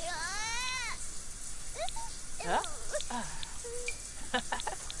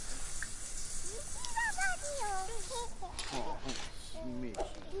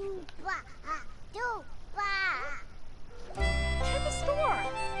 Check the store.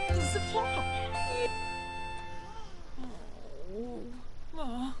 This is a flop.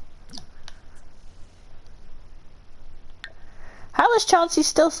 How is Chauncey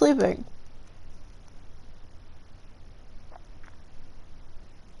still sleeping?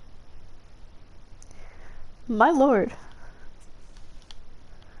 My lord.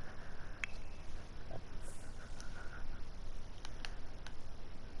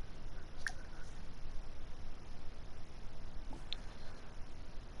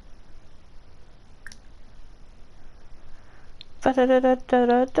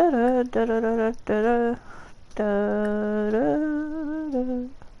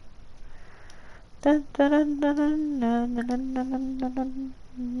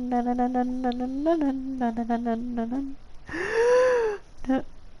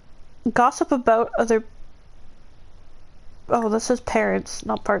 Gossip about other. Oh, this is parents,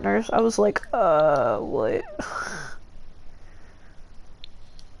 not partners. I was like, what?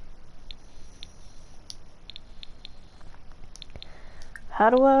 How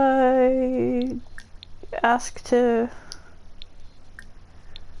do I ask to?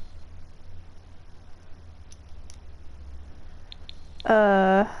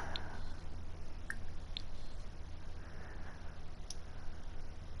 Uh...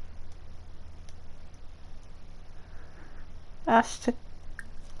 Ask to...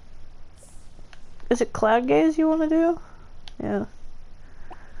 Is it cloud gaze you want to do? Yeah.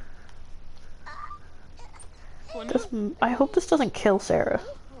 This, I hope this doesn't kill Sarah.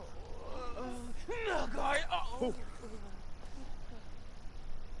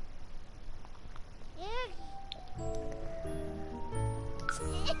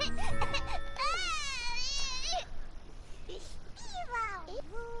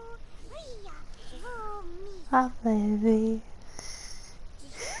 Ah, baby.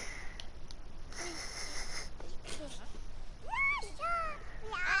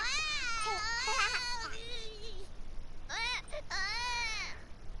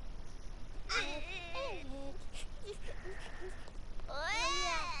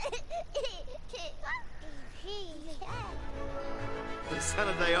 Son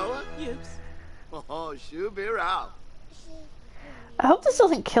of Daola? Yes. Oh, shoot, be around. I hope this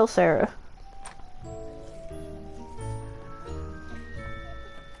doesn't kill Sarah.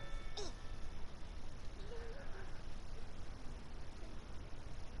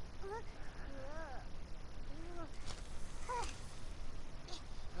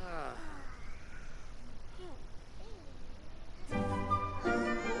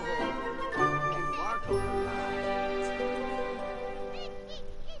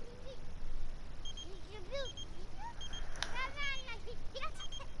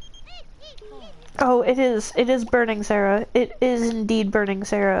 Oh, it is burning Sarah. It is indeed burning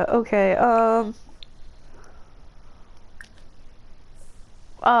Sarah. Okay,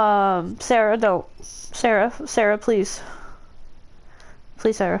 Sarah, don't. Sarah, please.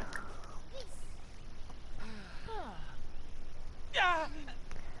 Please, Sarah.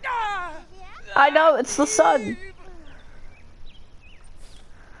 I know, it's the sun.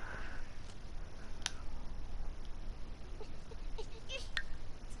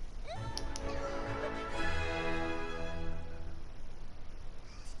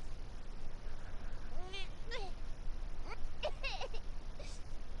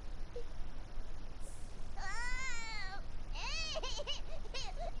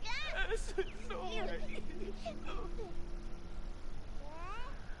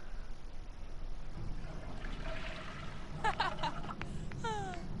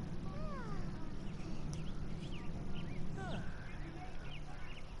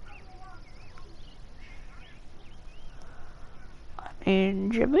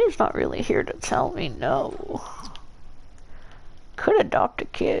 And Jimmy's not really here to tell me no. Could adopt a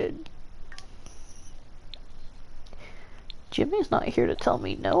kid. Jimmy's not here to tell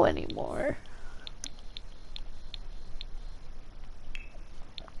me no anymore.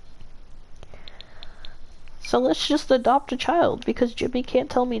 So let's just adopt a child because Jimmy can't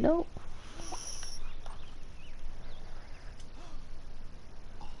tell me no.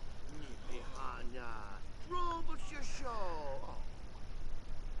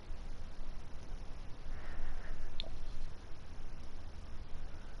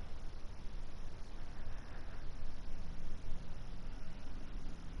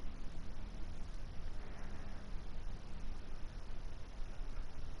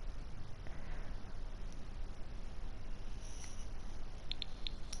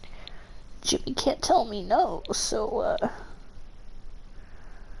 Jimmy can't tell me no, so,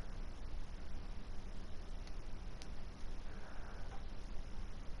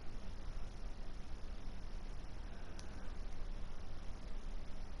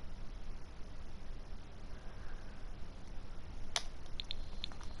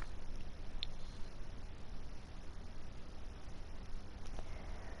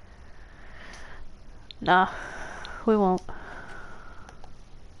 nah, we won't.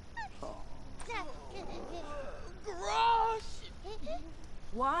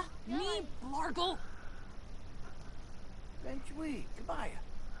 What? Me, Blargle? Benjui, goodbye.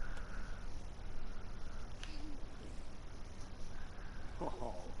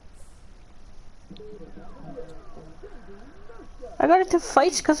 Oh. I got into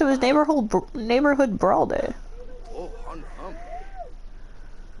fights because it was neighborhood brawl day. Oh, hum.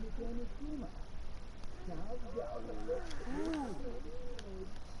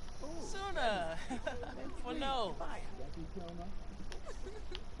 Suna. Well, no.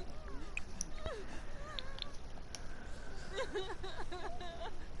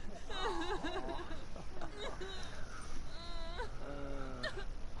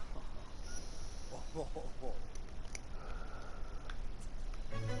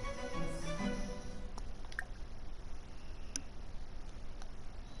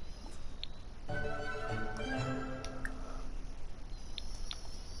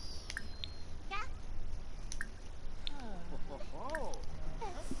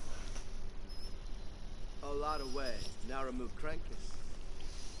 By the way, now remove Krankis.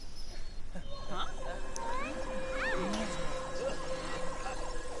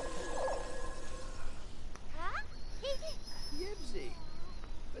 Yibsy.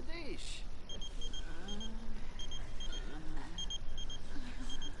 Badish.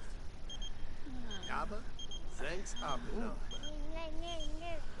 Yabba? Thanks, Abba.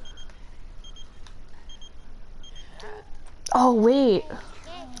 Oh, wait.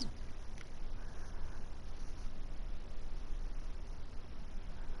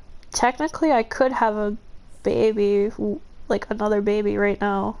 Technically, I could have a baby, like another baby right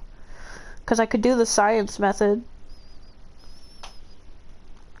now. Because I could do the science method.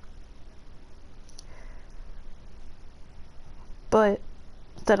 But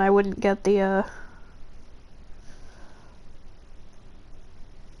then I wouldn't get the,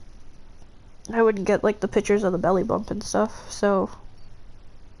 I wouldn't get like the pictures of the belly bump and stuff, so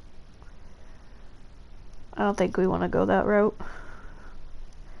I don't think we want to go that route.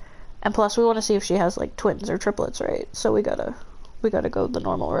 And plus we want to see if she has like twins or triplets, right? So we gotta go the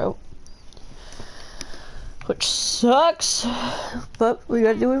normal route. Which sucks, but we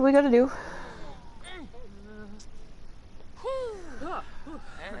gotta do what we gotta do.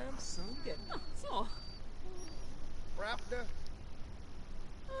 I'm soon getting so. Raptor?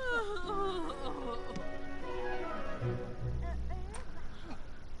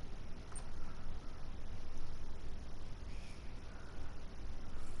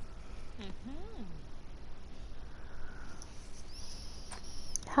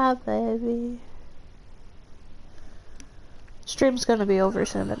 Hi, baby. Stream's gonna be over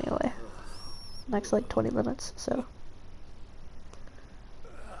soon anyway. Next like 20 minutes, so.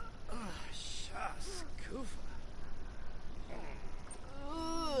 Shucks, Kufa.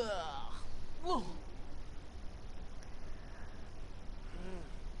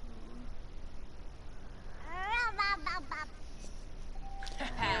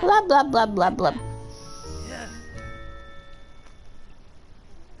 Blah blah blah blah blah.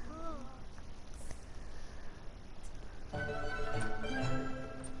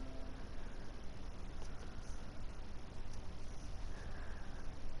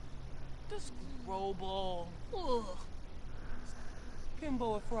 This Grobel. Ugh.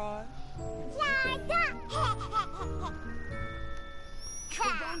 Kimbo Fry.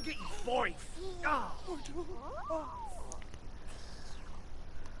 Come on, get your voice. Oh.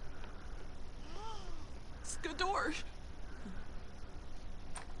 Skador.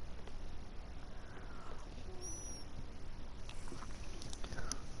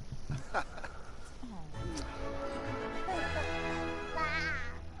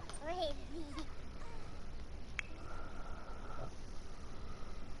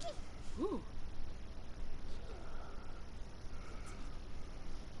 Ooh.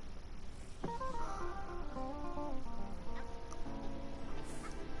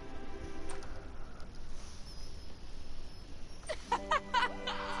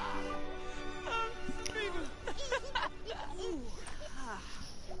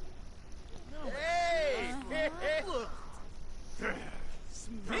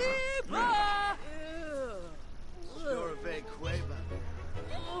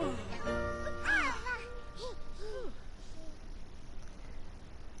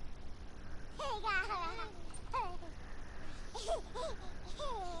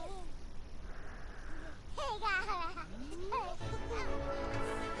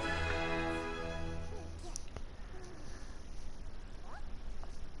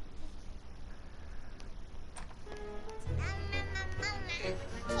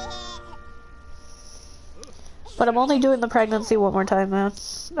 But I'm only doing the pregnancy one more time, man.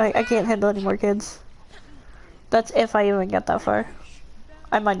 I can't handle any more kids. That's if I even get that far.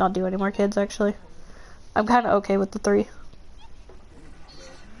 I might not do any more kids, actually. I'm kind of okay with the 3.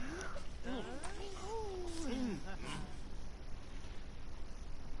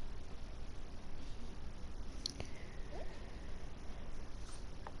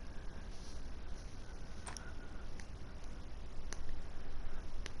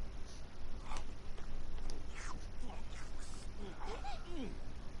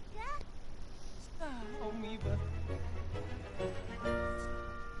 Amoeba.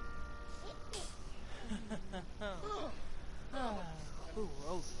 Ooh,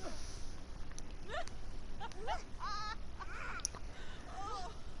 Rosa.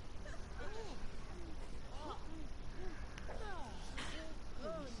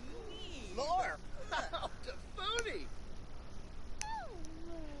 Lord! Oh, Tafuni!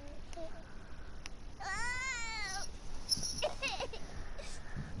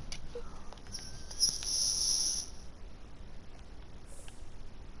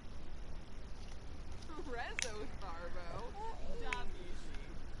 Reza.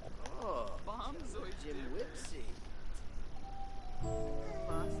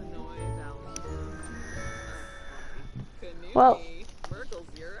 Well,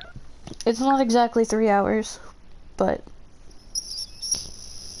 it's not exactly 3 hours, but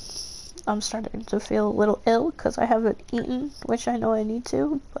I'm starting to feel a little ill because I haven't eaten, which I know I need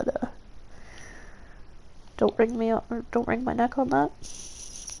to, but don't ring me up or don't wring my neck on that.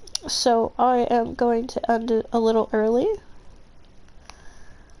 So I am going to end it a little early.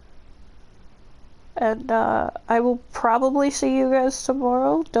 And I will probably see you guys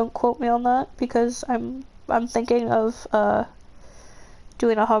tomorrow. Don't quote me on that because I'm thinking of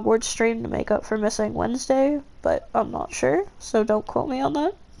doing a Hogwarts stream to make up for missing Wednesday, but I'm not sure, so don't quote me on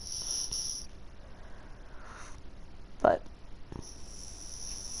that. But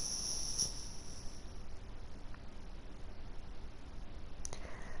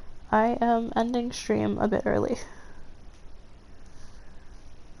I am ending stream a bit early.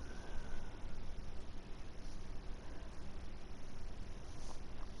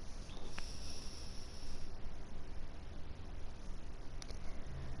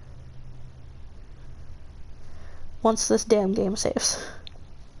 Once this damn game saves.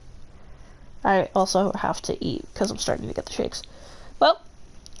 I also have to eat because I'm starting to get the shakes. Well,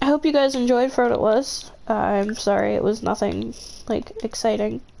 I hope you guys enjoyed for what it was. I'm sorry it was nothing, like,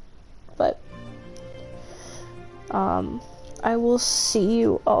 exciting. But, I will see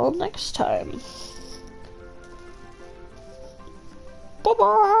you all next time.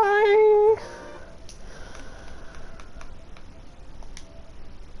 Bye-bye!